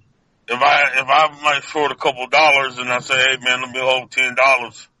 If I'm like short a couple dollars and I say, "Hey man, let me hold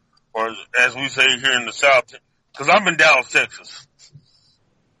 $10, or as we say here in the South, cause I'm in Dallas, Texas.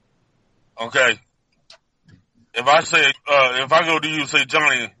 Okay. If I say, if I go to you and say,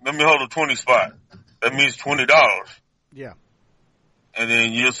 "Johnny, let me hold a 20 spot," that means $20. Yeah. And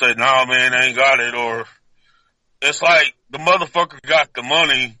then you'll say, "Nah, man, I ain't got it," or it's like the motherfucker got the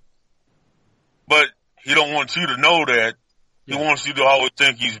money, but he don't want you to know that. He wants you to always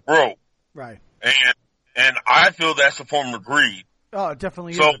think he's broke. Right. And I feel that's a form of greed. Oh, it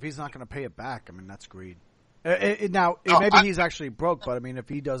definitely is. If he's not going to pay it back, I mean, that's greed. Maybe he's actually broke, but I mean, if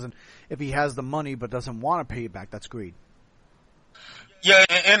he has the money but doesn't want to pay it back, that's greed. Yeah,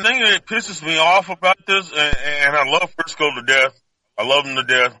 and the thing that pisses me off about this, and I love Frisco to death. I love him to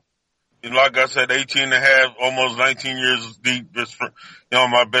death. And like I said, 18 and a half, almost 19 years deep,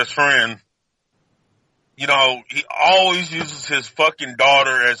 my best friend. You know, he always uses his fucking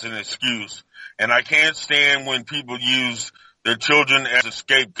daughter as an excuse. And I can't stand when people use their children as a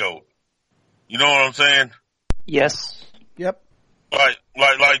scapegoat. You know what I'm saying? Yes. Yep. Like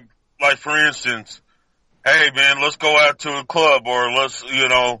for instance, "Hey man, let's go out to a club," or let's, you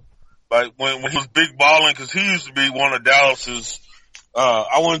know, like when he was big balling, cause he used to be one of Dallas's,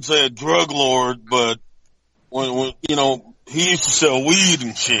 I wouldn't say a drug lord, but when, you know, he used to sell weed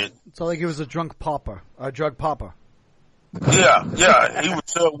and shit. So like he was a drug popper. Yeah, he would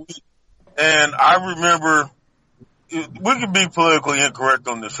sell weed. And I remember, we can be politically incorrect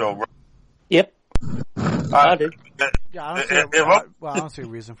on this show, right? Yep. I did. Yeah, I don't see a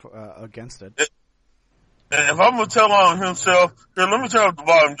reason for against it. If I'm gonna tell on himself, here, let me tell at the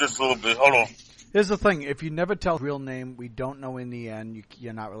bottom just a little bit. Hold on. Here's the thing: if you never tell his real name, we don't know in the end.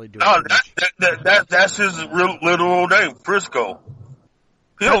 You're not really doing. No, that's his real literal name, Frisco.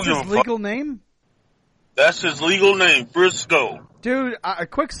 That's his legal name? That's his legal name, Frisco. Dude, a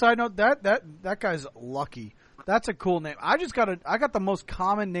quick side note, that guy's lucky. That's a cool name. I got the most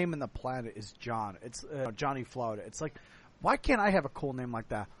common name in the planet is John. It's Johnny Florida. It's like, why can't I have a cool name like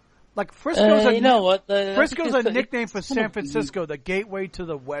that? Like Frisco's Frisco's a nickname for San Francisco, the gateway to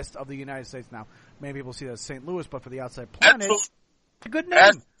the west of the United States. Now, many people see that as St. Louis, but for the outside planet, it's a good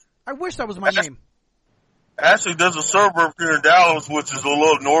name. I wish that was my name. Actually, there's a suburb here in Dallas, which is a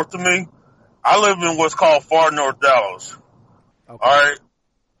little north of me. I live in what's called far north Dallas. Okay. All right,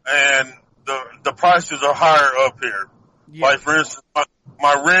 and the prices are higher up here. Yes. Like for instance,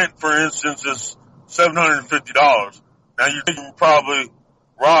 my rent, for instance, is $750. Now you're thinking probably,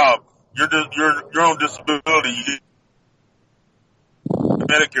 "Rob, you're on disability, you get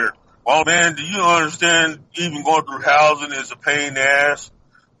Medicare." Well, man, do you understand? Even going through housing is a pain in the ass.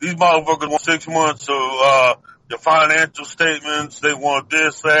 These motherfuckers want 6 months of your financial statements. They want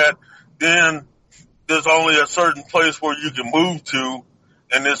this, that. then there's only a certain place where you can move to,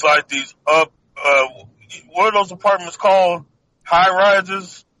 and it's like these what are those apartments called? High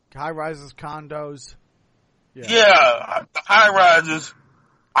rises? High rises, condos. Yeah, high rises.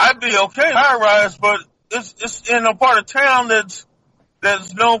 I'd be okay high rise, but it's in a part of town that's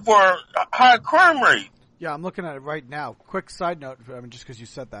known for a high crime rate. Yeah, I'm looking at it right now. Quick side note, just because you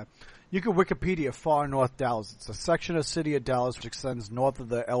said that. You can Wikipedia Far North Dallas. It's a section of the city of Dallas which extends north of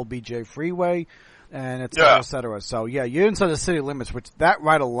the LBJ freeway, and et cetera. So, yeah, you're inside the city limits, which that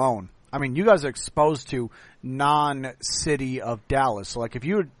right alone, I mean, you guys are exposed to non-city of Dallas. So, like, if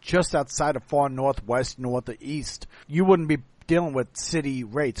you were just outside of far northwest, north, or east, you wouldn't be dealing with city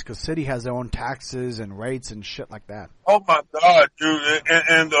rates, because city has their own taxes and rates and shit like that. Oh, my God, dude.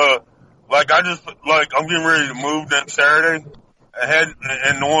 And I'm getting ready to move next Saturday.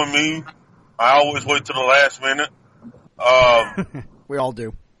 And knowing me, I always wait till the last minute. We all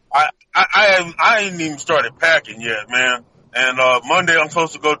do. I ain't even started packing yet, man. And Monday I'm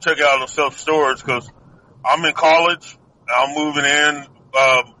supposed to go check out the self-storage because I'm in college. I'm moving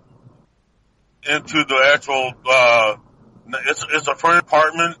into the actual, it's a free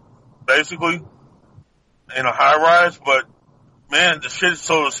apartment, basically, in a high-rise, but, man, the shit is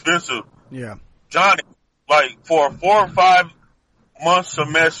so expensive. Yeah. Johnny, like, for a 4 or 5 month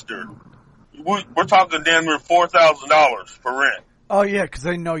semester, we're talking damn near $4,000 for rent. Oh yeah, because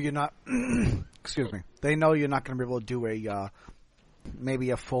they know you're not. Excuse me. They know you're not going to be able to do maybe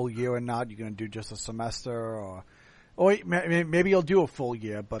a full year or not. You're going to do just a semester, or maybe you'll do a full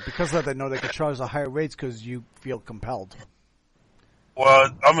year. But because of that, they know they can charge the higher rates because you feel compelled. Well,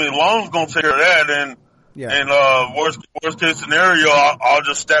 I mean, loan's going to take care of that, and worst case scenario, I'll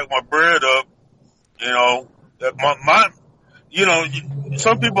just stack my bread up. You know,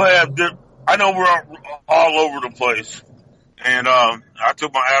 some people have. I know we're all over the place, and I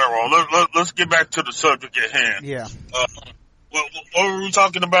took my Adderall. Let's get back to the subject at hand. Yeah. What were we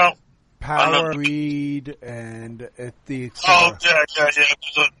talking about? Power, greed, and the. Oh yeah.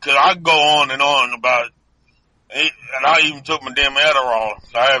 Because I go on and on about it, and I even took my damn Adderall.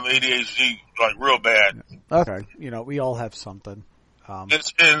 I have ADHD like real bad. Okay, we all have something. And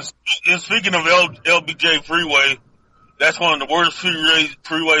speaking of LBJ Freeway, that's one of the worst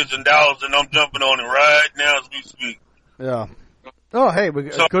freeways in Dallas, and I'm jumping on it right now as we speak. Yeah. Oh, hey,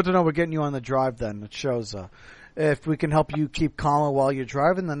 good to know we're getting you on the drive then. It shows if we can help you keep calmer while you're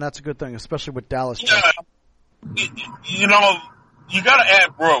driving, then that's a good thing, especially with Dallas. Yeah. You got to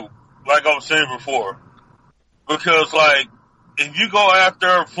act broke, like I was saying before. Because, like, if you go after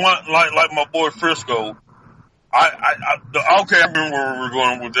a front, like my boy Frisco, I remember where we're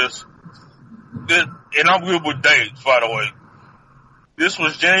going with this. And I'm good with dates, by the way. This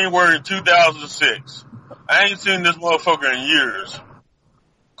was January 2006. I ain't seen this motherfucker in years.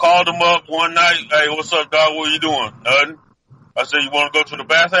 Called him up one night. Hey, what's up, dog? What are you doing? Nothing. I said, you want to go to the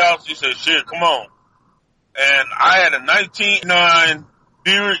bathhouse? He said, shit, come on. And I had a 1989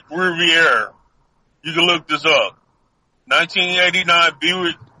 Buick Riviera. You can look this up. 1989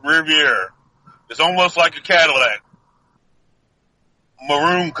 Buick Riviera. It's almost like a Cadillac.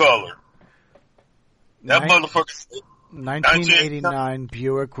 Maroon color. That motherfucker. 1989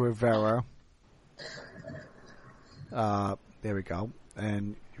 Buick Riviera. There we go.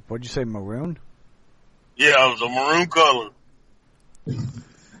 And what'd you say, maroon? Yeah, it was a maroon color.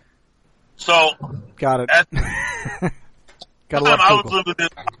 So. Got it. Got I was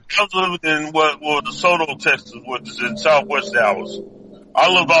living in what DeSoto, Texas, which is in southwest Dallas. I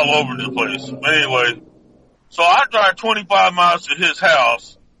lived all over the place. Anyway, so I drive 25 miles to his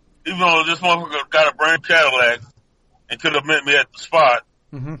house, even though this motherfucker got a brand new Cadillac and could have met me at the spot.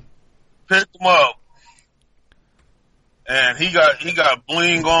 Mm-hmm. Picked him up, and he got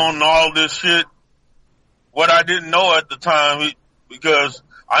bling on and all this shit. What I didn't know at the time, because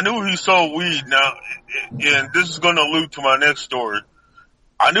I knew he sold weed now, and this is going to allude to my next story.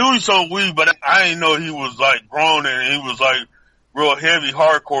 I knew he sold weed, but I didn't know he was like grown and he was like real heavy,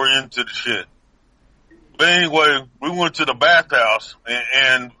 hardcore into the shit. But anyway, we went to the bathhouse,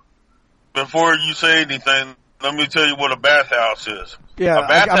 and before you say anything, let me tell you what a bathhouse is. Yeah,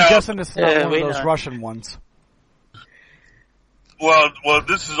 I'm guessing it's not one of those Russian ones. Well,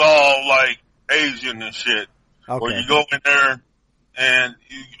 this is all like Asian and shit. Okay. Where you go in there, and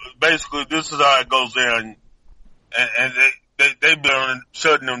basically this is how it goes down, and they've been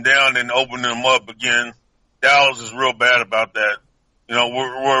shutting them down and opening them up again. Dallas is real bad about that.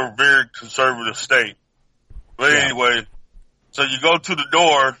 We're a very conservative state. But anyway, so you go to the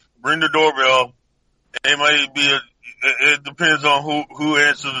door, ring the doorbell. It depends on who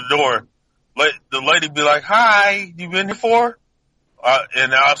answers the door. The lady be like, hi, you been here for?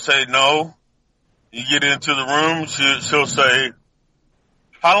 And I'll say no. You get into the room, she'll say,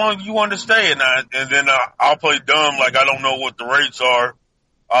 how long do you want to stay? And then I'll play dumb like I don't know what the rates are.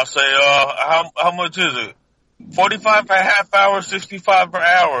 I'll say, how much is it? 45 for a half hour, 65 per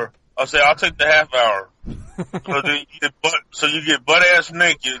hour. I'll say, I'll take the half hour. So you get butt ass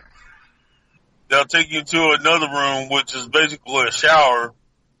naked. They'll take you to another room, which is basically a shower,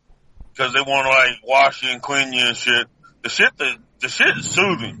 because they want to like wash you and clean you and shit. The shit is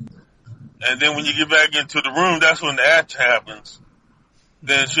soothing. And then when you get back into the room, that's when the act happens.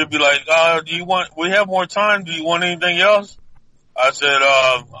 Then she'll be like, we have more time. Do you want anything else? I said,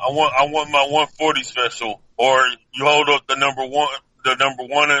 I want my 140 special. Or you hold up the number one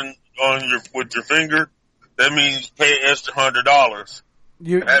with your finger. That means pay extra $100.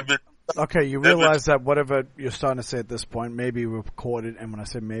 Okay, you realize that whatever you're starting to say at this point may be recorded. And when I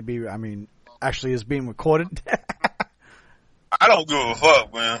say maybe, I mean actually is being recorded. I don't give a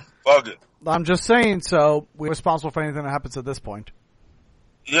fuck, man. Fuck it. I'm just saying, so we're responsible for anything that happens at this point.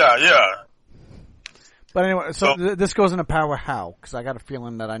 Yeah. But anyway, so this goes into power how? Because I got a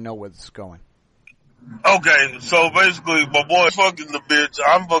feeling that I know where this is going. Okay, so basically, my boy fucking the bitch,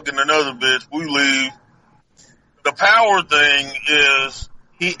 I'm fucking another bitch, we leave. The power thing is,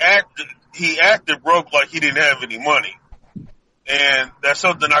 he acted broke like he didn't have any money. And that's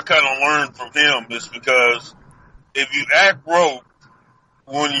something I kind of learned from him, is because if you act broke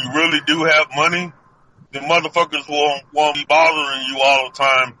when you really do have money, the motherfuckers won't be bothering you all the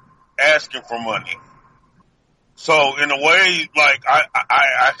time asking for money. So in a way, like,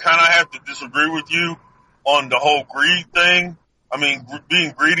 I kind of have to disagree with you on the whole greed thing. I mean,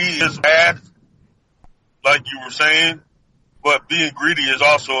 being greedy is bad, like you were saying, but being greedy is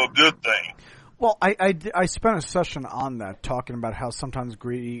also a good thing. Well, I spent a session on that, talking about how sometimes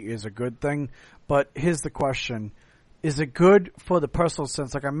greedy is a good thing, but here's the question. Is it good for the personal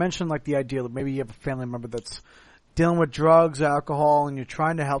sense? Like I mentioned, like the idea that maybe you have a family member that's dealing with drugs, alcohol, and you're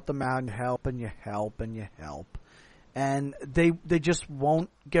trying to help them out and help and you help and you help. And they just won't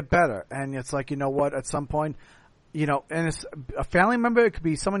get better. And it's like, you know what, at some point, you know, and it's a family member, it could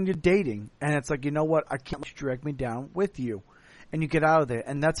be someone you're dating, and it's like, you know what, I can't let you drag me down with you. And you get out of there.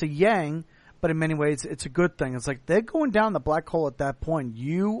 And that's a yang, but in many ways, it's a good thing. It's like they're going down the black hole at that point.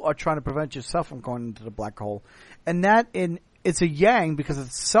 You are trying to prevent yourself from going into the black hole. And it's a yang because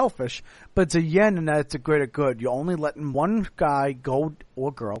it's selfish, but it's a yin in that it's a greater good. You're only letting one guy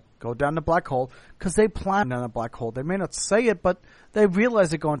or girl go down the black hole because they plan down the black hole. They may not say it, but they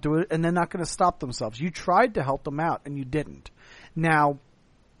realize they're going through it, and they're not going to stop themselves. You tried to help them out, and you didn't. Now,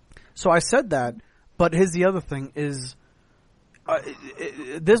 so I said that, but here's the other thing is,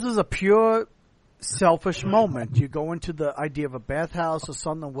 this is a pure selfish moment. You go into the idea of a bathhouse or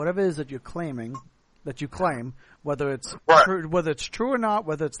something, whatever it is that you claim, whether it's true or not,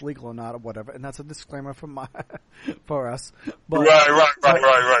 whether it's legal or not, or whatever. And that's a disclaimer for us. But,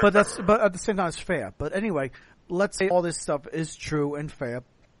 Right. But at the same time, it's fair. But anyway, let's say all this stuff is true and fair.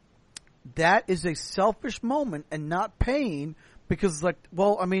 That is a selfish moment and not paying because, like,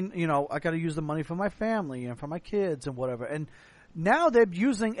 well, I mean, you know, I got to use the money for my family and for my kids and whatever. And now they're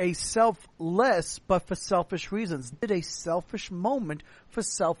using a selfless, but for selfish reasons. Did a selfish moment for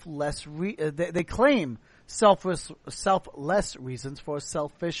selfless they claim selfless reasons for a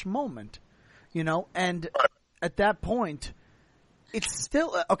selfish moment, you know. And at that point, it's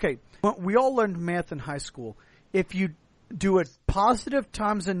still okay. We all learned math in high school. If you do it positive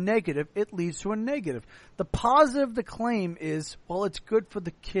times a negative, it leads to a negative. The positive, the claim is, well, it's good for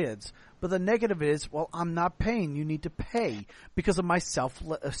the kids. But the negative is, well, I'm not paying. You need to pay because of my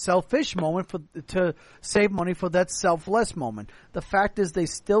selfish moment to save money for that selfless moment. The fact is they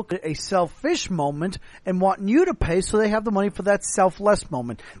still get a selfish moment and want you to pay so they have the money for that selfless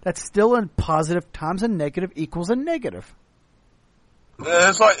moment. That's still a positive times a negative equals a negative. Yeah,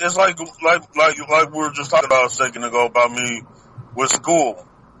 it's like we were just talking about a second ago about me with school.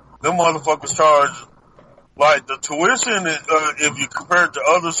 Them motherfuckers charge, like, the tuition, if you compare it to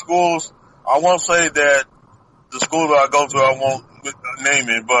other schools, I won't say that the school that I go to, I won't name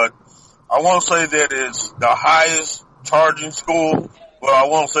it, but I won't say that it's the highest charging school, but I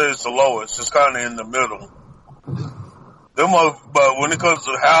won't say it's the lowest. It's kind of in the middle. But when it comes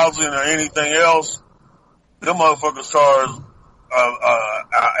to housing or anything else, them motherfuckers charge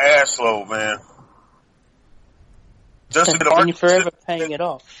ass load, man. Just to get and you're forever paying it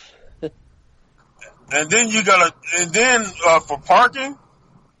off. And then for parking,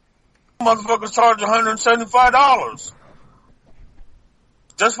 motherfuckers charge $175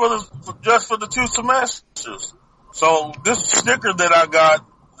 just for the 2 semesters. So this sticker that I got,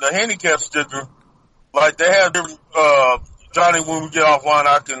 the handicap sticker, like they have different Johnny, when we get offline,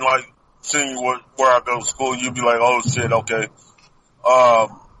 I can like send you where I go to school. You'll be like, oh shit, okay.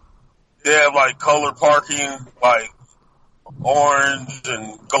 They have like color parking, like orange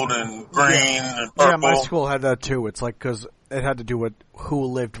and golden, green and purple. Yeah, my school had that too. It's like because it had to do with who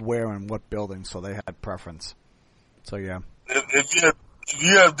lived where and what building, so they had preference. So yeah. If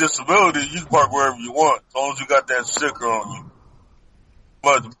you have disability, you can park wherever you want, as long as you got that sticker on you.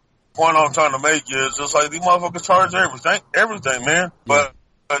 But the point I'm trying to make is just like these motherfuckers charge everything, man. But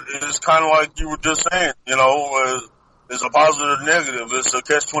it's kind of like you were just saying, you know, it's a positive and negative. It's a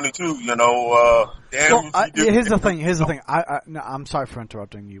catch-22, you know. Here's the thing. I'm sorry for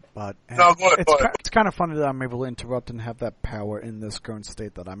interrupting you, but no, go ahead. It's kind of funny that I'm able to interrupt and have that power in this current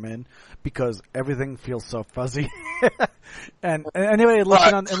state that I'm in because everything feels so fuzzy. and anybody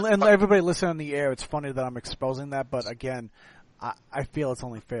listening and everybody listening on the air, it's funny that I'm exposing that, but again, I feel it's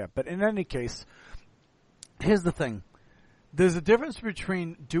only fair. But in any case, here's the thing. There's a difference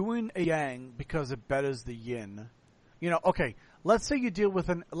between doing a yang because it betters the yin. You know, okay, let's say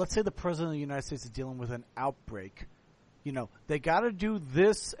let's say the President of the United States is dealing with an outbreak. You know, they gotta do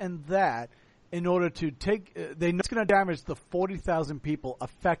this and that in order to they know it's gonna damage the 40,000 people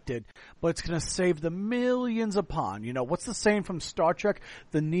affected, but it's gonna save the millions upon. You know, what's the saying from Star Trek?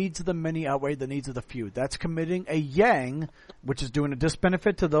 The needs of the many outweigh the needs of the few. That's committing a yang, which is doing a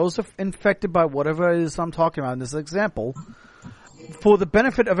disbenefit to those infected by whatever it is I'm talking about in this example, for the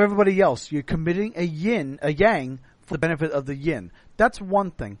benefit of everybody else. You're committing a yang, for the benefit of the yin. That's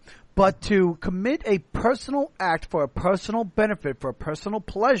one thing. But to commit a personal act for a personal benefit, for a personal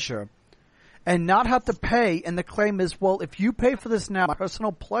pleasure, and not have to pay, and the claim is, well, if you pay for this now, my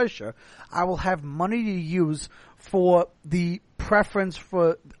personal pleasure, I will have money to use for the preference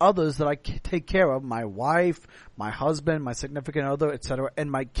for others that I take care of, my wife, my husband, my significant other, etc., and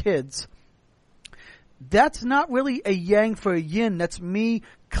my kids. That's not really a yang for a yin. That's me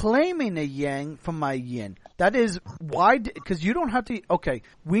claiming a yang for my yin. That is why, because you don't have to, okay,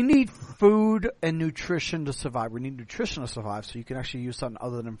 we need food and nutrition to survive. We need nutrition to survive, so you can actually use something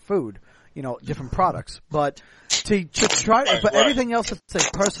other than food, you know, different products. But but everything else is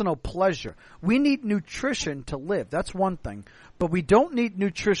a personal pleasure. We need nutrition to live. That's one thing. But we don't need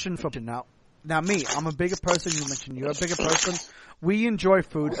nutrition for, now me, I'm a bigger person. You mentioned you're a bigger person. We enjoy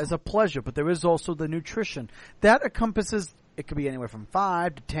food as a pleasure, but there is also the nutrition. That encompasses, it could be anywhere from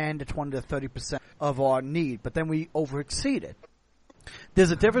 5 to 10 to 20 to 30% of our need, but then we overexceed it.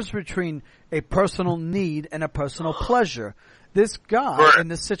 There's a difference between a personal need and a personal pleasure. This guy, in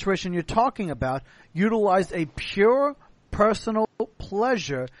this situation you're talking about, utilized a pure personal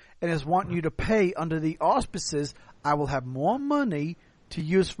pleasure and is wanting you to pay under the auspices, I will have more money to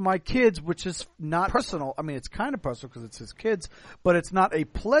use for my kids, which is not personal. I mean, it's kind of personal because it's his kids, but it's not a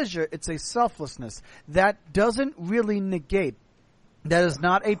pleasure. It's a selflessness. That doesn't really negate. That is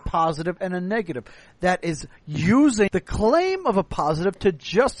not a positive and a negative. That is using the claim of a positive to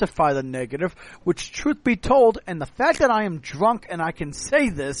justify the negative, which, truth be told, and the fact that I am drunk and I can say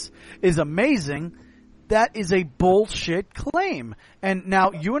this is amazing, that is a bullshit claim. And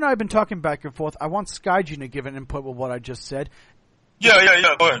now, you and I have been talking back and forth. I want Skygen to give an input with what I just said. Yeah.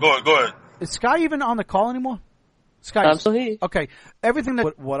 Go ahead. Is Sky even on the call anymore? Sky. I'm still here. Okay. Everything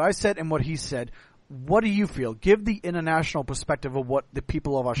that what I said and what he said, what do you feel? Give the international perspective of what the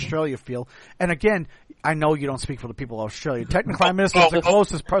people of Australia feel. And again, I know you don't speak for the people of Australia. Technically, Prime Minister is the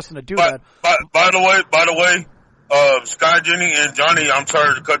closest person to do that. By the way, Sky Jenny and Johnny, I'm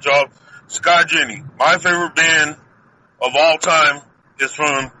sorry to cut you off. Sky Jenny, my favorite band of all time is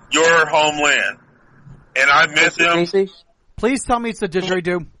from your homeland. And I met them. Please tell me it's the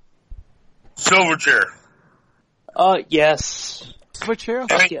didgeridoo. Silverchair. Yes. Silverchair?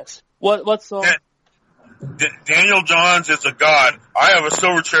 Yes. What song? Daniel Johns is a god. I have a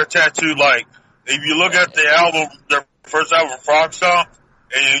Silverchair tattoo. Like, if you look at the album, their first album, Frog Stomp,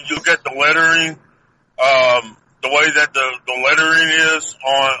 and you look at the lettering, the way that the lettering is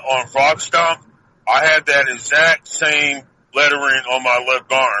on Frog Stomp, I had that exact same lettering on my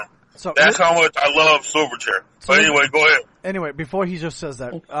left arm. So that's how much I love Silverchair. But anyway, go ahead. Anyway, before he just says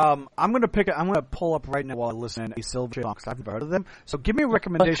that, I'm gonna pull up right now while I listen to a Silverchair song because I've never heard of them. So give me a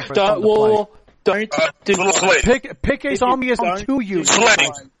recommendation for a song to play. Don't pick a song to you.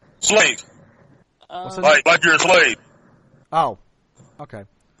 Slave. Like you're a slave. Oh, okay.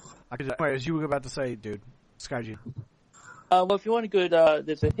 Anyway, as you were about to say, dude, SkyG. Well, if you want a good,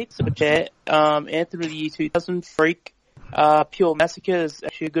 there's a hit Silverchair. Anthony the Year 2000, Freak. Pure Massacre is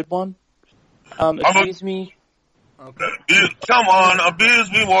actually a good one. Abuse Me. Okay. Come on,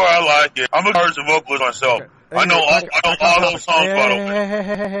 Abuse Me more, I like it. I'm a version vocalist myself. Okay. I know all those songs.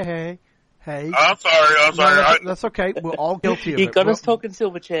 Hey. I'm sorry. No, that's okay. We're all guilty of it. You got us talking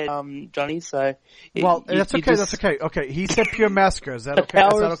Silverchair, Johnny, so... That's okay. Okay, he said Pure Massacre. Is that the okay?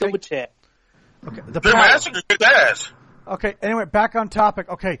 power Is that of okay? Silverchair. Okay. The Pure power. Massacre kicked ass. Okay, anyway, back on topic.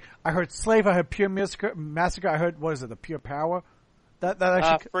 Okay, I heard Slave, I heard Pure Massacre, I heard, what is it, the Pure Power? That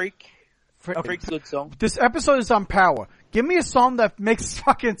actually... Freak's a good song. This episode is on power. Give me a song that makes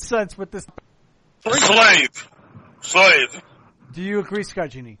fucking sense with this. Slave. Do you agree, Sky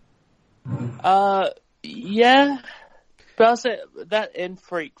Genie? Yeah. But I'll say that and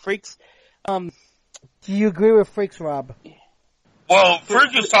Freaks, Do you agree with Freaks, Rob? Well,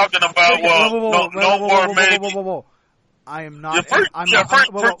 Freak is talking about, no more maybe. I am not. Rob.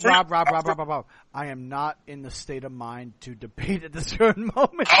 I am not in the state of mind to debate at this certain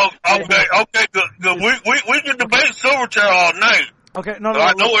moment. Okay, good. We can debate Silverchair all night. Okay, no,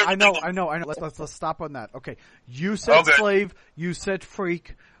 I know. Let's stop on that. Okay, you said Slave. You said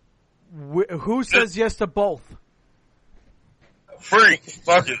Freak. Who says yes to both? Freak.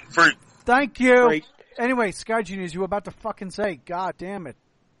 Fuck it, Freak. Thank you. Freak. Anyway, Sky Genius, you were about to fucking say. God damn it.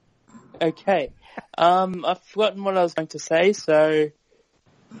 Okay. I've forgotten what I was going to say, so...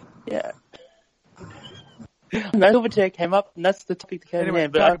 Yeah. No, Silverchair came up, and that's the topic that came anyway,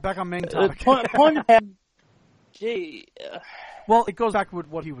 in. But back on main topic. Point of how... Gee... Well, it goes back with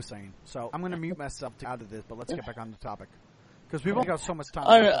what he was saying. So I'm going to mute myself out of this, but let's get back on the topic. Because we've only got so much time.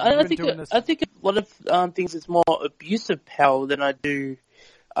 I think a lot of things is more abuse of power than I do...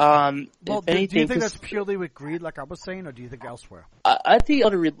 do you think that's purely with greed, like I was saying, or do you think elsewhere? I think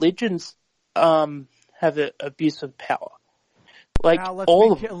other religions have an abuse of power. Like now, let's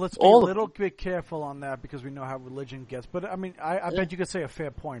be a little bit careful on that because we know how religion gets. But I mean, I bet you could say a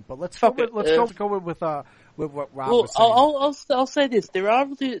fair point. But let's go with what Rob was saying. I'll say this: there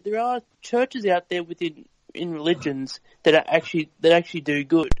are churches out there in religions that actually do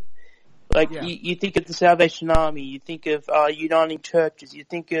good. Like, you think of the Salvation Army, you think of Uniting Churches, you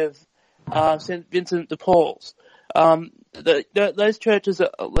think of St. Vincent de Paul's. Those churches,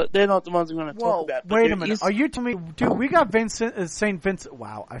 they're not the ones I'm going to talk about. Wait a minute. Are you telling me, dude, we got St. Vincent,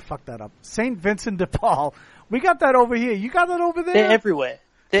 wow, I fucked that up. St. Vincent de Paul. We got that over here. You got that over there? They're everywhere.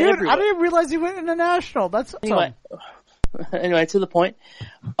 I didn't realize he went international. That's anyway, to the point.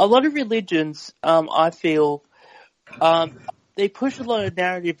 A lot of religions, I feel, they push a lot of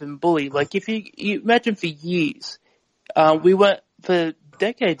narrative and bully. Like, if you imagine for years, for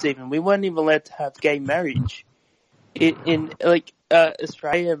decades even, we weren't even allowed to have gay marriage in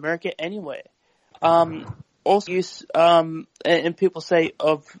Australia, America, anywhere. Also use, and people say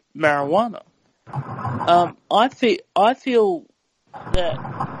of marijuana. I feel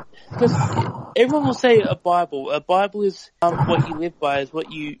that, because everyone will say a Bible is, what you live by, is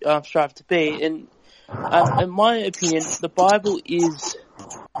what you, strive to be, and in my opinion, the Bible is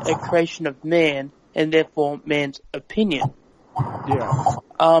a creation of man, and therefore man's opinion. Yeah.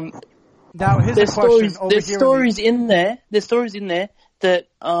 Now, here's a question. There's stories in there that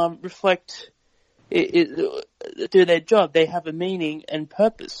reflect do their job. They have a meaning and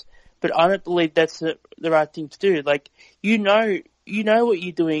purpose. But I don't believe that's the right thing to do. Like, you know what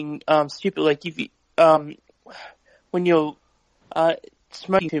you're doing, stupid. Like, if you, when you're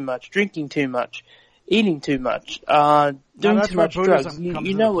smoking too much, drinking too much, eating too much, doing too much drugs,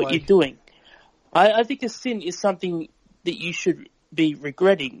 you know what you're doing. I think a sin is something that you should be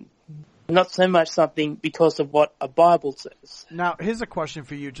regretting, not so much something because of what a Bible says. Now, here's a question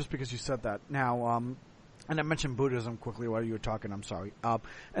for you, just because you said that. Now, and I mentioned Buddhism quickly while you were talking, I'm sorry. And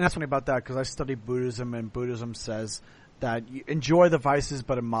that's funny about that, because I study Buddhism, and Buddhism says that you enjoy the vices,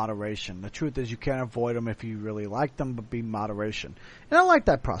 but in moderation. The truth is you can't avoid them if you really like them, but be in moderation. And I like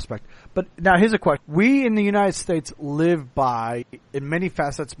that prospect. But now here's a question. We in the United States live by, in many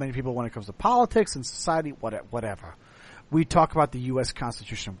facets, many people when it comes to politics and society, whatever. We talk about the U.S.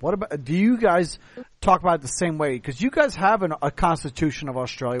 Constitution. What about, do you guys talk about it the same way? Because you guys have a Constitution of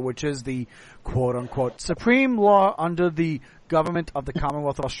Australia, which is the quote-unquote supreme law under the government of the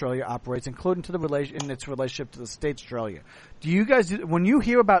Commonwealth of Australia operates, including to in its relationship to the state Australia. Do you guys, when you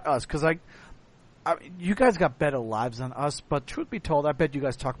hear about us, because you guys got better lives than us, but truth be told, I bet you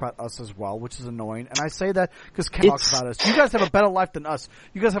guys talk about us as well, which is annoying. And I say that because Ken talks about us. You guys have a better life than us.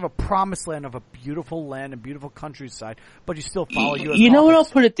 You guys have a promised land of a beautiful land and beautiful countryside, but you still follow U.S. You know what I'll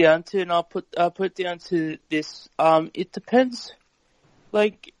put it down to, and I'll put it down to this. It depends.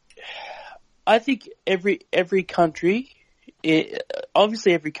 Like, I think every country,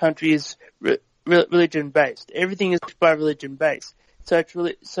 obviously every country is religion based. Everything is by religion based. So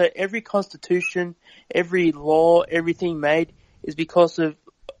every constitution, every law, everything made is because of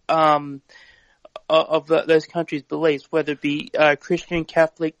those countries' beliefs, whether it be Christian,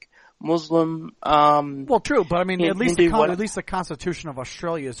 Catholic, Muslim. Well, true, but I mean, at least Hindu, at least the Constitution of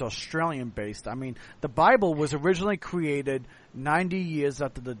Australia is Australian based. I mean, the Bible was originally created 90 years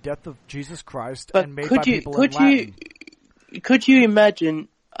after the death of Jesus Christ and made by people in Latin. Could you imagine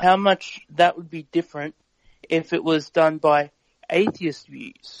how much that would be different if it was done by atheist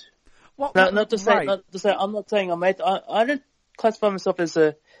views? Well, not to say I'm not saying I'm atheist. I don't classify myself as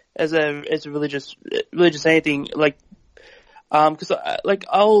a religious anything like. Because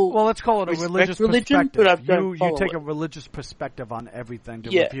well, let's call it a religious perspective. But you take a religious perspective on everything to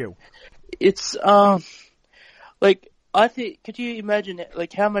review. It's I think. Could you imagine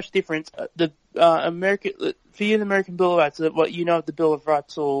how much difference the American for you the American Bill of Rights, what you know of the Bill of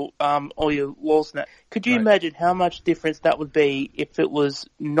Rights or your laws and that? Could you imagine how much difference that would be if it was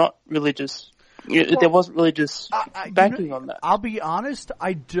not religious? If there wasn't religious backing on that. I'll be honest.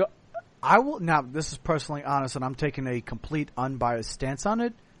 I will now. This is personally honest, and I'm taking a complete unbiased stance on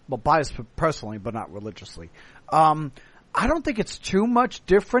it. Well, biased personally, but not religiously. I don't think it's too much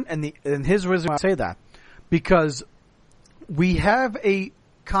different, and his reason I say that because we have a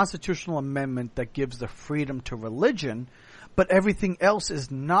constitutional amendment that gives the freedom to religion, but everything else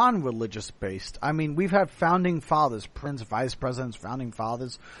is non-religious based. I mean, we've had founding fathers, presidents, vice presidents, founding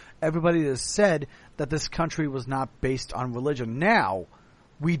fathers, everybody has said that this country was not based on religion. Now,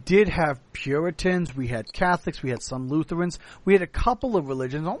 we did have Puritans, we had Catholics, we had some Lutherans, we had a couple of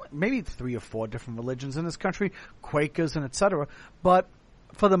religions, maybe 3 or 4 different religions in this country, Quakers and etc. But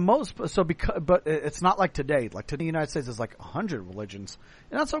for the most, but it's not like today. Like today, in the United States, there's like 100 religions,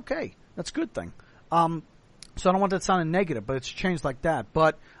 and that's okay. That's a good thing. So I don't want that sounding negative, but it's changed like that.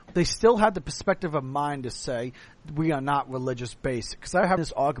 But they still had the perspective of mind to say we are not religious based. Because I have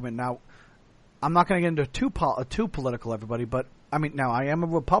this argument now. I'm not going to get into too political, everybody, but I mean, now I am a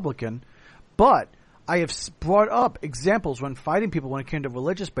Republican, but I have brought up examples when fighting people when it came to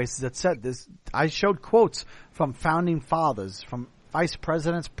religious bases that said this. I showed quotes from founding fathers, from vice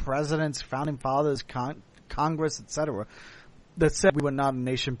presidents, founding fathers, Congress, etc., that said we were not a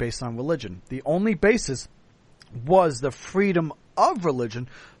nation based on religion. The only basis was the freedom of religion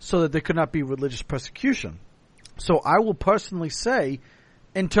so that there could not be religious persecution. So I will personally say,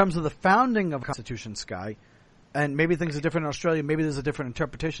 in terms of the founding of the Constitution, Sky, and maybe things are different in Australia, maybe there's a different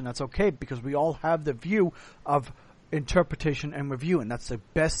interpretation, that's okay, because we all have the view of interpretation and review, and that's the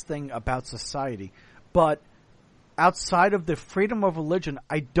best thing about society. But outside of the freedom of religion,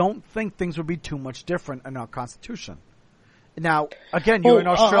 I don't think things would be too much different in our Constitution. Now, again, you're an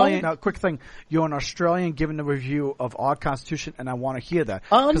Australian. Now, quick thing, you're an Australian giving the review of our Constitution, and I want to hear that.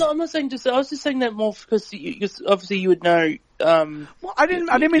 I'm not saying I was just saying that more because obviously you would know. Well, I didn't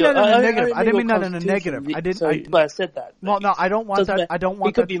mean that in a negative. I didn't mean that in a negative. I didn't. But I said that. Well, no, I don't want that. I don't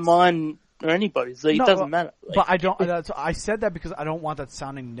want. It could be mine or anybody's. It doesn't matter. But I don't. I said that because I don't want that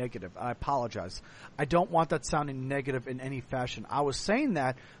sounding negative. I apologize. I don't want that sounding negative in any fashion. I was saying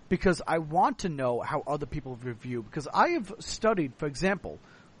that because I want to know how other people review. Because I have studied, for example,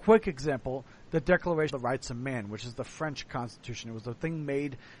 quick example, the Declaration of the Rights of Man, which is the French Constitution. It was the thing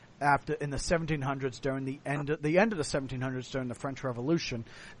made in the 1700s during the end of the 1700s during the French Revolution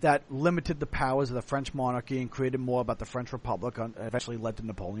that limited the powers of the French monarchy and created more about the French Republic, eventually led to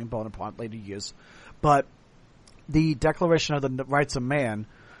Napoleon Bonaparte later years. But the Declaration of the Rights of Man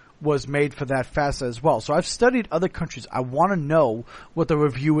was made for that facet as well. So I've studied other countries. I want to know what the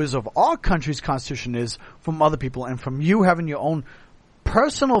review is of our country's constitution is from other people, and from you having your own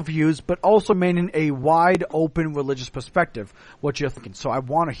personal views, but also maintaining a wide open religious perspective, what you're thinking. So I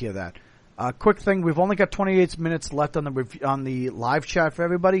want to hear that. Quick thing, we've only got 28 minutes left on the live chat for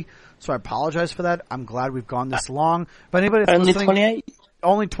everybody, so I apologize for that. I'm glad we've gone this long. If anybody that's only listening, 28?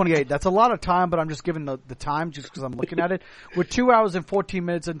 Only 28. That's a lot of time, but I'm just giving the time just because I'm looking at it. We're 2 hours and 14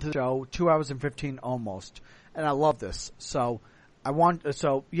 minutes into the show, 2 hours and 15 almost, and I love this. So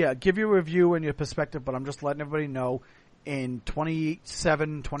give your review and your perspective, but I'm just letting everybody know in 28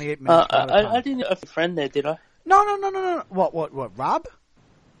 minutes. I didn't have a friend there, did I? No. What, Rob?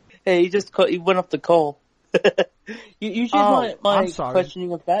 Hey, he went off the call. Usually my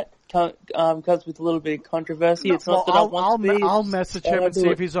questioning of that comes with a little bit of controversy. It's not that I'll message him and see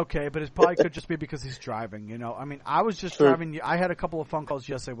if he's okay, but it probably could just be because he's driving, you know. I mean, I was just driving. I had a couple of phone calls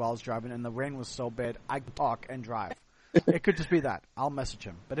yesterday while I was driving, and the rain was so bad I could talk and drive. It could just be that. I'll message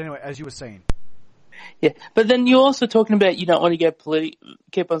him. But anyway, as you were saying. Yeah, but then you're also talking about you don't want to get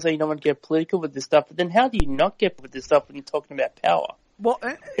keep on saying you don't want to get political with this stuff, but then how do you not get with this stuff when you're talking about power? Well,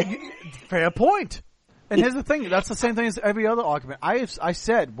 fair point. And here's the thing: that's the same thing as every other argument. I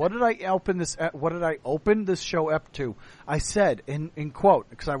said, what did I open this show up to? I said in quote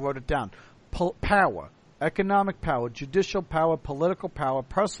because I wrote it down: power, economic power, judicial power, political power,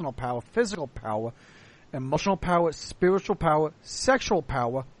 personal power, physical power, emotional power, spiritual power, sexual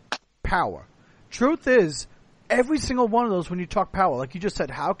power, power. Truth is, every single one of those, when you talk power, like you just said,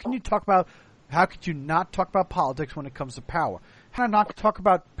 how could you not talk about politics when it comes to power? How can I not talk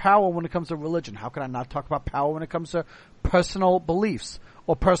about power when it comes to religion? How can I not talk about power when it comes to personal beliefs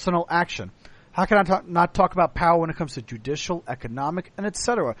or personal action? How can I not talk about power when it comes to judicial, economic, and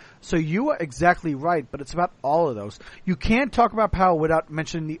etc.? So you are exactly right, but it's about all of those. You can't talk about power without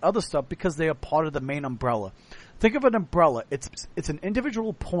mentioning the other stuff because they are part of the main umbrella. Think of an umbrella. It's an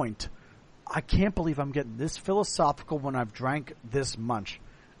individual point. I can't believe I'm getting this philosophical when I've drank this much.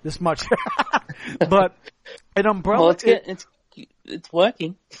 But an umbrella... Well, it's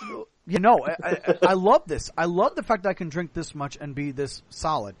working. You know, I love this. I love the fact that I can drink this much and be this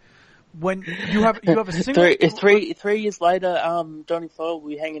solid. When you have a single... Three years later, Johnny Floyd will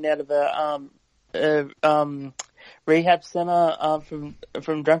be hanging out of a rehab center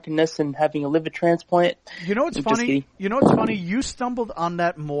from drunkenness and having a liver transplant. You know what's funny? You stumbled on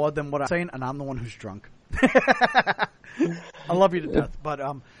that more than what I'm saying, and I'm the one who's drunk. I love you to death, but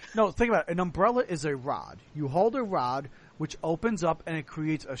no. Think about it. An umbrella is a rod. You hold a rod which opens up and it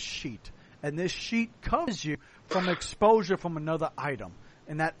creates a sheet, and this sheet covers you from exposure from another item,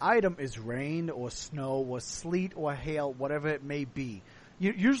 and that item is rain or snow or sleet or hail, whatever it may be.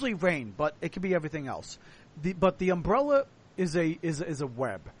 Usually rain, but it could be everything else. But the umbrella is a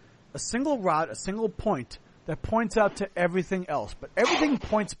web, a single rod, a single point that points out to everything else, but everything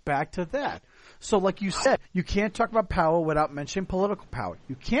points back to that. So like you said, you can't talk about power without mentioning political power.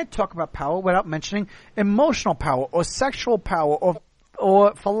 You can't talk about power without mentioning emotional power or sexual power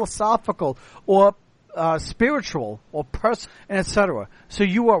or philosophical or spiritual or personal, and etc. So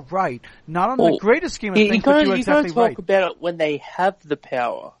you are right. Not on the greater scheme of things, but you're exactly right. You can't talk about it when they have the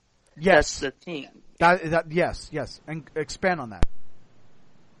power. Yes. That's the thing. Yes. And expand on that.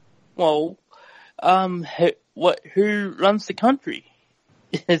 Well, who runs the country?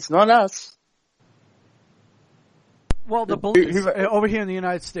 It's not us. Well, over here in the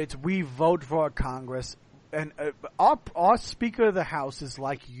United States, we vote for our Congress, and our Speaker of the House is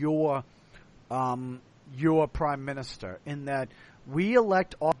like your Prime Minister, in that we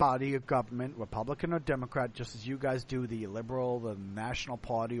elect our body of government, Republican or Democrat, just as you guys do, the Liberal, the National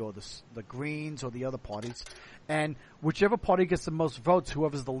Party, or the Greens, or the other parties, and whichever party gets the most votes,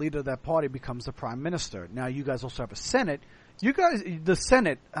 whoever's the leader of that party becomes the Prime Minister. Now, you guys also have a Senate. You guys, the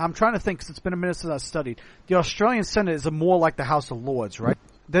Senate, I'm trying to think because it's been a minute since I've studied. The Australian Senate is more like the House of Lords, right?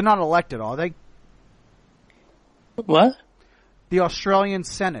 They're not elected, are they? What? The Australian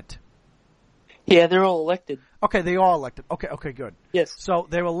Senate. Yeah, they're all elected. Okay, they are elected. Okay, good. Yes. So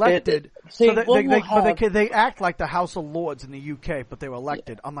they're elected. They act like the House of Lords in the UK, but they were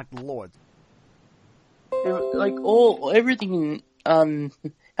elected, unlike the Lords. Like everything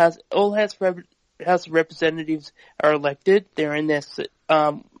House of Representatives are elected. They're in their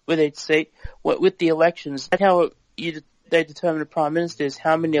with each seat. With the elections, that's how they determine the Prime Minister is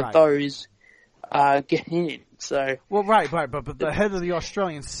how many of those get in. So but the head of the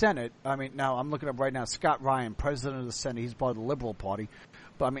Australian Senate. I mean, now I'm looking up right now. Scott Ryan, President of the Senate. He's part of the Liberal Party,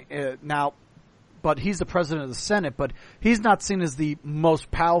 but I mean but he's the President of the Senate. But he's not seen as the most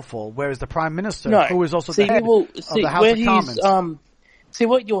powerful. Whereas the Prime Minister, who is also the head of the House of Commons. See,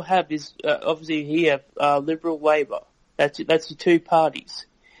 what you'll have is obviously here Liberal, Labor. That's the two parties.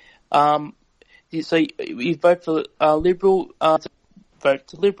 So you vote for Liberal. Vote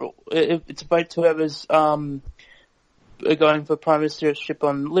to Liberal. It's a vote to whoever's going for Prime Ministership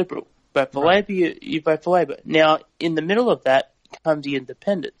on Liberal. But for Labor, you vote for Labor. Now, in the middle of that comes the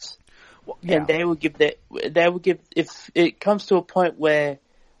Independents, and they will give if it comes to a point where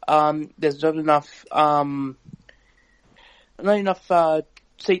there's not enough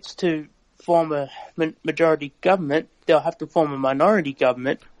seats to form a majority government, they'll have to form a minority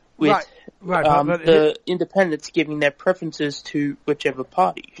government with the independents giving their preferences to whichever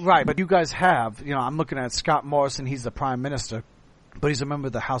party. Right, but you guys have, I'm looking at Scott Morrison, he's the Prime Minister, but he's a member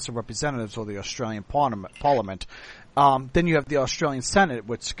of the House of Representatives or the Australian Parliament. Then you have the Australian Senate,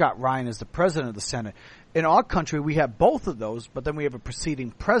 which Scott Ryan is the President of the Senate. In our country, we have both of those, but then we have a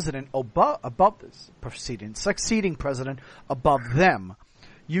preceding president above this succeeding president above them.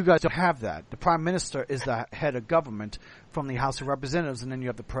 You guys don't have that. The Prime Minister is the head of government from the House of Representatives, and then you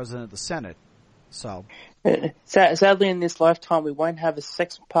have the President of the Senate. So, sadly, in this lifetime, we won't have a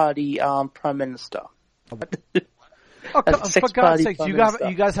sex party Prime Minister. Oh, a sex for God's party sake, fun you and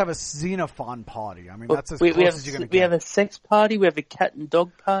stuff. guys have a xenophon party. I mean, that's as we close have as you're going to we get. have a sex party. We have a cat and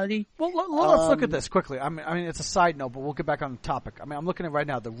dog party. Well, let's look at this quickly. I mean, it's a side note, but we'll get back on the topic. I mean, I'm looking at it right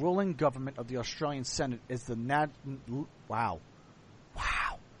now. The ruling government of the Australian Senate is the Wow.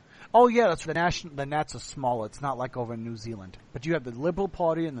 Oh yeah, that's the national. The Nats are smaller. It's not like over in New Zealand. But you have the Liberal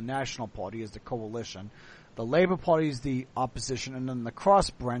Party and the National Party as the coalition. The Labour Party is the opposition, and then the cross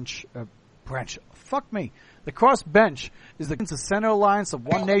bench. The cross bench is the Centre Alliance, the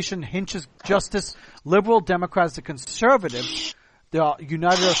One Nation, Hinch's Justice, Liberal Democrats, the Conservatives, the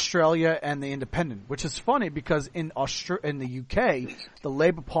United Australia, and the Independent. Which is funny because in the UK, the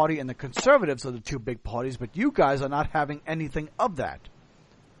Labour Party and the Conservatives are the two big parties, but you guys are not having anything of that.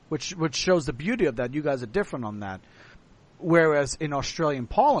 Which shows the beauty of that. You guys are different on that. Whereas in Australian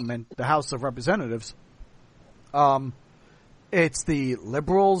Parliament, the House of Representatives, it's the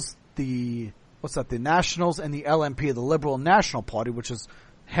Liberals, the Nationals, and the LNP, the Liberal National Party, which is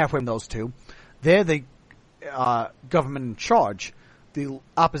halfway in those two. They're the government in charge. The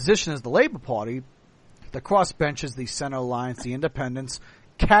opposition is the Labour Party. The crossbench is the Centre Alliance, the Independents.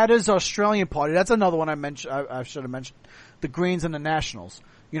 Canada's Australian Party. That's another one I should have mentioned. The Greens and the Nationals.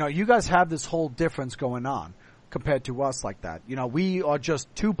 You know, you guys have this whole difference going on compared to us like that. You know, we are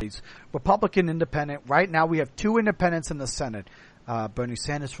just two parties. Republican, Independent. Right now we have two independents in the Senate. Bernie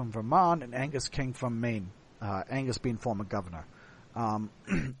Sanders from Vermont and Angus King from Maine. Angus being former governor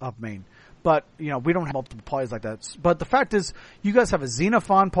of Maine. But, you know, we don't have multiple parties like that. But the fact is, you guys have a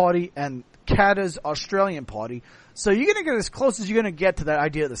Xenophon party and Canada's Australian party. So you're going to get as close as you're going to get to that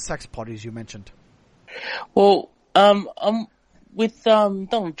idea of the sex parties you mentioned. Well, with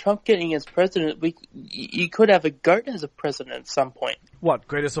Donald Trump getting as president, you could have a goat as a president at some point. What,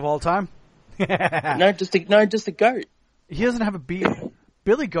 greatest of all time? No, just a goat. He doesn't have a beard.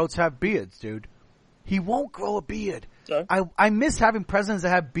 Billy goats have beards, dude. He won't grow a beard. So? I miss having presidents that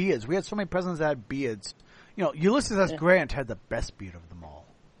have beards. We had so many presidents that had beards. You know, Ulysses S. Grant had the best beard of them all.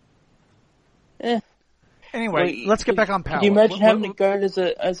 Anyway, let's get back on power. Can you imagine having a goat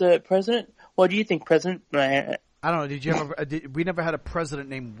as a president? What do you think, President? I don't know. Did you ever? We never had a president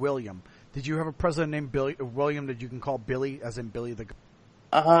named William. Did you have a president named William that you can call Billy, as in Billy the?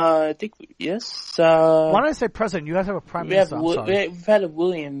 I think yes. Why did I say president? You guys have a prime minister. We've had a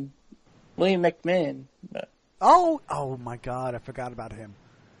William McMahon. Oh my God! I forgot about him.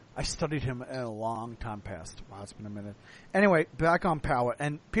 I studied him in a long time past. Wow, it's been a minute. Anyway, back on power,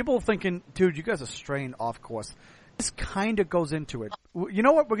 and people are thinking, dude, you guys are straying off course. This kind of goes into it. You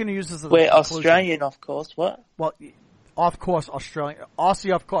know what? We're going to use this as a We're conclusion. Australian, of course. What? Well, off course, Australian.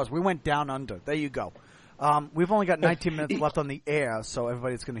 Aussie, of course. We went down under. There you go. We've only got 19 minutes left on the air, so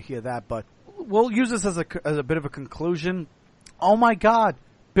everybody's going to hear that. But we'll use this as a bit of a conclusion. Oh, my God.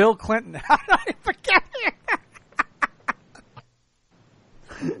 Bill Clinton. How did I forget him?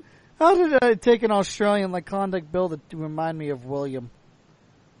 How did I take an Australian like conduct bill to remind me of William?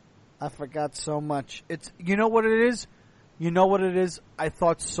 I forgot so much. You know what it is? I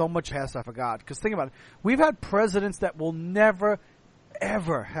thought so much has I forgot. Because think about it. We've had presidents that will never,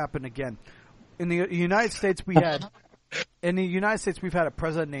 ever happen again. In the United States, we've had a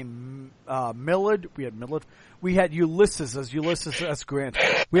president named Millard. We had Millard. We had Ulysses S. Grant.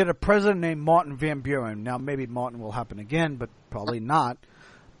 We had a president named Martin Van Buren. Now, maybe Martin will happen again, but probably not.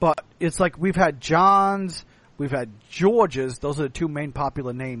 But it's like we've had Johns, we've had Georges. Those are the two main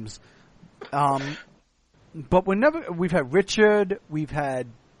popular names. But we've had Richard, we've had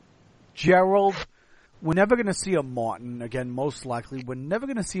Gerald. We're never going to see a Martin again, most likely. We're never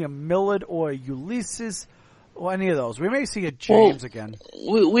going to see a Millard or a Ulysses or any of those. We may see a James again.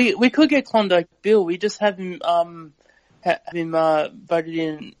 We could get Klondike Bill. We just have him voted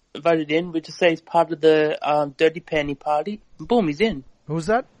in. We just say he's part of the Dirty Panty Party. Boom, he's in. Who's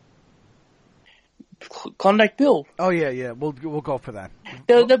that? Klondike Bill. Oh yeah. We'll go for that.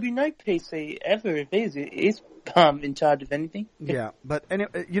 There'll be no PC ever if he's in charge of anything. Yeah, but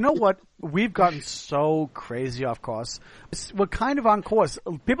anyway, you know what? We've gotten so crazy off course. We're kind of on course.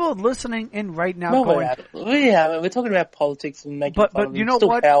 People are listening in right now. No, we're talking about politics and making fun of But you know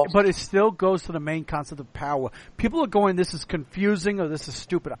what? But it still goes to the main concept of power. People are going, this is confusing or this is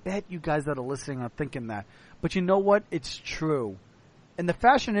stupid. I bet you guys that are listening are thinking that. But you know what? It's true. And the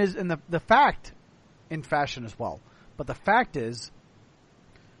fashion is, and the fact in fashion as well. But the fact is,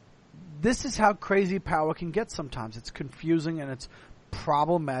 this is how crazy power can get sometimes. It's confusing and it's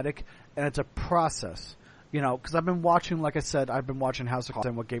problematic and it's a process. You know, because I've been watching, like I said, House of Cards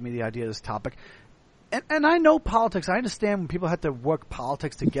and what gave me the idea of this topic. And I know politics. I understand when people have to work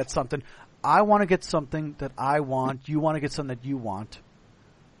politics to get something. I want to get something that I want. You want to get something that you want.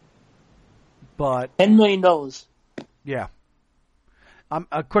 But $10 million. Yeah.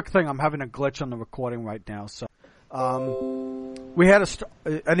 A quick thing. I'm having a glitch on the recording right now. So, we had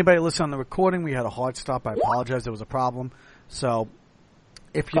anybody listen on the recording? We had a hard stop. I apologize. There was a problem. So,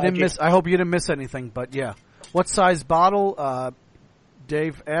 if you didn't miss, I hope you didn't miss anything. But yeah, what size bottle?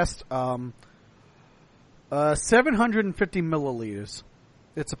 Dave asked. 750 milliliters.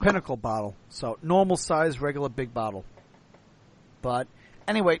 It's a Pinnacle bottle. So normal size, regular big bottle. But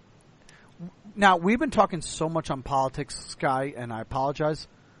anyway. Now, we've been talking so much on politics, Sky, and I apologize.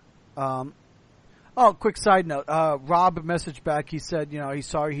 Quick side note. Rob messaged back. He said, he's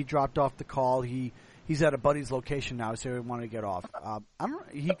sorry he dropped off the call. He's at a buddy's location now, so he wanted to get off.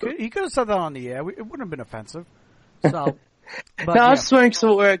 He could have said that on the air. It wouldn't have been offensive. So, but, no, I was just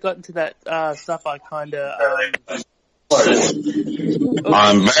wondering where I got into that stuff. I kind of...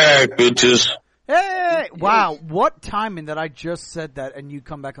 I'm back, bitches. Hey! Wow, what timing that I just said that and you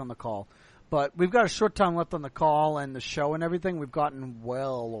come back on the call. But we've got a short time left on the call and the show and everything. We've gotten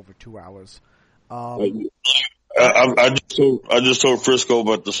well over 2 hours. I just told Frisco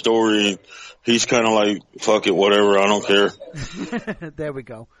about the story. He's kind of like, fuck it, whatever, I don't care. There we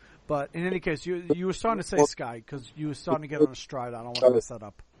go. But in any case, you were starting to say Sky because you were starting to get on a stride. I don't want to mess that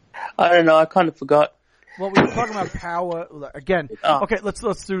up. I don't know. I kind of forgot. Well, we were talking about power again. Okay,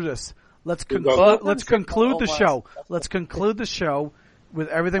 let's do this. Let's conclude the show. Let's conclude the show with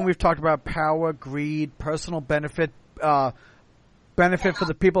everything we've talked about: power, greed, personal benefit, benefit for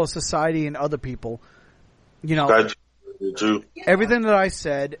the people of society and other people. Everything that I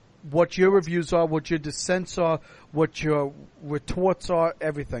said, what your reviews are, what your dissents are, what your retorts are,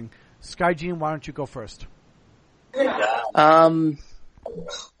 everything. Sky Jean, why don't you go first? That's all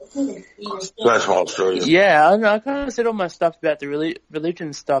Australia. Yeah, I kind of said all my stuff about the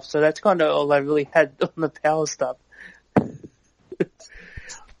religion stuff, so that's kind of all I really had on the power stuff.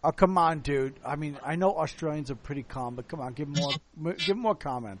 Oh, come on, dude. I mean, I know Australians are pretty calm, but come on, give more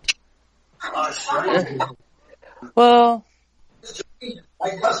comment. Well, I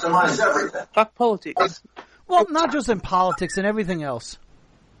customize everything. Fuck politics. Well, not just in politics and everything else.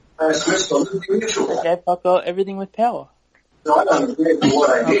 Yeah, fuck everything with power. So I don't agree with what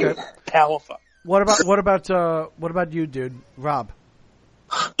I need. Okay. Power fuck. What about you, dude? Rob.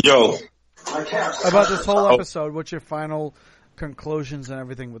 Yo. About this whole episode, what's your final conclusions and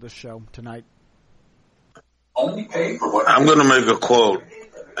everything with the show tonight? Only pay for what I'm going to make a quote,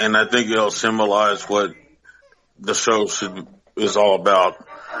 and I think it'll symbolize what the show is all about.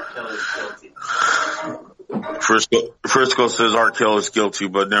 Frisco says R. Kelly's guilty,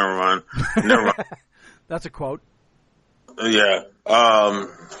 but never mind. That's a quote. Yeah.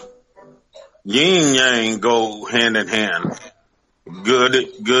 Yin and yang go hand in hand.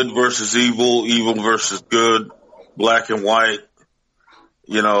 Good versus evil, evil versus good, black and white.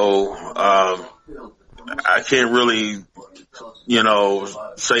 I can't really,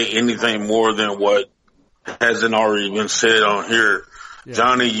 say anything more than what hasn't already been said on here. Yeah.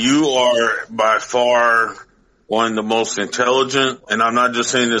 Johnny, you are by far one of the most intelligent, and I'm not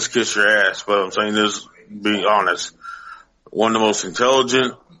just saying this kiss your ass, but I'm saying this, be honest, one of the most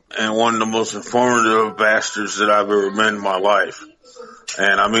intelligent and one of the most informative bastards that I've ever met in my life.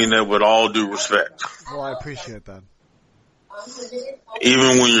 And I mean that with all due respect. Well, I appreciate that.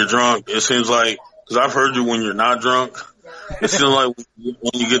 Even when you're drunk, it seems like, because I've heard you when you're not drunk, it seems like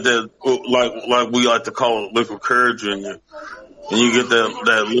when you get that, like we like to call it liquid courage in you, and you get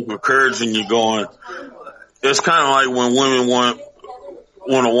that liquid courage in you going, it's kind of like when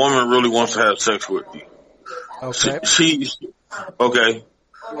when a woman really wants to have sex with you. Okay.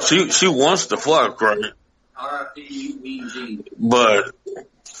 She wants to fuck, right? But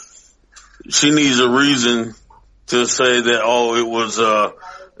she needs a reason to say that,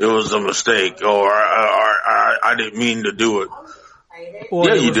 it was a mistake, or I didn't mean to do it. Or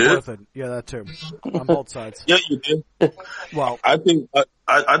yeah, you did. Yeah, that too. On both sides. Yeah, you did. Well, I think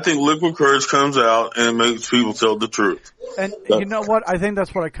liquid courage comes out and it makes people tell the truth. And you know what? I think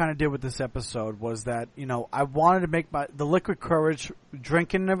that's what I kind of did with this episode was that, I wanted to make the liquid courage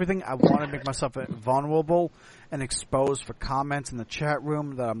drinking and everything. I wanted to make myself vulnerable and exposed for comments in the chat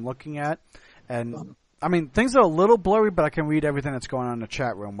room that I'm looking at. And I mean, things are a little blurry, but I can read everything that's going on in the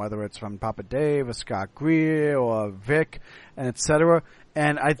chat room, whether it's from Papa Dave or Scott Greer or Vic and etc.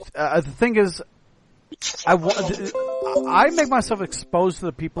 And the thing is, I make myself exposed to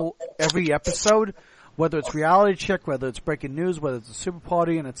the people every episode, whether it's Reality Check, whether it's breaking news, whether it's a super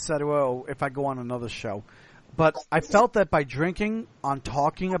party and etc., or if I go on another show. But I felt that by drinking on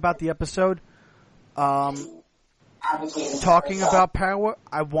talking about the episode, talking about power,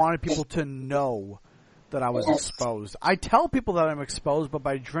 I wanted people to know that I was exposed. I tell people that I'm exposed, but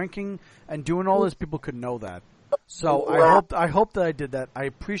by drinking and doing all this, people could know that. So I hope that I did that. I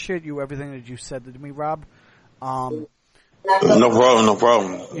appreciate you, everything that you said to me, Rob. No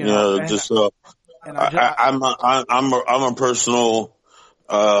problem. You know, I'm a personal,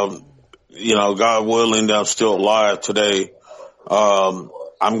 God willing that I'm still alive today.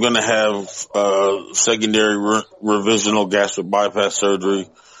 I'm going to have secondary revisional gastric bypass surgery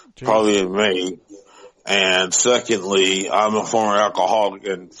probably in May. And secondly, I'm a former alcoholic,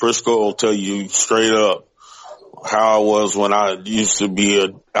 and Frisco will tell you straight up how I was when I used to be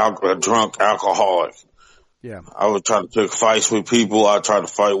a drunk alcoholic. Yeah. I would try to pick fights with people. I tried to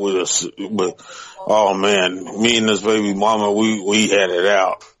fight with oh man, me and this baby mama, we had it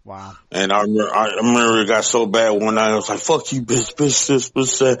out. Wow. And I remember it got so bad one night, I was like, fuck you, bitch, this,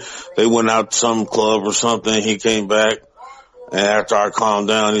 bitch, that. They went out to some club or something. He came back. And after I calmed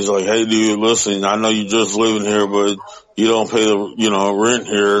down, he's like, hey dude, listen, I know you're just living here, but you don't pay the, rent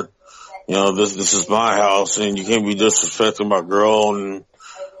here. This is my house, and you can't be disrespecting my girl. And,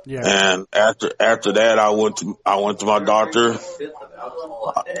 and after that, I went to my doctor.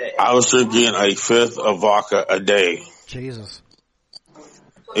 I was drinking a fifth of vodka a day. Jesus.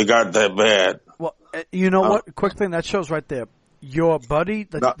 It got that bad. Well, you know what? Quick thing, that shows right there. Your buddy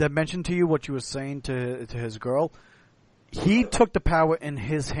that mentioned to you what you were saying to his girl, he took the power in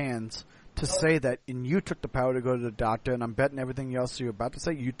his hands to say that, and you took the power to go to the doctor, and I'm betting everything else you're about to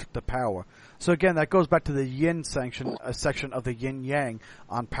say, you took the power. So again, that goes back to the yin section of the yin yang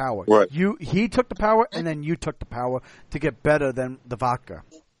on power. Right. He took the power, and then you took the power to get better than the vodka.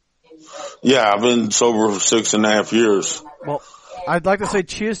 Yeah, I've been sober for 6.5 years. Well, I'd like to say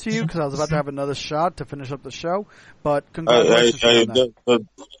cheers to you because I was about to have another shot to finish up the show, but congratulations on that.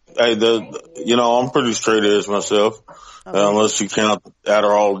 I'm pretty straight edge myself, unless you count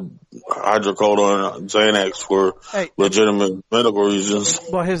Adderall, hydrocodone, and Xanax for legitimate medical reasons.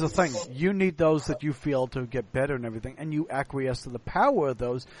 Well, here's the thing. You need those that you feel to get better and everything, and you acquiesce to the power of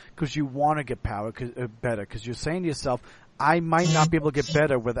those because you want to get better, because you're saying to yourself, I might not be able to get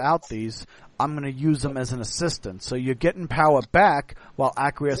better without these. I'm going to use them as an assistant. So you're getting power back while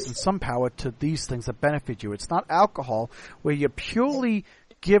acquiescing some power to these things that benefit you. It's not alcohol where you're purely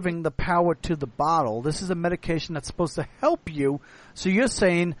giving the power to the bottle. This is a medication that's supposed to help you. So you're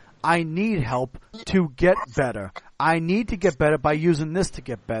saying, I need help to get better. I need to get better by using this to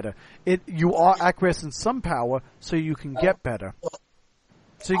get better. You are acquiescing some power so you can get better.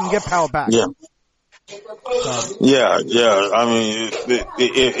 So you can get power back. Yeah. I mean,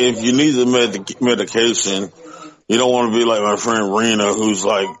 if you need the medication, you don't want to be like my friend Rena, who's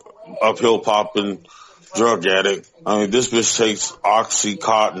like uphill popping drug addict. I mean, this bitch takes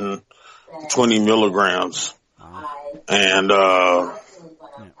OxyContin, 20 milligrams, and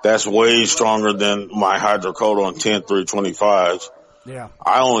that's way stronger than my hydrocodone 10-325s. Yeah,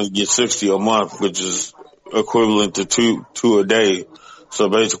 I only get 60 a month, which is equivalent to two a day. So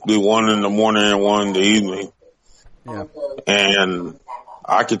basically 1 in the morning and 1 in the evening. Yeah. And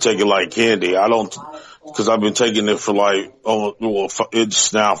I can take it like candy. I don't, cause I've been taking it for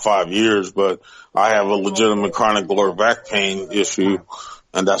it's now 5 years, but I have a legitimate chronic lower back pain issue,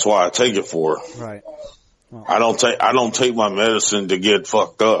 and that's why I take it for. Right. Well, I don't take my medicine to get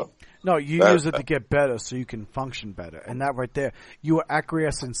fucked up. No, you use it to get better so you can function better. And that right there, you are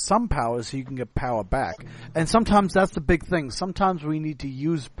acquiescing some power so you can get power back. And sometimes that's the big thing. Sometimes we need to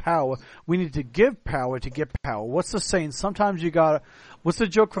use power. We need to give power to get power. What's the saying? Sometimes what's the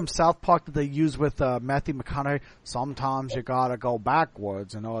joke from South Park that they use with Matthew McConaughey? Sometimes you gotta go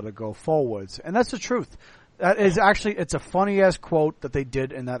backwards in order to go forwards. And that's the truth. That is actually, it's a funny ass quote that they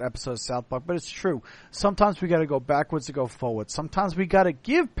did in that episode of South Park, but it's true. Sometimes we gotta go backwards to go forward. Sometimes we gotta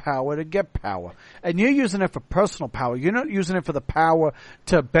give power to get power. And you're using it for personal power. You're not using it for the power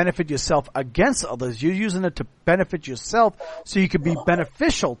to benefit yourself against others. You're using it to benefit yourself so you can be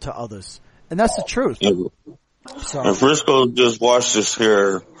beneficial to others. And that's the truth. So. And Frisco just washed his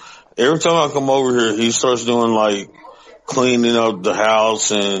hair. Every time I come over here, he starts doing like cleaning up the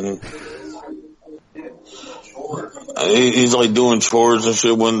house, and he's like doing chores and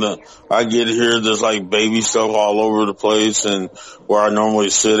shit. When I get here, there's like baby stuff all over the place, and where I normally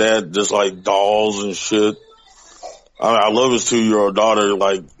sit at, there's like dolls and shit. I love his 2-year-old daughter.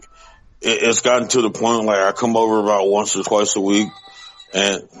 Like, it's gotten to the point like I come over about once or twice a week,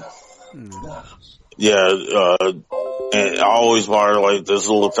 and and I always buy her like this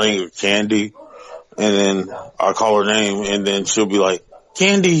little thing of candy, and then I call her name, and then she'll be like,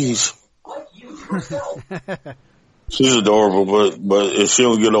 "Candies." She's adorable, but if she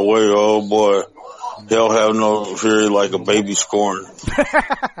don't get away, oh boy, he'll have no fear like a baby scorn.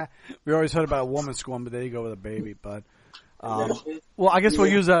 We always heard about a woman scorn, but there you go with a baby. But Well, I guess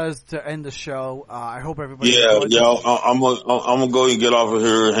we'll use that as to end the show. I hope everybody. Yeah. enjoyed this. I'm gonna go and get off of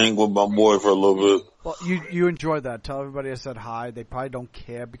here and hang with my boy for a little bit. Well, you enjoyed that. Tell everybody I said hi. They probably don't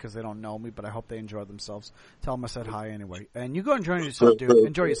care because they don't know me, but I hope they enjoyed themselves. Tell them I said hi anyway. And you go enjoy yourself, dude.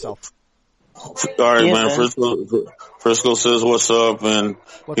 Enjoy yourself. All right, man. Frisco says what's up, and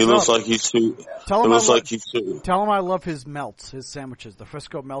he looks like he's too. Tell him he looks like he's too. Tell him I love his melts, his sandwiches. The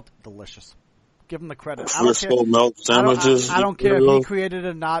Frisco melt, delicious. Give him the credit. Frisco melt sandwiches. I don't care if he created it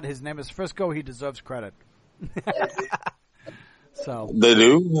or not. His name is Frisco. He deserves credit. So they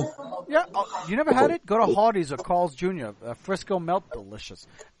do. Yeah, you never had it? Go to Hardee's or Carl's Jr. Frisco melt, delicious.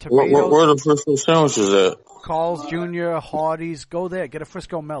 Tomatoes, where are the Frisco sandwiches at? Carl's Jr., Hardee's. Go there, get a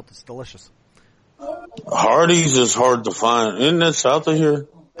Frisco melt. It's delicious. Hardee's is hard to find. Isn't that south of here?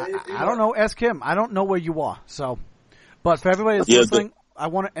 I don't know. Ask him. I don't know where you are. So, but for everybody that's listening, I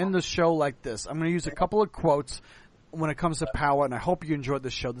want to end the show like this. I'm going to use a couple of quotes when it comes to power, and I hope you enjoyed the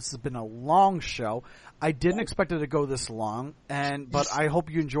show. This has been a long show. I didn't expect it to go this long, but I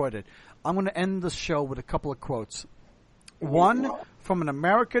hope you enjoyed it. I'm going to end the show with a couple of quotes. One from an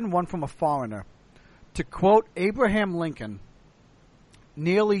American, one from a foreigner. To quote Abraham Lincoln,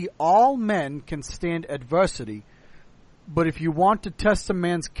 nearly all men can stand adversity, but if you want to test a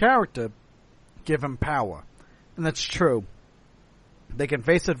man's character, give him power. And that's true. They can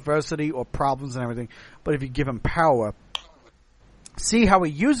face adversity or problems and everything, but if you give him power, see how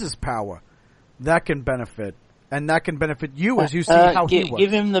he uses power. That can benefit, and that can benefit you as you see how he works.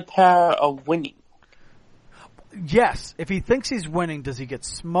 Give him the power of winning. Yes. If he thinks he's winning, does he get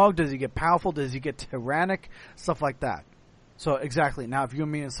smug? Does he get powerful? Does he get tyrannic? Stuff like that. So, exactly. Now, if you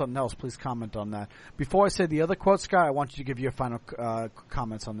mean something else, please comment on that. Before I say the other quote, Scott, I want you to give your final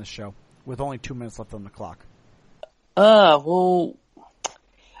comments on this show, with only 2 minutes left on the clock. To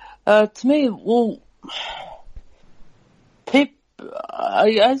me,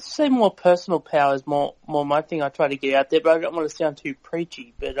 I'd say more personal power is more my thing. I try to get out there, but I don't want to sound too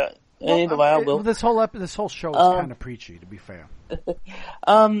preachy. But anyway, I will. This whole show is kind of preachy, to be fair.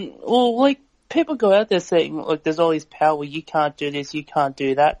 People go out there saying, "Look, there's all this power. You can't do this. You can't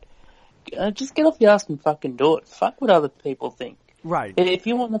do that." Just get off your ass and fucking do it. Fuck what other people think. Right. If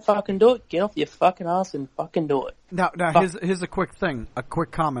you want to fucking do it, get off your fucking ass and fucking do it. Now, here's a quick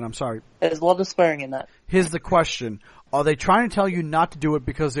comment. I'm sorry. There's a lot of swearing in that. Here's the question: are they trying to tell you not to do it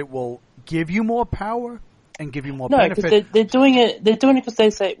because it will give you more power and give you more benefit? No, because they're doing it. They're doing it because they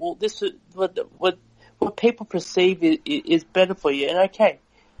say, "Well, this is what people perceive is better for you." And okay,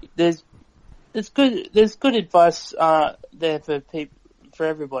 there's good advice there for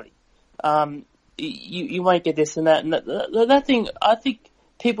everybody. You might get this and that, and that thing. I think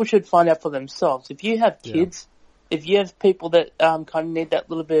people should find out for themselves. If you have kids, if you have people that kind of need that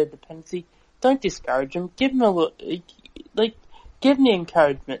little bit of dependency, don't discourage them. Give them give them the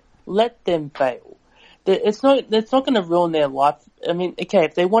encouragement. Let them fail. It's not going to ruin their life. I mean, okay,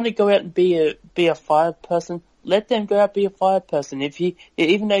 if they want to go out and be a fire person, let them go out and be a fire person.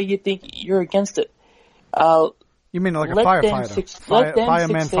 Even though you think you're against it, you mean like a firefighter,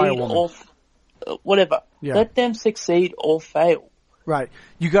 fireman, firewoman. Whatever. Yeah. Let them succeed or fail. Right.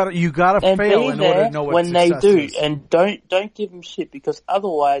 You gotta fail in order to know what when they success do, is. and don't give them shit, because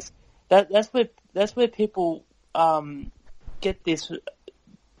otherwise, that's where people that's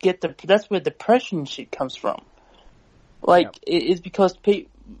where depression shit comes from. It's because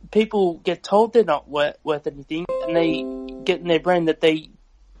people get told they're not worth anything, and they get in their brain that they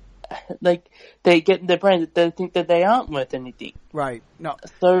think that they aren't worth anything. Right. No,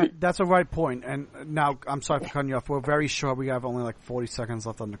 so that's a right point. And now, I'm sorry for cutting you off. We're very short. We have only 40 seconds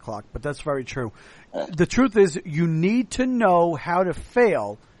left on the clock, but that's very true. The truth is, you need to know how to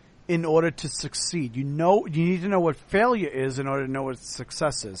fail in order to succeed. You need to know what failure is in order to know what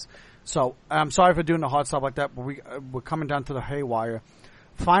success is. So, I'm sorry for doing a hard stop like that, but we're coming down to the haywire.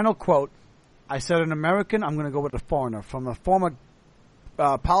 Final quote. I said an American, I'm going to go with a foreigner. From a former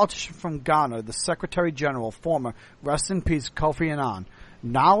politician from Ghana, the Secretary General, former, rest in peace, Kofi Annan.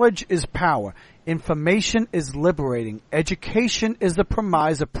 Knowledge is power. Information is liberating. Education is the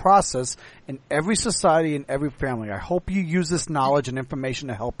premise of process in every society and every family. I hope you use this knowledge and information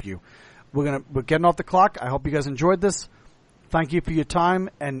to help you. We're getting off the clock. I hope you guys enjoyed this. Thank you for your time.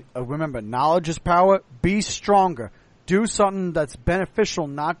 And remember, knowledge is power. Be stronger. Do something that's beneficial,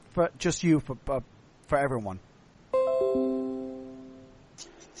 not for just you, for everyone.